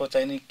गाँदाको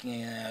चाहिँ नि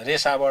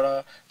रेसाबाट,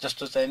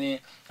 जस्तो चाहिँ नि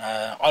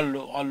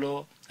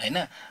अल्लो हैन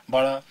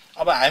बाट।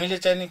 अब हामीले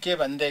चाहिँ नि के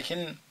भनेदेखि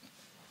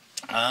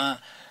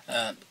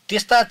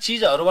त्यस्ता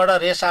चिजहरूबाट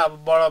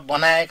रेसाबाट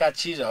बनाएका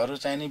चिजहरू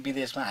चाहिँ नि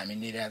विदेशमा हामी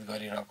निर्यात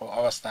गरिरहेको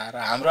अवस्था र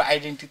हाम्रो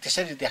आइडेन्टिटी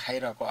त्यसरी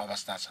देखाइरहेको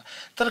अवस्था छ।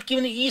 तर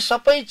किनभने यी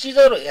सबै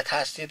चिजहरू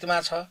यथास्थितिमा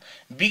छ,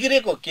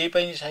 बिग्रेको केही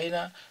पनि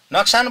छैन,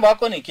 नोक्सान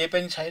भएको नि केही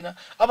पनि छैन।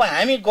 अब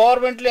हामी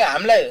गभर्मेन्टले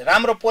हामीलाई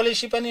राम्रो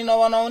पोलिसी पनि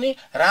नबनाउने,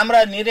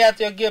 राम्रा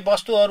निर्यात योग्य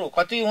वस्तुहरू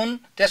कति हुन्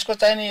त्यसको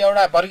चाहिँ नि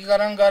एउटा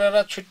वर्गीकरण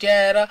गरेर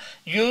छुट्याएर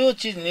यो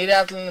चिज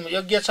निर्यात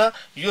योग्य छ,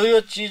 यो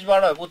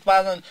चिजबाट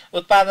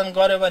उत्पादन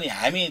गर्यो भने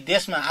हामी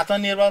देशमा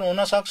आत्मनिर्भर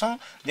हुन सक्छौँ।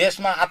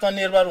 देशमा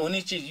आत्मनिर्भर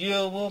हुने चिज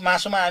यो हो।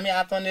 मासुमा हामी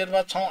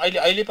आत्मनिर्भर छौँ,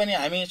 अहिले पनि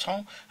हामी छौँ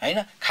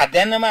हैन।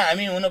 खाद्यान्नमा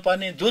हामी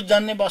हुनुपर्ने, दुध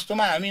जन्ने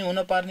वस्तुमा हामी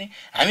हुनुपर्ने,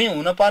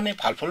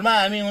 फलफुलमा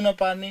हामी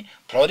हुनुपर्ने,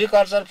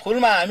 फ्लोरिकल्चर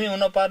फुलमा हामी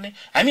हुनुपर्ने।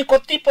 हामी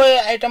कतिपय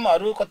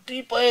आइटमहरू,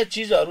 कतिपय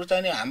चिजहरू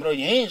चाहिँ नि हाम्रो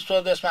यहीँ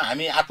स्वदेशमा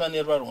हामी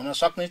आत्मनिर्भर हुन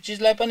सक्ने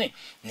चिजलाई पनि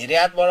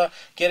निर्यातबाट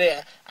के अरे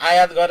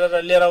आयात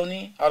गरेर लिएर आउने,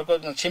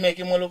 अर्को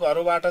छिमेकी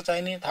मुलुकहरूबाट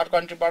चाहिँ नि थर्ड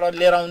कन्ट्रीबाट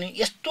लिएर आउने,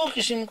 यस्तो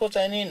किसिमको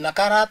चाहिँ नि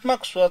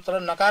नकारात्मक सोच र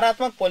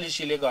नकारात्मक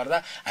पोलिसीले गर्दा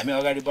हामी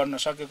अगाडि बढ्न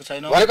सकेको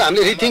छैनौँ। भनेको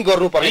हामीले रिथिङ्क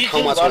गर्नुपर्ने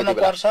ठाउँमा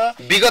गर्नुपर्छ।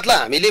 विगतलाई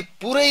हामीले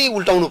पुरै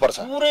उल्टाउनु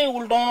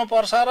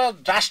पर्छ र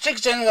ड्रास्टिक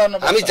चेन्ज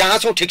गर्नुपर्छ। हामी जहाँ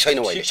छौँ ठिक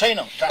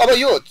छैनौँ। अब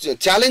यो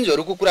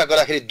च्यालेन्जहरूको कुरा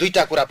गर्दाखेरि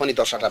दुईटा कुरा पनि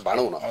दर्शकलाई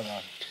भनौँ न।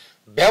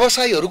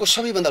 व्यवसायीहरूको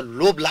सबैभन्दा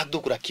लोभ लाग्दो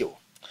कुरा के हो?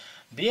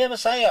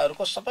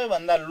 व्यवसायीहरूको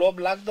सबैभन्दा लोभ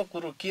लाग्दो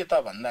कुरो के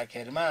त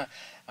भन्दाखेरिमा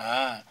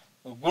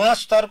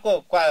गुणस्तरको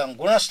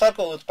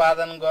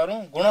उत्पादन गरौँ,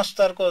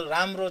 गुणस्तरको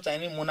राम्रो चाहिँ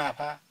नि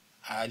मुनाफा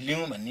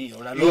लिउँ भन्ने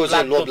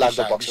एउटा लोभ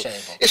लाग्दो पक्ष।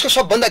 यसको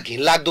सबभन्दा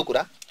घिनलाग्दो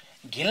कुरा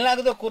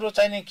घिनलाग्दो कुरो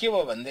चाहिँ नि के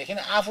भयो भनेदेखि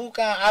आफू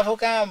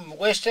कहाँ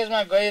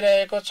वेस्टेजमा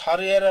गइरहेको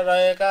छरिएर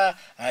रहेका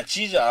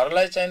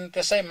चिजहरूलाई चाहिँ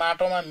त्यसै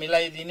माटोमा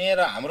मिलाइदिने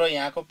र हाम्रो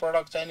यहाँको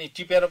प्रडक्ट चाहिँ नि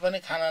टिपेर पनि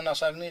खान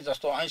नसक्ने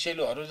जस्तो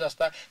ऐँसेलुहरू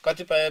जस्ता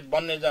कतिपय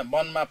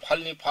वनमा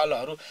फल्ने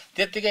फलहरू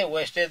त्यत्तिकै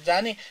वेस्टेज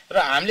जाने र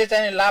हामीले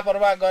चाहिँ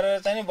लापरवाह गरेर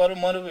चाहिँ बरु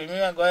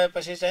मरुभूमिमा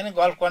गएपछि चाहिँ नि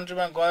गल्फ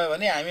कन्ट्रीमा गयो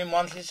भने हामी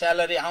मन्थली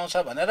स्यालेरी आउँछ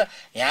भनेर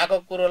यहाँको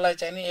कुरोलाई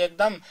चाहिँ नि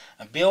एकदम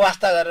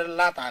व्यवस्था गरेर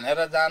लात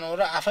हानेर जानु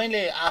र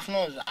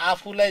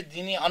आफूलाई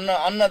दिने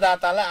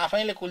अन्नदातालाई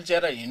आफैले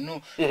कुल्चेर हिँड्नु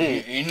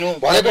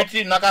भनेको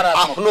नकारात्मक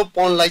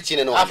आफ्नोपनलाई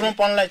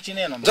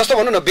चिनेन जस्तो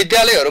भनौँ न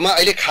विद्यालयहरूमा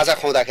अहिले खाजा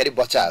खुवाउँदाखेरि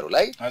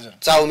बच्चाहरूलाई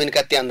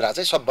चाउमिनका त्यान्द्रा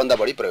चाहिँ सबभन्दा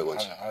बढी प्रयोग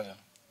हुन्छ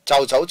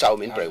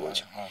चाउमिन प्रयोग हुन्छ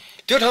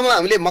त्यो ठाउँमा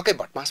हामीले मकै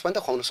भटमास पनि त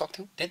खुवाउन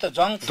सक्थ्यौँ त्यही त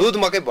जङ्क दुध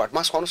मकै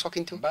भटमास खुवाउन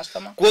सकिन्थ्यो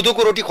वास्तवमा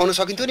कोदोको रोटी खुवाउन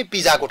सकिन्थ्यो नि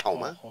पिज्जाको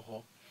ठाउँमा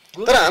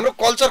तर हाम्रो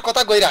कल्चर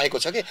कता गइरहेको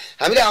छ कि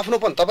हामीले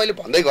आफ्नोपन तपाईले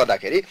भन्दै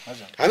गर्दाखेरि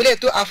हामीले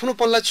त्यो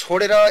आफ्नोपनलाई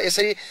छोडेर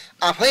यसरी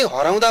आफै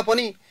हराउँदा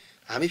पनि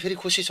हामी फेरि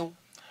खुसी छौँ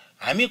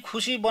हामी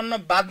खुसी बन्न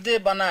बाध्य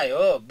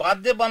बनायो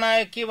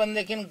के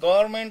भनेदेखि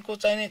गभर्मेन्टको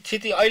चाहिँ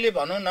स्थिति अहिले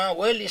भनौँ न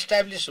वेल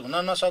इस्टाब्लिस हुन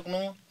नसक्नु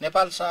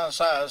नेपाल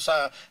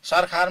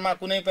सरकारमा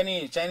कुनै पनि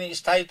चाहिँ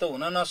स्थायित्व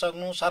हुन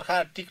नसक्नु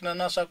सरकार टिक्न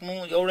नसक्नु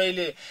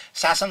एउटैले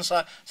शासन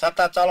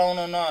सत्ता चलाउन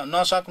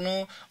नसक्नु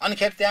अनि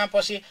खेरि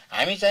त्यहाँपछि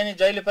हामी चाहिँ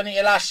जहिले पनि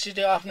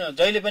इलास्टिसिटी आफ्नो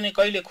जहिले पनि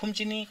कहिले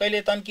खुम्चिने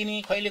कहिले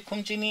तन्किने कहिले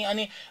खुम्चिने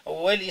अनि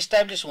वेल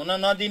इस्टाब्लिस हुन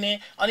नदिने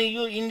अनि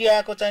यो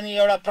इन्डियाको चाहिँ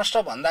एउटा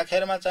प्रश्न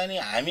भन्दाखेरिमा चाहिँ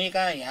हामी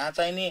कहाँ यहाँ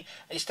चाहिँ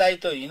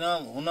स्थायित्व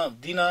हुन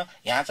दिन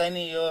यहाँ चाहिँ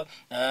नि यो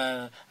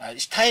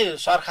स्थायी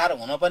सरकार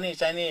हुन पनि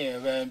चाहिँ नि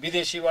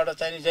विदेशीबाट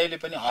चाहिँ जहिले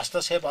पनि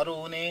हस्तक्षेपहरू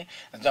हुने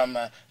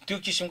त्यो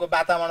किसिमको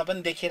वातावरण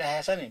पनि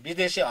देखिरहेछ नि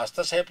विदेशी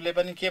हस्तक्षेपले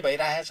पनि के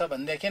भइरहेछ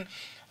भनेदेखि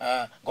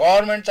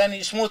गभर्मेन्ट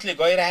चाहिँ स्मुथली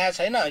गइरहेको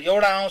छैन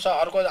एउटा आउँछ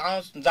अर्को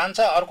जान्छ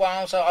अर्को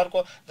आउँछ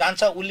अर्को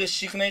जान्छ उसले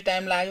सिक्नै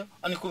टाइम लाग्यो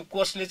अनि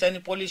कसले चाहिँ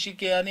पोलिसी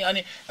के अनि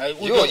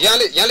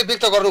यहाँले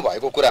व्यक्त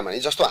गर्नुभएको कुरामा नि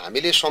जस्तो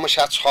हामीले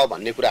समस्या छ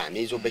भन्ने कुरा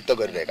हामी जो व्यक्त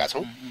गरिरहेका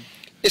छौँ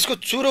यसको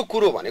चुरो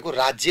कुरो भनेको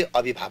राज्य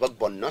अभिभावक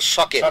बन्न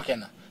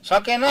सकेन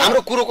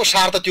हाम्रो कुरोको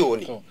सार त त्यो हो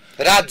नि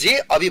राज्य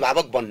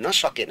अभिभावक बन्न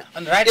सकेन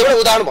एउटा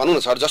उदाहरण भनौँ न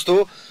सर जस्तो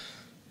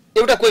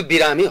एउटा कोही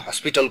बिरामी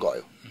हस्पिटल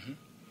गयो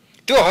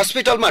त्यो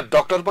हस्पिटलमा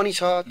डाक्टर पनि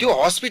छ त्यो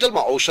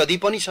हस्पिटलमा औषधि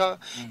पनि छ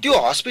त्यो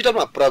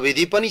हस्पिटलमा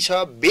प्रविधि पनि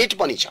छ बेड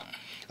पनि छ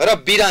र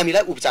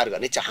बिरामीलाई उपचार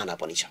गर्ने चाहना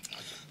पनि छ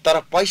तर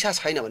पैसा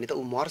छैन भने त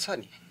ऊ मर्छ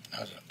नि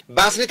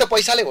बाँच्ने त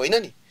पैसाले होइन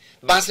नि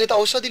बाँच्ने त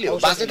औषधिले हो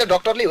बाँच्ने त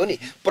डाक्टरले हो नि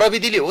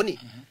प्रविधिले हो नि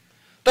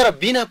तर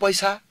बिना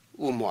पैसा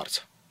ऊ मर्छ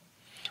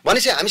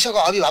भनेपछि हामीसँग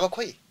अभिभावक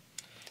खोइ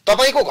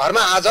तपाईको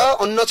घरमा आज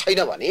अन्न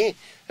छैन भने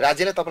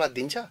राज्यले तपाईलाई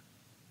दिन्छ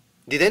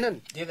दिदैन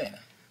नि दिदैन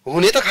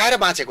हुने त खाएर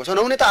बाँचेको छ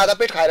नहुने त आधा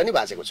पेट खाएर नि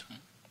बाँचेको छ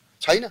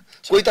छैन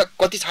कोही त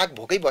कति छाक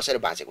भोकै बसेर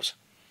बाँचेको छ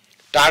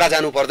टाढा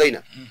जानु पर्दैन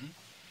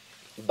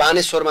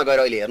बानेश्वरमा गएर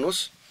अहिले हेर्नुस्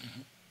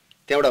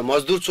त्यहाँ एउटा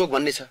मजदुर चोक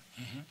भन्ने छ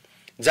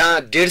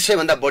जहाँ 150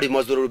 भन्दा बढी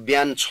मजदुरहरू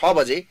बिहान 6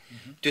 बजे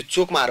त्यो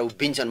चोकमा आएर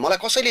उभिन्छन् मलाई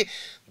कसैले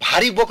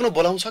भारी बोक्नु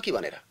बोलाउँछ कि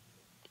भनेर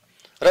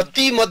र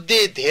ती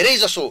मध्ये धेरै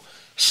जसो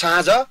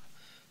साँझ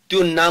त्यो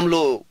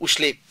नाम्लो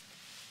उसले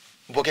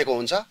बोकेको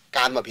हुन्छ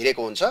काँधमा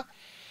भिरेको हुन्छ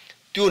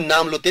त्यो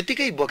नाम्लो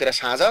त्यतिकै बोकेर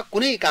साँझ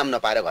कुनै काम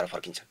नपाएर घर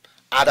फर्किन्छन्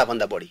आधा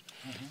भन्दा बढी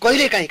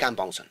कहिले काहीँ काम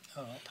पाउँछन्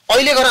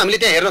अहिले गएर हामीले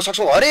त्यहाँ हेर्न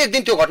सक्छौँ हरेक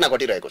दिन त्यो घटना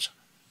घटिरहेको छ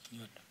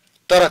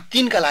तर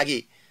तिनका लागि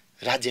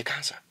राज्य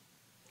कहाँ छ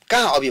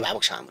कहाँ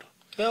अभिभावक छ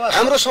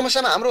हाम्रो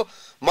समस्यामा हाम्रो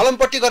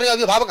मलमपट्टि गर्ने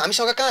अभिभावक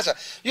हामीसँग कहाँ छ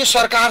यो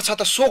सरकार छ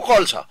त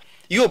सोकल छ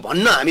यो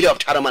भन्न हामीले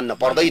अप्ठ्यारो मान्न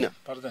पर्दैन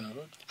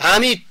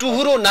हामी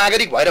टुहुरो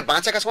नागरिक भएर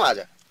बाँचेका छौँ आज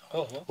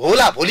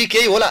होला भोलि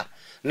केही होला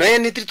नयाँ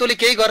नेतृत्वले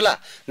केही गर्ला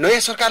नयाँ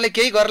सरकारले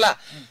केही गर्ला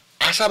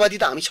आशावादी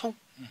त हामी छौँ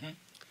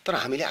तर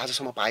हामीले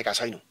आजसम्म पाएका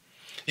छैनौँ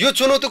यो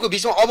चुनौतीको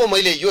बीचमा अब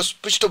मैले यो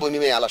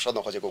पृष्ठभूमिमा यहाँलाई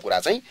सोध्न खोजेको कुरा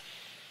चाहिँ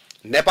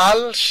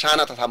नेपाल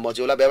साना तथा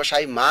मझौला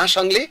व्यवसायी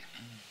महासंघले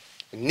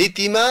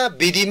नीतिमा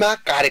विधिमा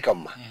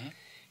कार्यक्रममा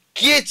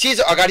के चिज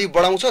अगाडि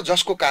बढाउँछ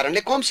जसको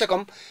कारणले कमसे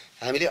कम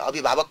हामीले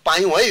अभिभावक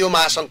पायौँ है यो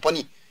महासंघ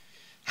पनि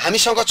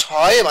हामीसँग छ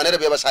है भनेर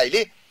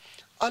व्यवसायीले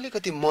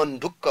अलिकति मन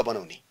ढुक्क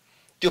बनाउने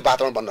त्यो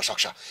वातावरण बन्न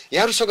सक्छ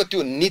यहाँहरुसँग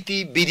त्यो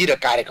नीति विधि र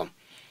कार्यक्रम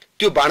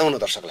त्यो बाँडौन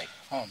दर्शकलाई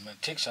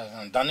ठिक छ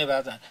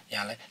धन्यवाद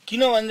यहाँलाई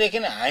किनभनेदेखि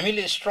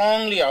हामीले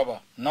स्ट्रङली अब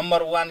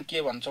नम्बर 1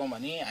 के भन्छौँ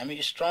भने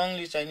हामी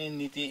स्ट्रङली चाहिँ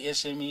नीति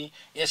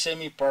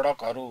एसएमई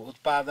प्रडक्टहरू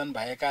उत्पादन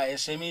भएका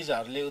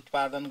एसएमईजहरूले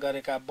उत्पादन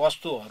गरेका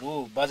वस्तुहरू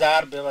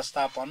बजार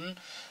व्यवस्थापन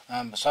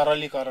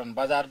सरलीकरण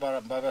बजार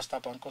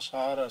व्यवस्थापनको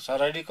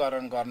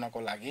सरलीकरण गर्नको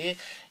लागि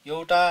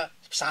एउटा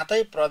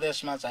सातै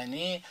प्रदेशमा चाहिँ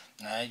नि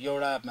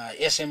एउटा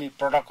एसएमई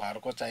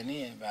प्रडक्टहरूको चाहिँ नि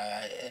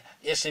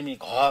एसएमई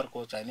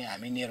घरको चाहिँ नि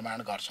हामी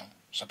निर्माण गर्छौं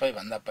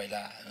सबैभन्दा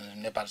पहिला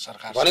नेपाल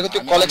सरकार भनेको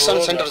त्यो कलेक्सन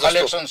सेन्टर जस्तो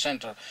कलेक्सन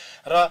सेन्टर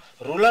र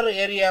रुरल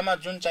एरियामा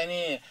जुन चाहिँ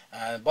नि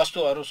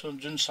वस्तुहरू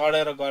जुन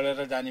सडेर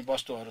गलेर जाने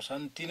वस्तुहरू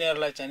छन्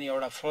तिनीहरूलाई चाहिँ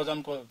एउटा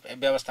फ्रोजनको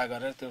व्यवस्था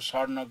गरेर त्यो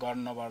सड्न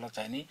गर्नबाट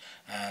चाहिँ नि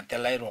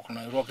त्यसलाई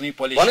रोक्ने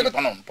पोलिसी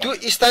बनाउनु त्यो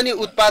स्थानीय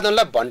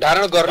उत्पादनलाई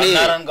भण्डारण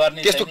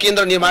गर्ने त्यस्तो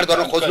केन्द्र निर्माण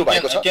गर्न खोज्नु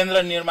भएको छ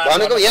केन्द्र निर्माण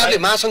भनेको यहाँले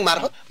महासंघ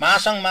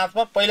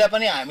मार्फत पहिला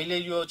पनि हामीले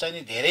यो चाहिँ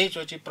नि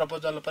धेरैचोटि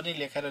प्रपोजल पनि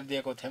लेखेर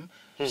दिएको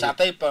थियौँ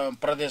सातै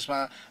प्रदेशमा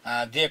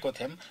दिएको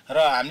थियौँ र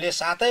हामीले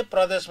सातै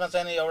प्रदेशमा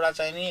चाहिँ एउटा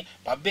चाहिँ नि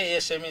भव्य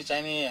एसएमई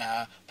चाहिँ नि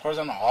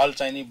फ्रोजन हल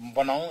चाहिँ नि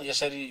बनाऊ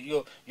यसरी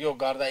यो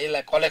गर्दा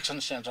यसलाई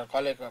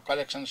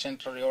कलेक्सन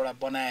सेन्टर एउटा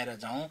बनाएर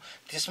जाउँ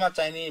त्यसमा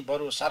चाहिँ नि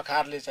बरु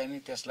सरकारले चाहिँ नि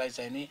त्यसलाई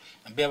चाहिँ नि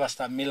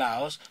व्यवस्था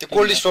मिलाओस्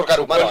कोल्ड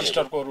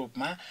स्टोरको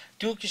रूपमा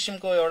त्यो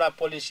किसिमको एउटा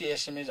पोलिसी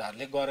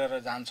एसएमईजहरूले गरेर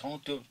जान्छौँ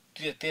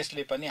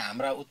त्यसले पनि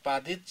हाम्रा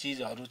उत्पादित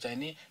चिजहरू चाहिँ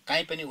नि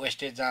कहीँ पनि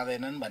वेस्टेज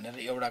जाँदैनन् भनेर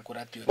एउटा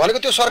कुरा त्यो भनेको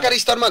त्यो सरकारी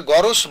स्तरमा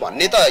गरोस्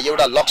भन्ने त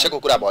एउटा लक्ष्यको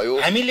कुरा भयो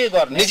हामीले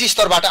गर्ने निजी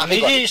स्तरबाटै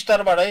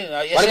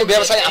भनेको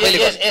व्यवसाय आफैले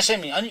गर्ने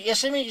एसएमई अनि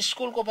एसएमई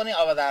स्कुलको पनि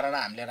अवधारणा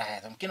हामीले राखेका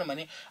छौँ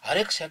किनभने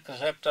हरेक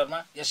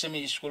सेक्टरमा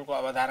एसएमई स्कुलको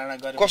अवधारणा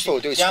गरेको कस्तो हो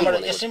त्यो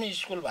त्यहाँबाट एसएमई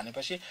स्कुल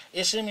भनेपछि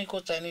एसएमईको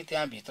चाहिँ नि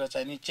त्यहाँभित्र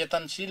चाहिँ नि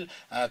चेतनशील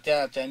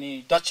त्यहाँ चाहिँ नि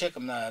दक्ष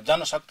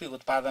जनशक्ति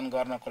उत्पादन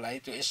गर्नको लागि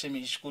त्यो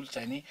एसएमई स्कुल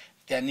चाहिँ नि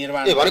त्यहाँ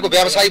निर्माण भनेको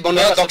व्यवसाय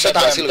बनेर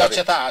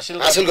दक्षता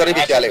हासिल गर्ने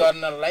विद्यालय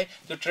गर्नलाई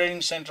त्यो ट्रेनिङ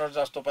सेन्टर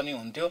जस्तो पनि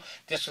हुन्थ्यो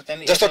त्यसको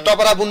चाहिँ जस्तो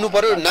टपरा बुन्नु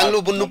पर्यो नाङ्लो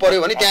बुन्नु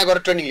पर्यो भने त्यहाँ गएर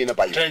ट्रेनिङ लिन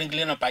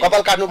पाइयो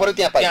कपाल काट्नु पर्यो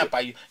त्यहाँ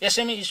पाइयो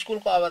एसएमई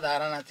स्कुलको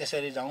अवधारणा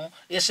त्यसरी जाउँ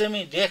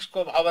एसएमई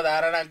डेस्कको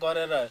अवधारणा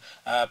गरेर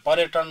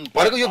पर्यटन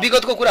भनेको यो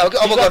विगतको कुरा हो कि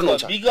अब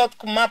गर्नुहुन्छ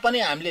विगतमा पनि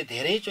हामीले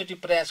धेरैचोटि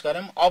प्रयास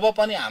गर्यौं अब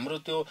पनि हाम्रो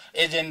त्यो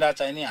एजेन्डा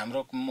चाहिँ नि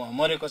हाम्रो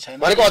मरेको छैन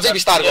भनेको अझै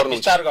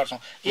विस्तार गर्छौं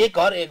एक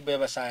घर एक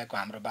व्यवसायको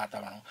हाम्रो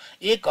वातावरण हो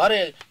एक घर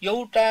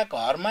एउटा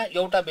घरमा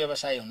एउटा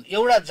व्यवसाय हुन्छ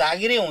एउटा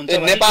जागिरै हुन्छ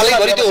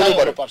नेपालैभरि त्यो हुनु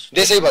पर्यो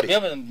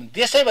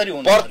देशैभरि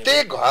हुन्छ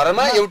प्रत्येक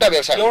घरमा एउटा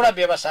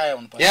व्यवसाय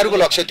हुनु पर्यो यहाँहरुको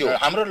लक्ष्य त्यो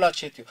हाम्रो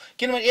लक्ष्य थियो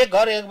किनभने एक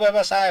घर एक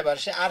व्यवसाय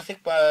भएपछि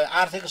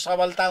आर्थिक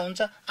सबलता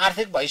हुन्छ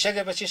आर्थिक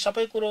भइसकेपछि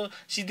सबै कुरो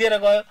सिद्धेर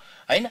गयो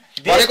हैन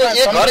भनेको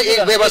एक घर एक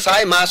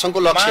व्यवसाय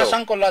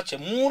महासंघको लक्ष्य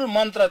मूल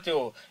मन्त्र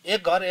त्यो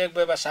एक घर एक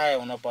व्यवसाय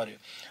हुन पर्यो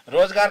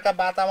रोजगारका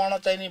वातावरण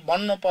चाहिँ नि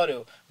बन्नु पर्यो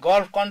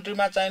गल्फ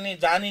कन्ट्रीमा चाहिँ नि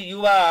जाने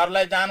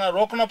युवाहरूलाई जान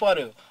रोक्न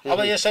पर्यो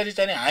अब यसरी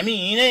चाहिँ हामी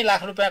हिँडै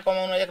लाख रुपैयाँ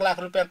कमाउन 1 लाख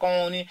रुपैयाँ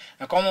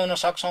कमाउन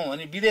सक्छौं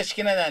भने विदेश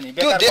किन जाने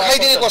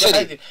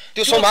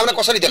त्यो सम्भावना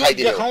कसरी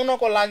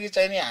देखाउनको लागि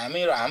चाहिँ नि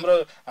हाम्रो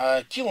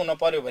के हुन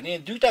पर्यो भने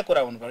दुईटा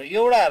कुरा हुनु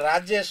पर्यो एउटा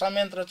राज्य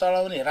संयन्त्र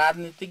चलाउने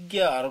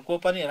राजनीतिज्ञहरूको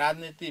पनि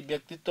राजनीतिक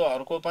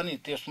व्यक्तित्वहरूको पनि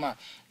त्यसमा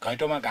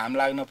घैँटोमा घाम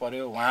लाग्न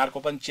पर्यो उहाँहरुको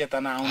पनि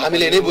चेतना आउनु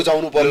हामीले नै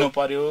बुझाउनु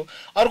पर्यो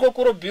अर्को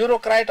कुरो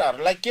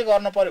ब्युरोक्राटहरुलाई के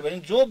गर्न पर्यो भने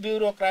जो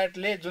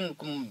ब्युरोक्राटले जुन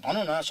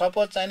भनौं न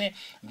सपोज चाहिँ नि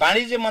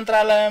वाणिज्य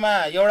मन्त्रालयमा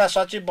एउटा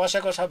सचिव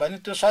बसेको छ भने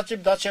त्यो सचिव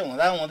दक्ष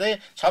हुँदा हुँदै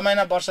 6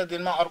 महिना वर्ष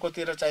दिनमा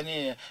अर्कोतिर चाहिँ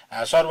नि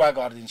सरुवा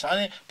गरिदिन्छ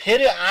अनि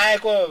फेरि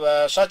आएको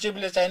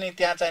सचिवले चाहिँ नि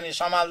त्यहाँ चाहिँ नि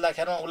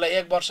सम्हाल्दाखेरिमा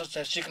उलाई 1 वर्ष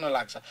सिक्न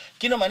लाग्छ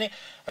किनभने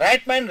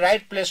राइट माइन्ड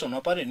राइट प्लेस हुन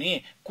पर्यो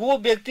नि को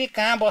व्यक्ति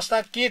कहाँ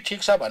बस्दा के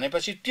ठीक छ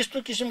भनेपछि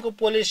त्यस्तो किसिमको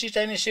पोलिसी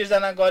चाहिँ नि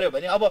सिर्जना गर्यो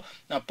भने अब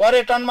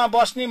पर्यटनमा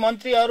बस्ने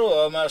मन्त्रीहरु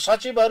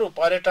सचिवहरु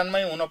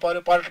पर्यटनमै हुन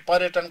पर्यो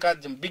पर्यटनका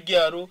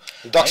विज्ञहरु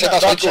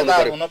दक्षता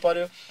हुन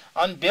पर्यो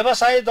अनि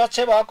व्यवसाय दक्ष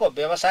भएको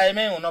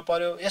व्यवसायमै हुन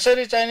पर्यो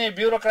यसरी चाहिँ नि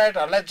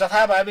ब्युरोक्राटहरुलाई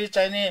जथाभावी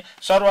चाहिँ नि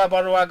सरुवा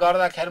बरुवा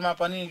गर्दाखेरिमा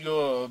पनि यो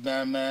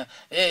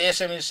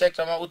एसएमई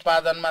सेक्टरमा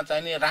उत्पादनमा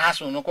चाहिँ नि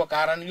ह्रास हुनुको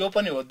कारण यो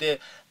पनि हो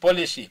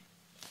पोलिसी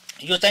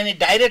यो चाहिँ नि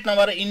डाइरेक्ट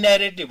नभएर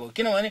इन्डाइरेक्टली भयो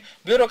किनभने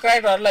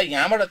ब्युरोक्राटहरुलाई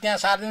यहाँबाट त्यहाँ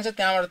सार्दिन्छ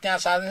त्यहाँबाट त्यहाँ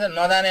सार्दिन्छ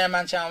नजाने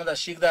मान्छे आउँदा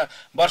सिक्दा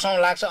वर्षौं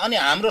लाग्छ अनि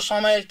हाम्रो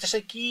समय त्यसै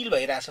किल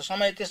भइरहेछ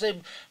समय त्यसै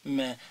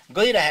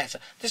गइरहेछ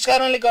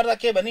त्यसकारणले गर्दा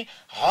के भने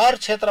हर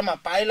क्षेत्रमा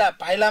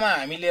पाइलामा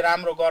हामीले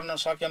राम्रो गर्न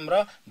सक्यौं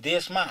र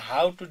देशमा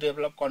हाउ टु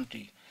डेभलप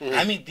कन्ट्री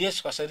हामी देश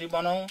कसरी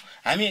बनाऊ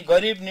हामी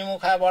गरिब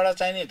निमुखाबाट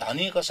चाहिँ नि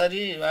धनी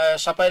कसरी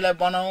सबैलाई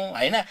बनाऊ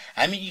हैन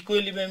हामी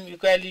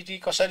इक्वालिटी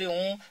कसरी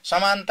हौं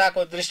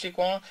समानताको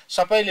दृष्टिकोण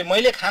सबैले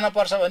मैले खान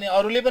पर्छ भने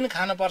अरूले पनि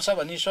खान पर्छ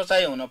भन्ने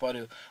सोचाइ हुन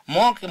पर्यो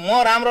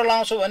म राम्रो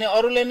लाउँछु भने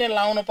अरूले नै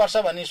लाउनु पर्छ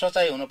भन्ने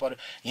सोचाइ हुन पर्यो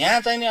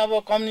यहाँ चाहिँ नि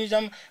अब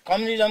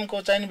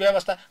कम्युनिजमको चाहिँ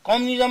व्यवस्था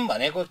कम्युनिजम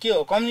भनेको के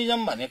हो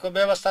कम्युनिजम भनेको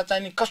व्यवस्था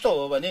चाहिँ नि कस्तो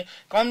हो भने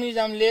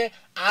कम्युनिजमले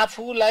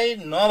आफूलाई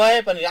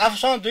नभए पनि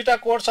आफूसँग दुईटा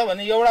कोट छ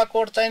भने एउटा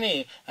कोट चाहिँ नि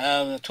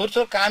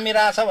थुरथुर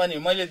कामिरहेछ भने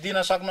मैले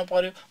दिन सक्नु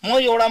पर्यो म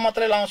एउटा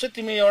मात्रै लाउँछु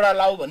तिमी एउटा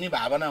लाऊ भन्ने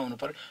भावना हुनु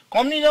पर्यो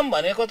कम्युनिजम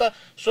भनेको त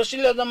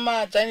सोशलिजममा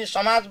चाहिँ नि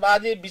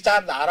समाजवादी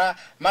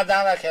विचारधारामा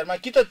जाँदाखेरिमा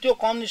कि त त्यो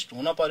कम्युनिस्ट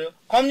हुन पर्यो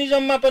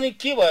कम्युनिजममा पनि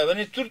के भयो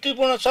भने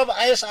त्रुटिपूर्ण सब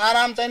आयस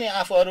आराम चाहिँ नि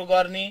आफूहरू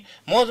गर्ने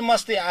मौज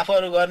मस्ती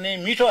आफूहरू गर्ने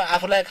मिठो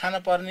आफूलाई खान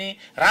पर्ने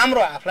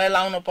राम्रो आफूलाई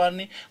लाउन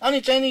पर्ने अनि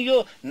चाहिँ नि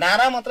यो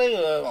नारा मात्रै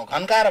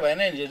घनकार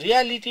भएन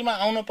रियालिटीमा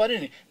आउनु पर्यो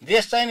नि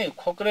देश चाहिँ नि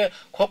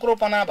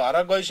खोक्रोपना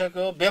भएर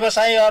गइसक्यो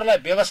व्यवसाय व्यवसायीहरूलाई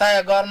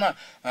व्यवसाय गर्न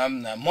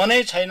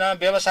मनै छैन,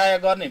 व्यवसाय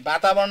गर्ने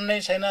वातावरण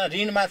नै छैन,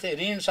 ऋणमाथि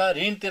ऋण छ,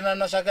 ऋण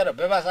तिर्न नसकेर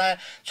व्यवसाय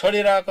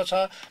छोडिरहेको छ।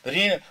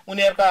 ऋण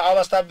उनीहरूका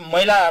अवस्था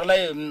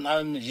महिलाहरूलाई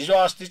हिजो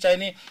अस्ति चाहिँ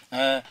नि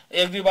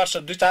 1-2 वर्ष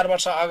 2-4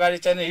 वर्ष अगाडि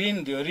चाहिँ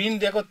ऋण दियो, ऋण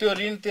दिएको त्यो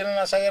ऋण तिर्न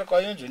नसकेर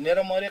कयौँ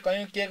झुन्डेर मरे,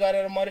 कयौँ के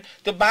गरेर मरे।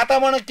 त्यो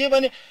वातावरण के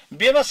भने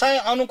व्यवसाय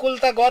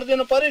अनुकूलता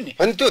गरिदिनु पर्यो नि।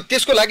 अनि त्यो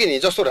त्यसको लागि नि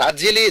जस्तो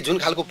राज्यले जुन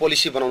खालको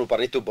पोलिसी बनाउनु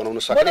पर्ने त्यो बनाउन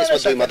सक्ने यसमा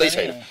दुई मात्रै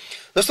छैन।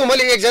 जस्तो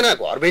मैले एकजना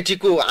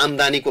घरबेटीको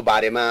आम्दानीको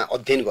बारेमा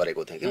अध्ययन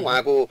गरेको थिएँ कि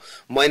उहाँको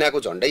महिनाको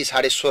झन्डै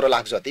 16.5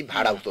 लाख जति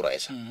भाडा उठ्दो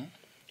रहेछ।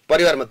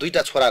 परिवारमा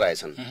 2टा छोरा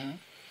रहेछन्।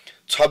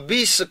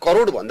 26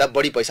 करोड भन्दा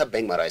बढी पैसा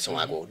बैंकमा रहेछ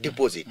उहाँको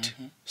डिपोजिट।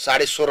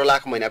 16.5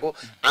 लाख महिनाको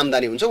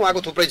आम्दानी हुन्छ।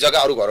 उहाँको थुप्रै जग्गा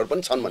अरू घरहरू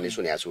पनि छन् भन्ने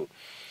सुनेको छु।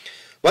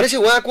 भनेपछि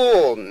उहाँको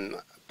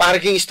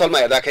पार्किङ स्थलमा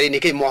हेर्दाखेरि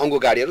निकै महँगो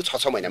गाडीहरू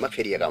 6 महिनामा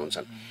फेरिएका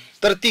हुन्छन्।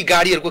 तर ती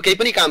गाडीहरूको केही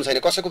पनि काम छैन।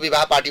 कसैको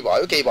विवाह पार्टी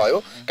भयो, केही भयो,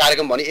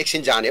 कार्यक्रम भने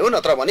एकछिन जाने हो,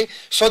 नत्र भने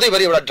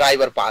सधैँभरि एउटा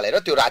ड्राइभर पालेर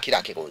त्यो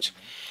राखिराखेको हुन्छ।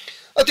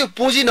 त्यो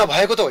पुँजी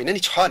नभएको त होइन नि,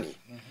 छ नि।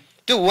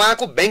 त्यो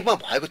उहाँको बैंकमा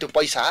भएको त्यो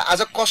पैसा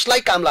आज कसलाई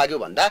काम लाग्यो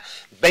भन्दा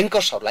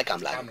बैंकर्सहरूलाई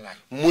काम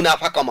लाग्यो।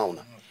 मुनाफा कमाउन,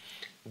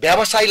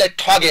 व्यवसायीलाई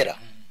ठगेर,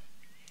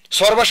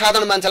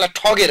 सर्वसाधारण मान्छेलाई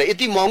ठगेर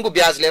यति महँगो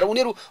ब्याज लिएर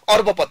उनीहरू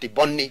अर्बपति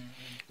बन्ने,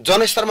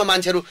 जनस्तरमा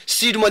मान्छेहरू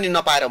सिड मनी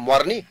नपाएर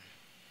मर्ने।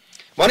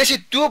 भनेपछि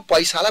त्यो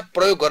पैसालाई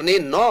प्रयोग गर्ने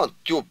न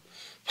त्यो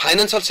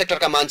फाइनान्शियल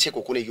सेक्टरका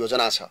मान्छेको कुनै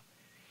योजना छ,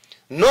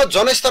 न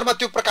जनस्तरमा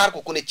त्यो प्रकारको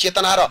कुनै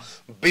चेतना र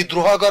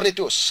विद्रोह गर्ने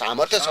त्यो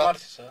सामर्थ्य छ,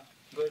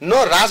 न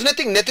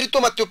राजनैतिक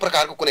नेतृत्वमा त्यो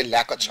प्रकारको कुनै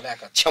ल्याकत छ,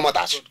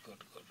 क्षमता छ।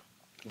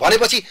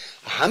 भनेपछि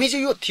हामी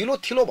चाहिँ यो थिलो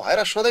थिलो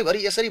भएर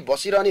सधैँभरि यसरी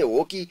बसिरहने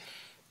हो कि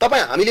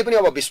तपाईँ हामीले पनि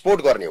अब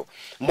विस्फोट गर्ने हो?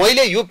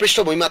 मैले यो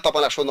पृष्ठभूमिमा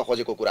तपाईँलाई सोध्न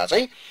खोजेको कुरा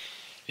चाहिँ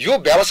यो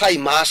व्यवसायी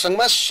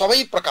महासंघमा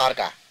सबै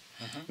प्रकारका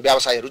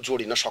व्यवसायहरू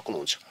जोडिन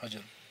सक्नुहुन्छ।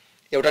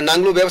 एउटा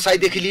नाङ्लो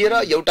व्यवसायदेखि लिएर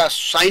एउटा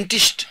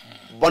साइन्टिस्ट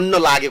बन्न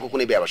लागेको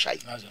कुनै व्यवसायी,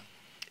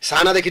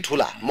 सानादेखि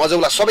ठुला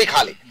मजौला सबै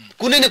खाले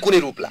कुनै न कुनै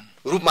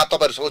रूपमा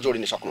तपाईँहरूसँग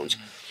जोडिन सक्नुहुन्छ।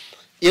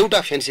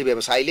 एउटा फेन्सी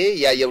व्यवसायीले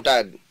या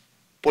एउटा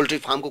पोल्ट्री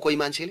फार्मको कोही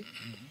मान्छेले,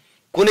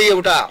 कुनै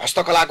एउटा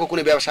हस्तकलाको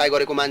कुनै व्यवसाय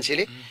गरेको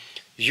मान्छेले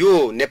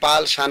यो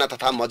नेपाल साना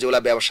तथा मझौला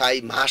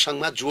व्यवसायी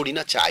महासंघमा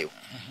जोडिन चाह्यो,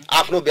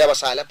 आफ्नो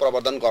व्यवसायलाई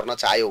प्रवर्धन गर्न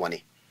चाह्यो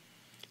भने,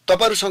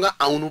 तपाईहरुसँग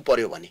आउनु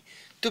पर्यो भने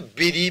त्यो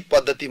विधि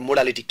पद्धति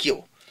मोडालिटी के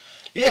हो?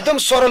 एकदम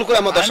सरल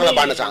कुरा म दर्शकलाई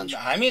बाँड्न चाहन्छु।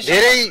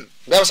 धेरै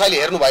व्यवसायीले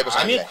हेर्नु भएको छ।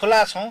 हामी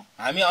खुला छौं,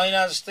 हामी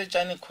ऐना जस्तै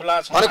चाहिँ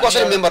खुला छौं। अनि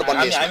कसरी मेम्बर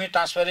बन्ने? हामी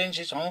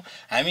ट्रान्सपरेन्सी छौं।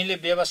 हामीले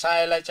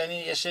व्यवसायलाई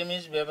चाहिँ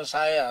एसएमइज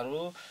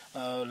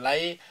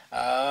व्यवसायहरूलाई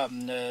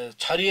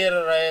छरिएर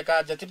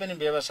रहेका जति पनि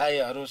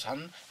व्यवसायीहरू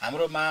छन्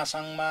हाम्रो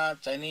महासंघमा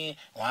चाहिँ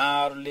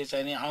उहाँहरूले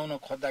चाहिँ आउन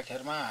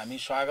खोज्दाखेरिमा हामी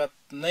स्वागत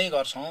नै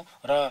गर्छौं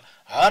र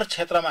हर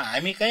क्षेत्रमा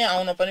हामी कहीँ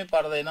आउन पनि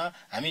पर्दैन।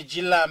 हामी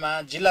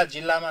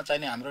जिल्लामा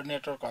चाहिँ हाम्रो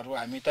नेटवर्कहरू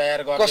हामी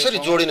तयार गर्छौं। कसरी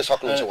जोडिन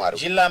सक्नुहुन्छ उहाँहरु?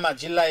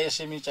 जिल्ला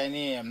एसएमइ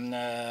चाहिँ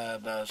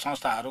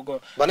संस्थाहरूको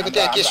भनेको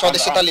त्यहाँ के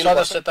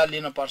सदस्यता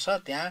लिनुपर्छ।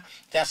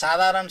 त्यहाँ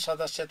साधारण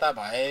सदस्यता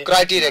भए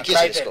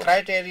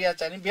क्राइटेरिया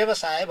चाहिँ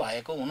व्यवसाय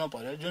भएको हुनु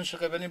पर्यो,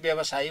 जुनसुकै पनि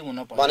व्यवसायी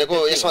हुनु पर्यो।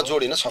 भनेको यसमा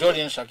जोडिन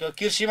सक्यो।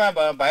 कृषिमा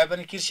भए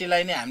पनि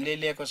कृषिलाई नै हामीले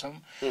लिएको छौं,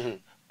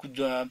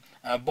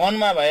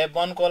 वनमा भए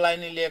वनकोलाई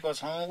नै लिएको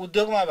छौं,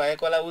 उद्योगमा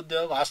भएकोलाई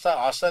उद्योग,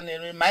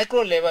 हस्तनिर्मित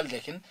माइक्रो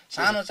लेभलदेखि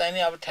सानो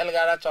चाहिँ अब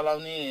ठेलगाडा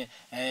चलाउने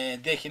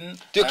देखि।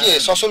 त्यो के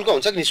सशुल्क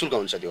हुन्छ कि निशुल्क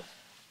हुन्छ?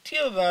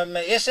 त्यो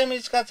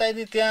एसएमइजका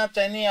चाहिँ त्यहाँ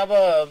चाहिँ अब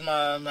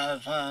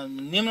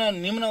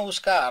निम्न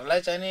उसकाहरूलाई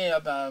चाहिँ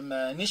अब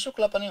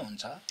निशुल्क पनि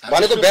हुन्छ।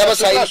 भनेको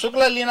व्यवसाय शुल्क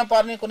लिन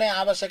पर्ने कुनै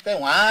आवश्यकता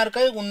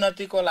उहाँहरुकै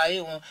उन्नतिको लागि,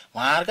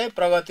 उहाँहरुकै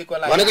प्रगतिको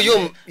लागि। भनेको यो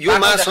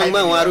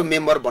महासंघमा उहाँहरु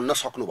मेम्बर बन्न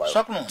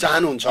सक्नुभयो,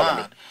 चाहनुहुन्छ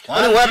भने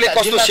अनि उहाँहरुले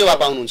कस्तो सेवा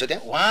पाउनुहुन्छ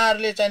त्यहाँ?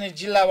 उहाँहरुले चाहिँ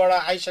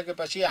जिल्लाबाट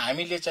आइसकेपछि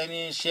हामीले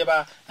चाहिँ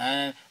सेवा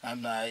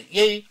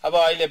यही अब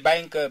अहिले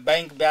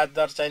बैंक ब्याज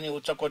दर चाहिँ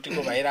उच्च कोटिको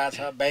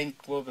भइरहेछ,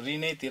 बैंकको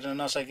ऋणै तिर्न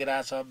नसकिरहेछ,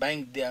 बैंक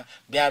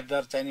ब्याज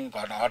दर चाहिँ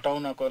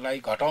घटाउनको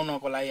लागि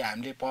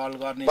हामीले पहल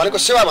गर्ने। भनेको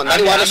सेवा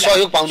भन्दाखेरि उहाँले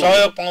सहयोग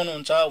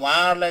पाउनुहुन्छ।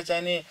 उहाँहरुलाई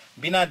चाहिँ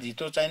बिना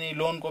धितो चाहिँ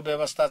लोनको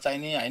व्यवस्था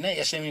चाहिँ हैन,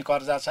 एसएमइ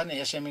कर्जा छ नि,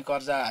 एसएमइ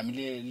कर्जा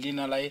हामीले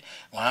लिनलाई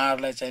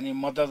उहाँहरुलाई चाहिँ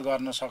मद्दत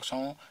गर्न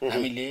सक्छौं।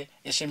 हामीले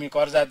एसएमइ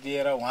कर्जा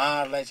दिएर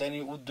उहाँहरुलाई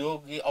चाहिँ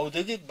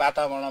औद्योगिक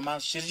वातावरणमा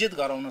सृजित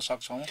गराउन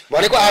सक्छौं।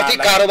 भनेको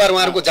आर्थिक कारोबार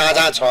उहाँहरुको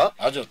जहाँ छ,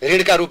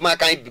 ऋणका रूपमा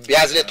कहीँ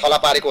ब्याजले थला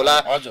पारेको होला,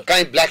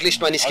 कहीँ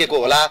ब्ल्याकलिस्टमा निस्केको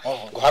होला,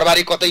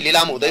 घरबारी कतै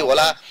लिलाम हुँदै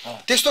होला,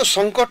 त्यस्तो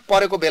संकट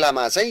परेको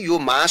बेलामा चाहिँ यो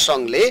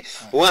महासंघले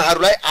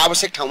उहाँहरुलाई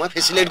आवश्यक ठाउँमा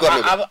फेसिलिटेट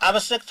गर्ने।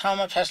 आवश्यक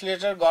ठाउँमा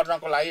फेसिलिटेट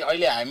गर्नको लागि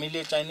अहिले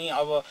हामीले चाहिँ नि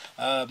अब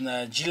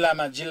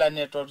जिल्ला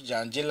नेटवर्क,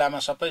 जिल्लामा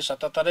सबै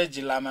 77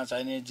 जिल्लामा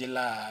चाहिँ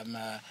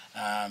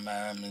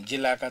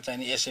जिल्लाका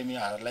चाहिँ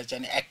एसएमइहरूलाई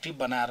चाहिँ एक्टिभ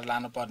बनाएर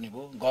लानु पर्ने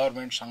भयो।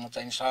 गभर्नमेन्टसँग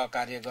चाहिँ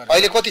सहकार्य गरेर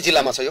अहिले कति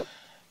जिल्लामा छ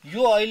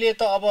यो अहिले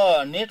त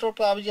अब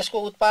नेटवर्क अब यसको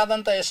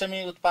उत्पादन त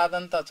एसएमइ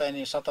उत्पादन त चाहिँ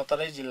नि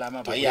 77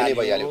 जिल्लामा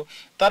भइहाल्यो।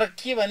 तर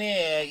के भने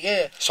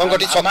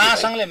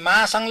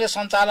महासंघले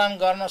सञ्चालन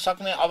गर्न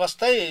सक्ने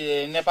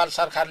अवस्थै नेपाल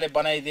सरकारले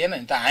बनाइदिएन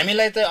नि त।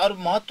 हामीलाई त अरु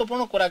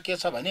महत्त्वपूर्ण कुरा के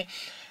छ भने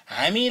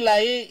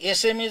हामीलाई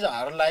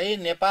एसएमइजहरूलाई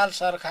नेपाल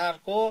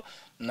सरकारको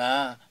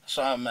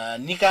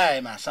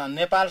निकायमा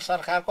नेपाल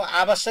सरकारको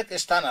आवश्यक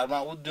स्थानहरूमा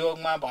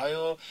उद्योगमा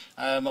भयो,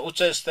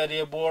 उच्च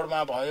स्तरीय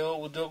बोर्डमा भयो,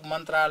 उद्योग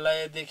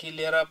मन्त्रालयदेखि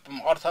लिएर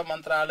अर्थ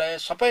मन्त्रालय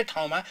सबै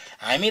ठाउँमा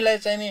हामीलाई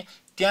चाहिँ नि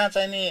त्यहाँ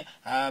चाहिँ नि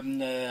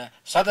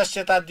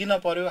सदस्यता दिन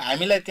पर्यो।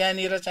 हामीलाई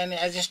त्यहाँनिर चाहिँ नि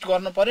एडजस्ट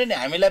गर्नु पर्यो नि,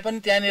 हामीलाई पनि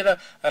त्यहाँनिर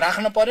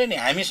राख्नु पर्यो नि।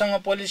 हामीसँग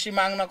पोलिसी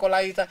माग्नको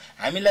लागि त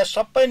हामीलाई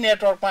सबै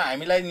नेटवर्कमा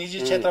हामीलाई निजी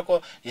क्षेत्रको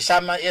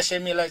हिसाबमा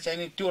एसएमईलाई चाहिँ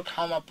नि त्यो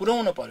ठाउँमा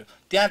पुर्याउनु पर्यो।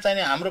 त्यहाँ चाहिँ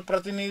नि हाम्रो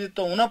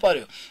प्रतिनिधित्व हुन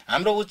पर्यो।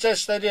 हाम्रो उच्च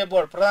स्तरीय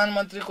बोर्ड,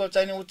 प्रधानमन्त्रीको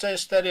चाहिँ नि उच्च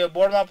स्तरीय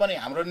बोर्डमा पनि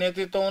हाम्रो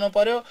नेतृत्व हुनु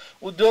पर्यो।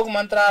 उद्योग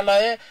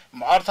मन्त्रालय,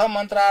 अर्थ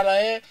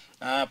मन्त्रालय,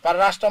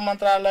 परराष्ट्र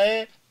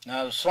मन्त्रालय,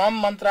 श्रम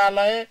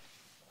मन्त्रालय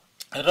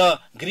र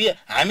गृह,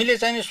 हामीले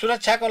चाहिँ नि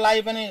सुरक्षाको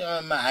लागि पनि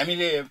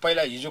हामीले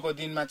पहिला हिजोको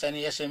दिनमा चाहिँ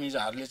नि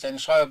एसएमइजहरूले चाहिँ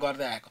सहयोग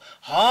गर्दै आएको।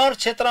 हर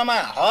क्षेत्रमा,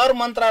 हर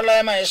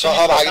मन्त्रालयमा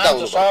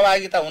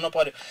सहभागिता हुनु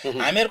पर्यो।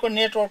 हामीहरूको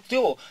नेटवर्क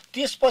त्यो।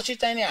 त्यसपछि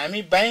चाहिँ नि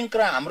हामी ब्याङ्क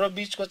र हाम्रो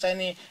बिचको चाहिँ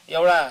नि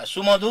एउटा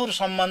सुमधुर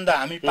सम्बन्ध,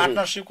 हामी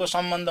पार्टनरसिपको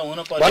सम्बन्ध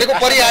हुनु पर्यो। भनेको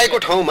परिआएको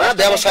ठाउँमा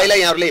व्यवसायलाई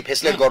यहाँहरूले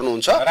फेसिलिटेट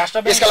गर्नुहुन्छ।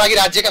 यसका लागि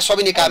राज्यका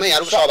सबै निकायमा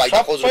यहाँहरूको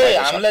सहभागिता खोज्नु भएको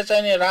छ। हामीलाई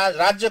चाहिँ नि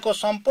राज्यको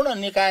सम्पूर्ण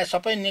निकाय,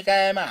 सबै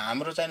निकायमा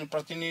हाम्रो चाहिँ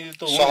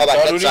प्रतिनिधित्व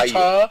जरुरी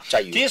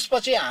छ।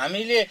 त्यसपछि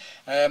हामीले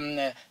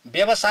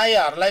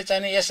व्यवसायीहरूलाई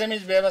चाहिँ नि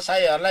एसएमइज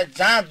व्यवसायीहरूलाई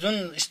जहाँ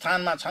जुन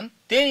स्थानमा छन्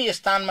त्यही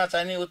स्थानमा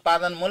चाहिँ नि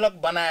उत्पादनमूलक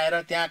बनाएर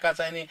त्यहाँका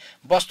चाहिँ नि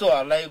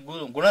वस्तुहरूलाई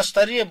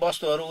गुणस्तरीय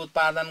वस्तुहरू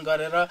उत्पादन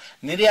गरेर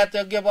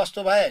निर्यातयोग्य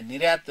वस्तु भए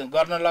निर्यात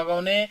गर्न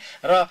लगाउने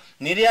र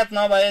निर्यात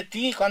नभए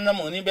ती कन्जम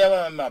हुने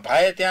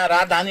भए त्यहाँ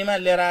राजधानीमा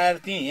लिएर आएर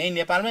ती यही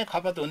नेपालमै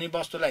खपत हुने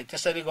वस्तुलाई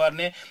त्यसरी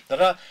गर्ने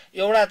र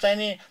एउटा चाहिँ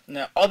नि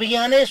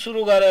अभियानै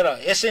सुरु गरेर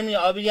एसएमई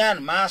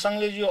अभियान,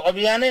 महासङ्घले यो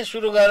अभियानै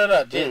सुरु गरेर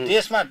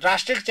देशमा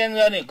ड्रास्टिक चेन्ज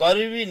गर्ने,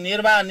 गरिबी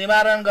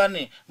निवारण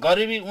गर्ने,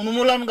 गरिबी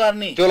उन्मूलन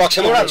गर्ने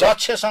एउटा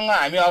लक्ष्यसँग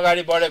हामी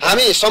अगाडि बढेको।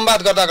 हामी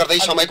संवाद गर्दा गर्दै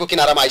समयको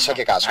किनारामा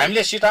आइसकेका छौँ।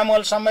 हामीले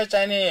सिटामोल समय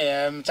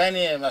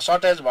चाहिँ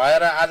सर्टेज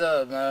भएर आज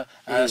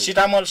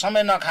सिटामोल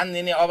समय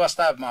नखानिदिने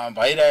अवस्था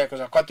भइरहेको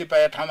छ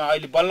कतिपय ठाउँमा।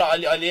 अहिले बल्ल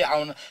अलि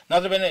आउन,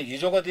 नत्र भने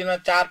हिजोको दिनमा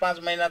 4-5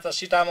 महिना त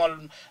सिटामोल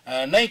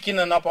नै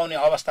किन्न नपाउने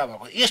अवस्था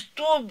भएको।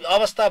 यस्तो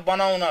अवस्था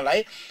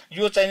बनाउनलाई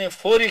यो चाहिँ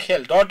फोरी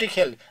खेल,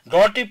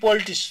 डर्टी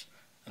पोलिटिक्स,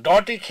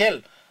 डर्टी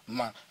खेल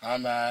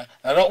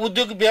र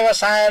उद्योग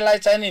व्यवसायलाई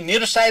चाहिँ नि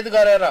निरुत्साहित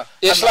गरेर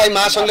यसलाई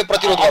महासङ्घले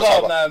प्रतिरोध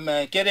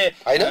गर्छ। के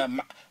अरे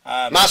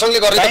महासङ्घले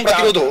गर्ने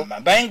प्रतिरोध हो।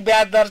 ब्याङ्क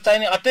ब्याज दर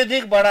चाहिँ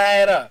अत्यधिक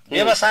बढाएर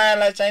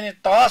व्यवसायलाई चाहिँ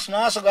तहस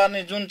नहस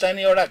गर्ने जुन चाहिँ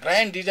एउटा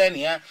ग्रान्ड डिजाइन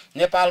यहाँ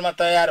नेपालमा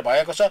तयार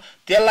भएको छ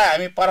त्यसलाई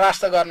हामी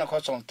परास्त गर्न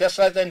खोज्छौँ,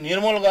 त्यसलाई चाहिँ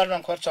निर्मूल गर्न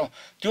खोज्छौँ।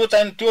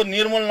 त्यो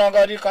निर्मूल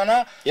नगरिकन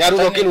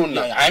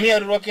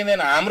हामीहरू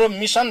रोकिँदैन। हाम्रो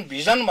मिसन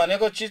भिजन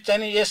भनेको चिज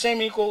चाहिँ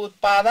एसएमईको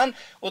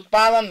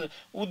उत्पादन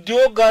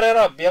उद्योग गरेर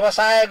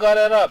व्यवसाय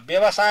गरेर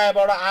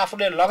व्यवसायबाट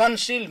आफूले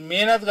लगनशील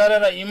मेहनत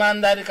गरेर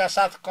इमान्दारीका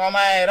साथ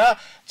कमाएर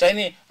चाहिँ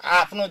नि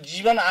आफ्नो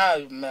जीवन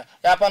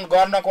यापन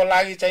गर्नको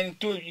लागि चाहिँ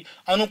त्यो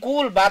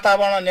अनुकूल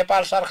वातावरण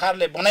नेपाल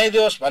सरकारले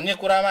बनाइदियोस् भन्ने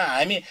कुरामा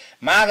हामी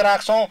माग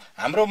राख्छौँ।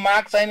 हाम्रो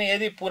माग चाहिँ नि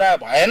यदि पुरा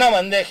भएन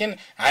भनेदेखि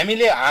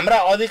हामीले हाम्रा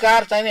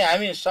अधिकार चाहिँ नि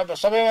हामी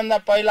सबैभन्दा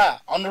पहिला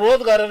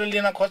अनुरोध गरेर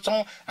लिन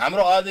खोज्छौँ।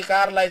 हाम्रो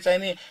अधिकारलाई चाहिँ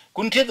नि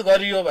कुण्ठित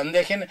गरियो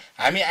भनेदेखि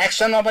हामी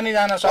एक्सनमा पनि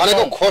जान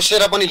सक्छौँ,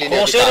 खोसेर पनि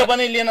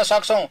लिन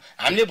सक्छौँ।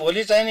 हामीले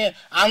भोलि चाहिँ नि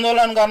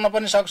आन्दोलन गर्न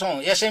पनि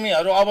सक्छौँ।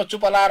 एसएमईहरू अब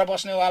चुप लाएर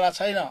बस्नेवाला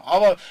छैन।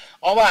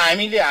 अब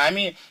हामी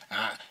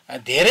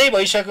धेरै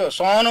भइसक्यो,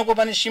 सहनुको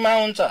पनि सीमा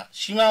हुन्छ।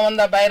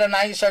 सीमाभन्दा बाहिर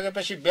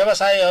नागिसकेपछि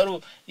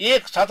व्यवसायीहरू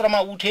एक छत्रमा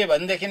उठे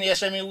भनेदेखि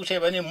एसएमई उठे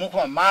भने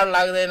मुखमा मार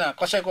लाग्दैन,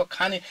 कसैको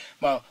खाने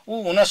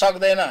ऊ हुन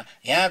सक्दैन।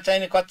 यहाँ चाहिँ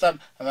नि कच्चा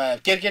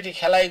क्रिकेटी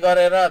खेलाइ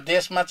गरेर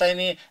देशमा चाहिँ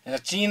नि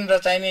चीन र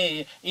चाहिँ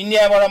नि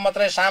इन्डियाबाट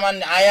मात्रै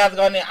सामान आयात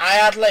गर्ने,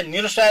 आयातलाई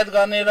निरुत्साहित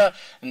गर्ने र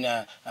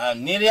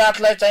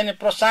निर्यातलाई चाहिँ नि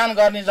प्रोत्साहन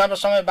गर्ने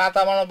जबसम्म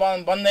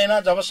वातावरण बन्दैन,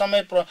 जबसम्म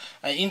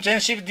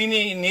इन्टेन्सिभ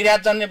दिने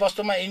निर्यातजन्य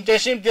वस्तुमा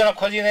इन्टेन्सिभ दिन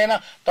खोजिँदैन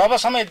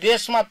तबसम्म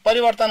देशमा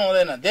परिवर्तन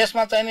हुँदैन।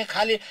 देशमा चाहिँ नि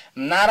खालि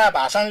नारा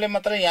भाषणले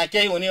मात्रै यहाँ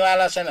केही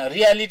हुनेवाला छैन।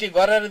 रियालिटी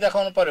गरेर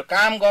देखाउनु पर्यो,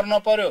 काम गर्नु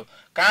पर्यो,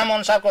 काम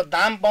अनुसारको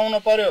दाम पाउनु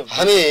पर्यो।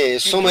 हामी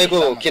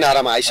समयको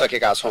किनारामा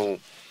आइसकेका छौँ।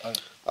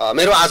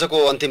 मेरो आजको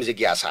अन्तिम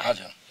जिज्ञासा,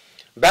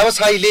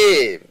 व्यवसायीले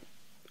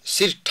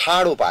शिर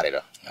ठाडो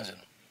पारेर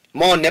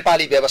म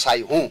नेपाली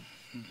व्यवसायी हुँ,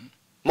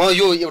 म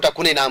यो एउटा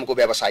कुनै नामको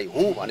व्यवसायी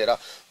हुँ भनेर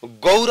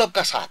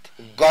गौरवका साथ,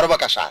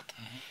 गर्वका साथ,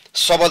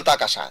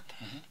 सबलताका साथ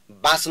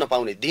बाँच्न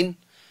पाउने दिन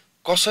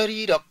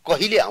कसरी र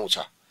कहिले आउँछ?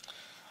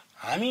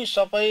 हामी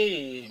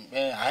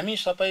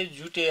सबै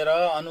जुटेर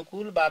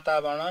अनुकूल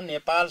वातावरण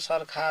नेपाल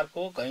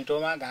सरकारको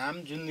घैँटोमा घाम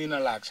जुन दिन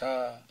लाग्छ,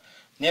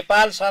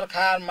 नेपाल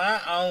सरकारमा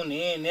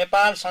आउने,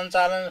 नेपाल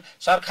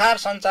सरकार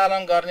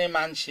सञ्चालन गर्ने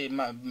मान्छे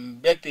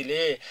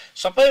व्यक्तिले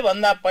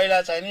सबैभन्दा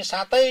पहिला चाहिँ नि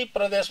सातै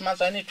प्रदेशमा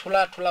चाहिँ नि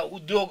ठुला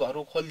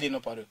उद्योगहरू खोलिदिनु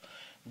पर्यो।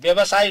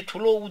 व्यवसायी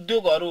ठुलो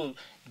उद्योगहरू,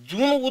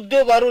 जुन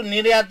उद्योगहरू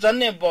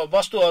निर्यातजन्य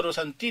वस्तुहरू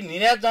छन् ती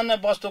निर्यातजन्य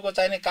वस्तुको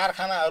चाहिने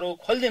कारखानाहरू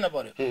खोलिदिनु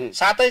पर्यो,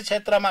 सातै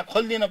क्षेत्रमा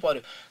खोलिदिनु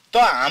पर्यो। त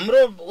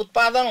हाम्रो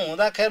उत्पादन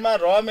हुँदाखेरिमा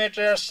र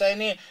मेटेरियल्स चाहिँ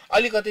नि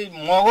अलिकति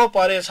महँगो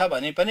परेछ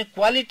भने पनि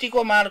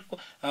क्वालिटीको माल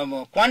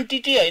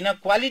क्वान्टिटी होइन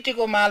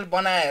क्वालिटीको माल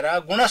बनाएर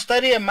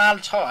गुणस्तरीय माल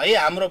छ है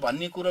हाम्रो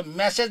भन्ने कुरो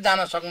मेसेज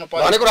जान सक्नु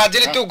पर्यो भनेको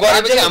राज्यले त्यो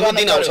गरेपछि हाम्रो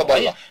दिन आउँछ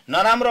बल्ल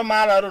नराम्रो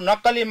मालहरू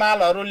नक्कली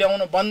मालहरू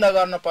ल्याउनु बन्द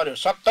गर्न पर्यो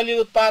सक्कली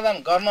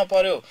उत्पादन गर्न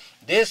पर्यो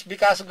देश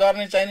विकास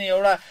गर्ने चाहिँ नि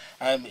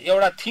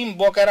एउटा थीम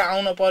बोकेर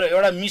आउनु पर्यो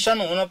एउटा मिसन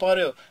हुनु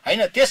पर्यो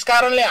हैन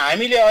त्यसकारणले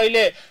हामीले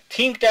अहिले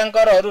थिङ्क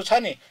ट्याङ्करहरू छ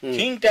नि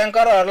थिङ्क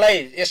ट्याङ्करहरूलाई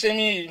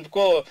एसएमई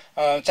को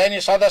चाहिँ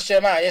नि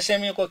सदस्यमा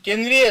एसएमई को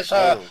केन्द्रीय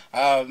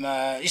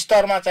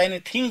स्तरमा चाहिँ नि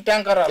थिङ्क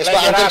ट्याङ्करहरूलाई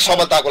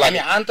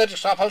हामी आन्तरिक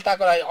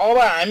सफलताको लागि अब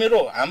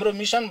हाम्रो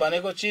मिसन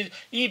भनेको चिज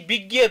यी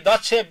विज्ञ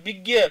दक्ष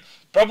विज्ञ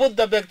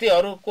प्रबुद्ध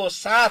व्यक्तिहरूको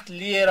साथ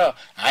लिएर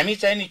हामी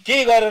चाहिँ नि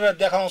केही गरेर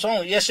देखाउँछौँ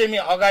एसएमई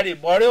अगाडि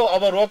बढ्यो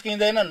अब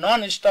रोकिँदैन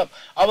नन स्टप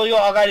अब यो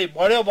अगाडि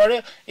बढ्यो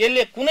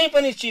यसले कुनै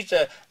पनि चिज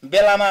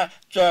बेलामा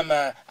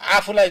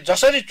आफूलाई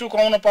जसरी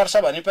चुकाउनु पर्छ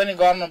भने पनि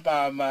गर्न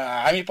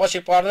हामी पछि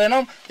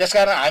पर्दैनौँ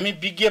त्यसकारण हामी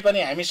विज्ञ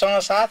पनि हामीसँग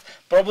साथ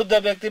प्रबुद्ध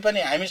व्यक्ति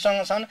पनि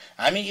हामीसँग छन्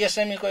हामी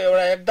एसएमई को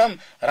एउटा एकदम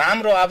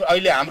राम्रो अब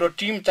अहिले हाम्रो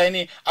टिम चाहिँ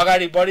नि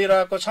अगाडि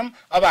बढिरहेको छौँ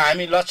अब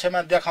हामी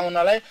लक्ष्यमा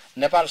देखाउनलाई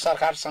नेपाल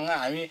सरकारसँग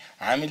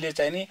हामीले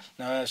चाहिँ नि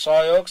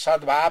सहयोग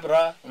सद्भाव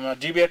र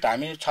डिबेट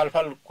हामी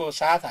छलफलको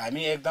साथ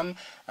हामी एकदम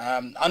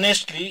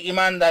अनेस्टली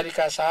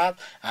इमानदारीका साथ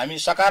हामी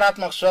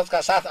सकारात्मक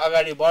सोचका साथ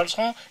अगाडि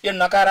बढ्छौँ यो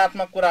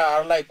नकारात्मक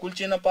कुराहरूलाई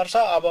कुल्चिन पर्छ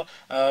अब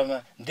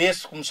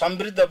देश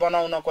समृद्ध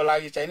बनाउनको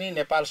लागि चाहिँ नि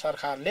नेपाल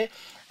सरकारले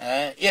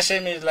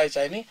एसएमईलाई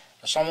चाहिँ नि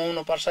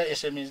समाउनु पर्छ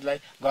एसएमईलाई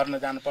गर्न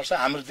जानुपर्छ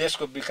हाम्रो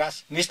देशको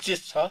विकास निश्चित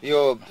छ यो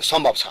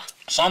सम्भव छ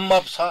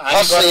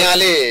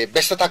यहाँले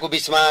व्यस्तताको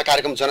बीचमा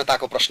कार्यक्रम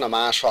जनताको प्रश्नमा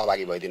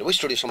सहभागी भइदिनु भयो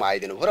स्टुडियोसम्म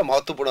आइदिनु भयो र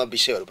महत्त्वपूर्ण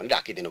विषयहरू पनि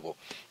राखिदिनु भयो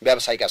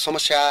व्यवसायिकका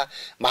समस्या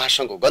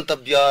महासङ्घको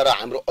गन्तव्य र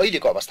हाम्रो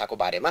अहिलेको अवस्थाको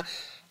बारेमा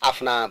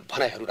आफ्ना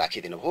भनाइहरू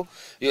राखिदिनु भयो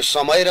यो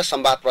समय र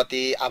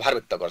संवादप्रति आभार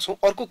व्यक्त गर्छौँ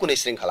अर्को कुनै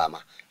श्रृङ्खलामा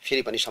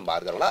फेरि पनि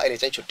संवाद गरौँला अहिले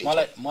चाहिँ छुट्टी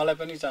मलाई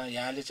पनि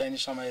यहाँले चाहिँ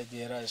समय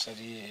दिएर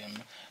यसरी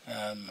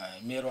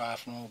मेरो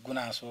आफ्नो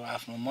गुनासो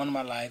आफ्नो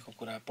मनमा लागेको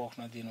कुरा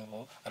पोख्न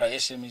दिनुभयो र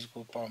एसएमईको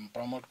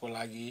प्रमोटको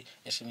लागि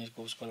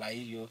एसएमईको उसको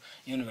लागि यो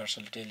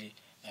युनिभर्सल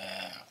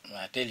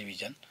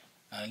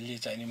टेलिभिजनले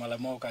चाहिँ नि मलाई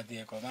मौका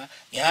दिएकोमा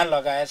यहाँ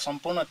लगायत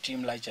सम्पूर्ण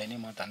टिमलाई चाहिँ नि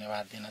म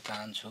धन्यवाद दिन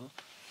चाहन्छु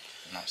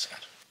नमस्कार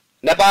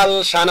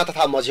नेपाल साना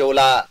तथा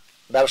मझौला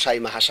व्यवसायी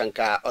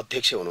महासङ्घका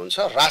अध्यक्ष हुनुहुन्छ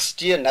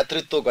राष्ट्रिय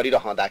नेतृत्व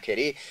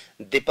गरिरहँदाखेरि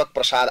दीपक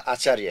प्रसाद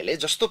आचार्यले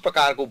जस्तो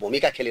प्रकारको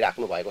भूमिका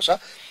खेलिराख्नु भएको छ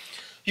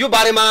यो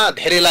बारेमा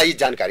धेरैलाई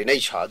जानकारी नै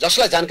छ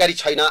जसलाई जानकारी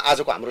छैन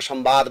आजको हाम्रो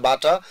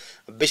संवादबाट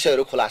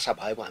विषयहरू खुलासा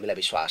भएको हामीलाई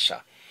विश्वास छ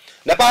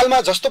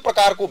नेपालमा जस्तो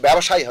प्रकारको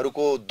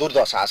व्यवसायीहरूको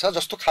दुर्दशा छ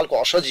जस्तो खालको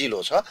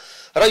असजिलो छ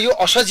र यो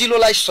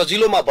असजिलोलाई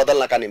सजिलोमा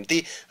बदल्नका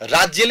निम्ति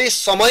राज्यले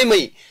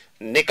समयमै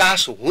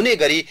निकास हुने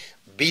गरी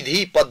विधि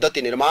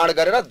पद्धति निर्माण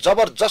गरेर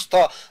जबरजस्त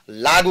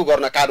लागू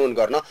गर्न कानुन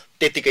गर्न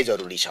त्यतिकै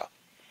जरुरी छ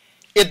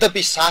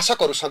यद्यपि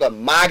शासकहरूसँग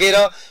मागेर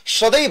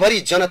सधैँभरि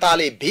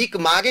जनताले भिख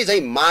मागे झैं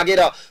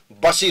मागेर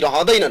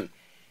बसिरहँदैनन्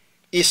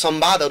यी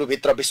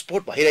संवादहरूभित्र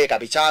विस्फोट भइरहेका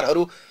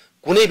विचारहरू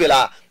कुनै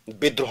बेला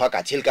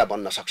विद्रोहका झिल्का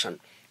बन्न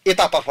सक्छन्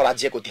यतातर्फ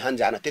राज्यको ध्यान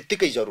जान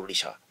त्यतिकै जरुरी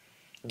छ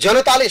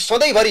जनताले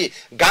सधैँभरि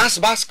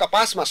घाँसबास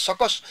कपासमा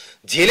सकस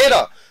झेलेर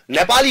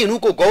नेपाली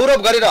हुनुको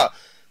गौरव गरेर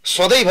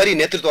सधैँभरि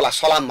नेतृत्वलाई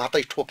सलाम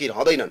मात्रै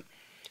ठोकिरहँदैनन्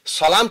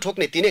सलाम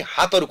ठोक्ने तिनै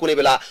हातहरू कुनै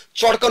बेला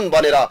चड्कन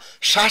बनेर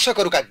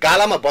शासकहरूका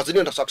गालामा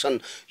बज्रिन सक्छन्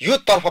यो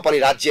तर्फ पनि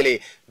राज्यले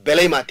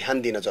बेलैमा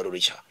ध्यान दिन जरुरी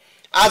छ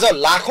आज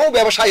लाखौं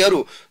व्यवसायीहरू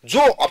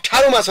जो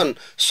अप्ठ्यारोमा छन्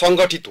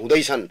संगठित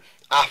हुँदैछन्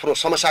आफ्नो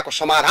समस्याको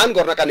समाधान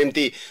गर्नका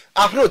निम्ति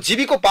आफ्नो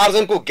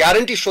जीविकोपार्जनको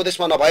ग्यारेन्टी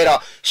स्वदेशमा नभएर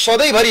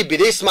सधैँभरि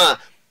विदेशमा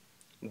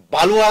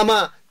बालुवामा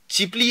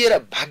चिप्लिएर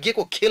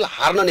भाग्यको खेल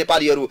हार्न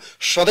नेपालीहरू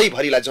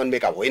सधैँभरिलाई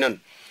जन्मेका होइनन्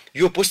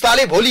यो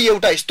पुस्ताले भोलि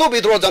एउटा यस्तो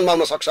विद्रोह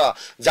जन्माउन सक्छ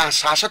जहाँ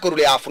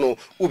शासकहरूले आफ्नो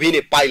उभिने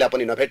पाइला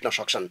पनि नभेट्न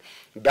सक्छन्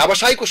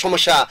व्यवसायको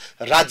समस्या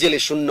राज्यले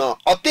सुन्न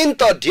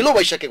अत्यन्त ढिलो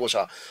भइसकेको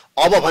छ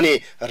अब भने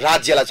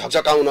राज्यलाई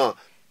झकझकाउन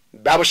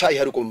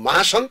व्यवसायीहरूको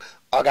महासंघ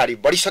अगाडि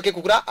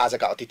बढिसकेको कुरा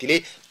आजका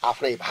अतिथिले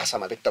आफ्नै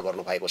भाषामा व्यक्त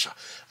गर्नु भएको छ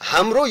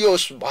हाम्रो यो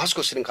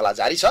बहसको श्रृङ्खला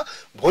जारी छ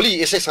भोलि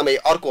यसै समय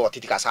अर्को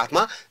अतिथिका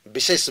साथमा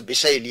विशेष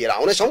विषय लिएर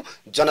आउनेछौँ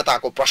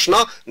जनताको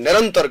प्रश्न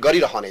निरन्तर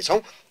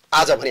गरिरहनेछौँ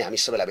आज भने हामी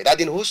सबैलाई बिदा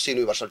दिनुहोस्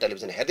युनिभर्सल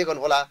टेलिभिजन हेर्दै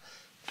गर्नुहोला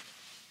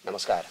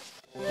नमस्कार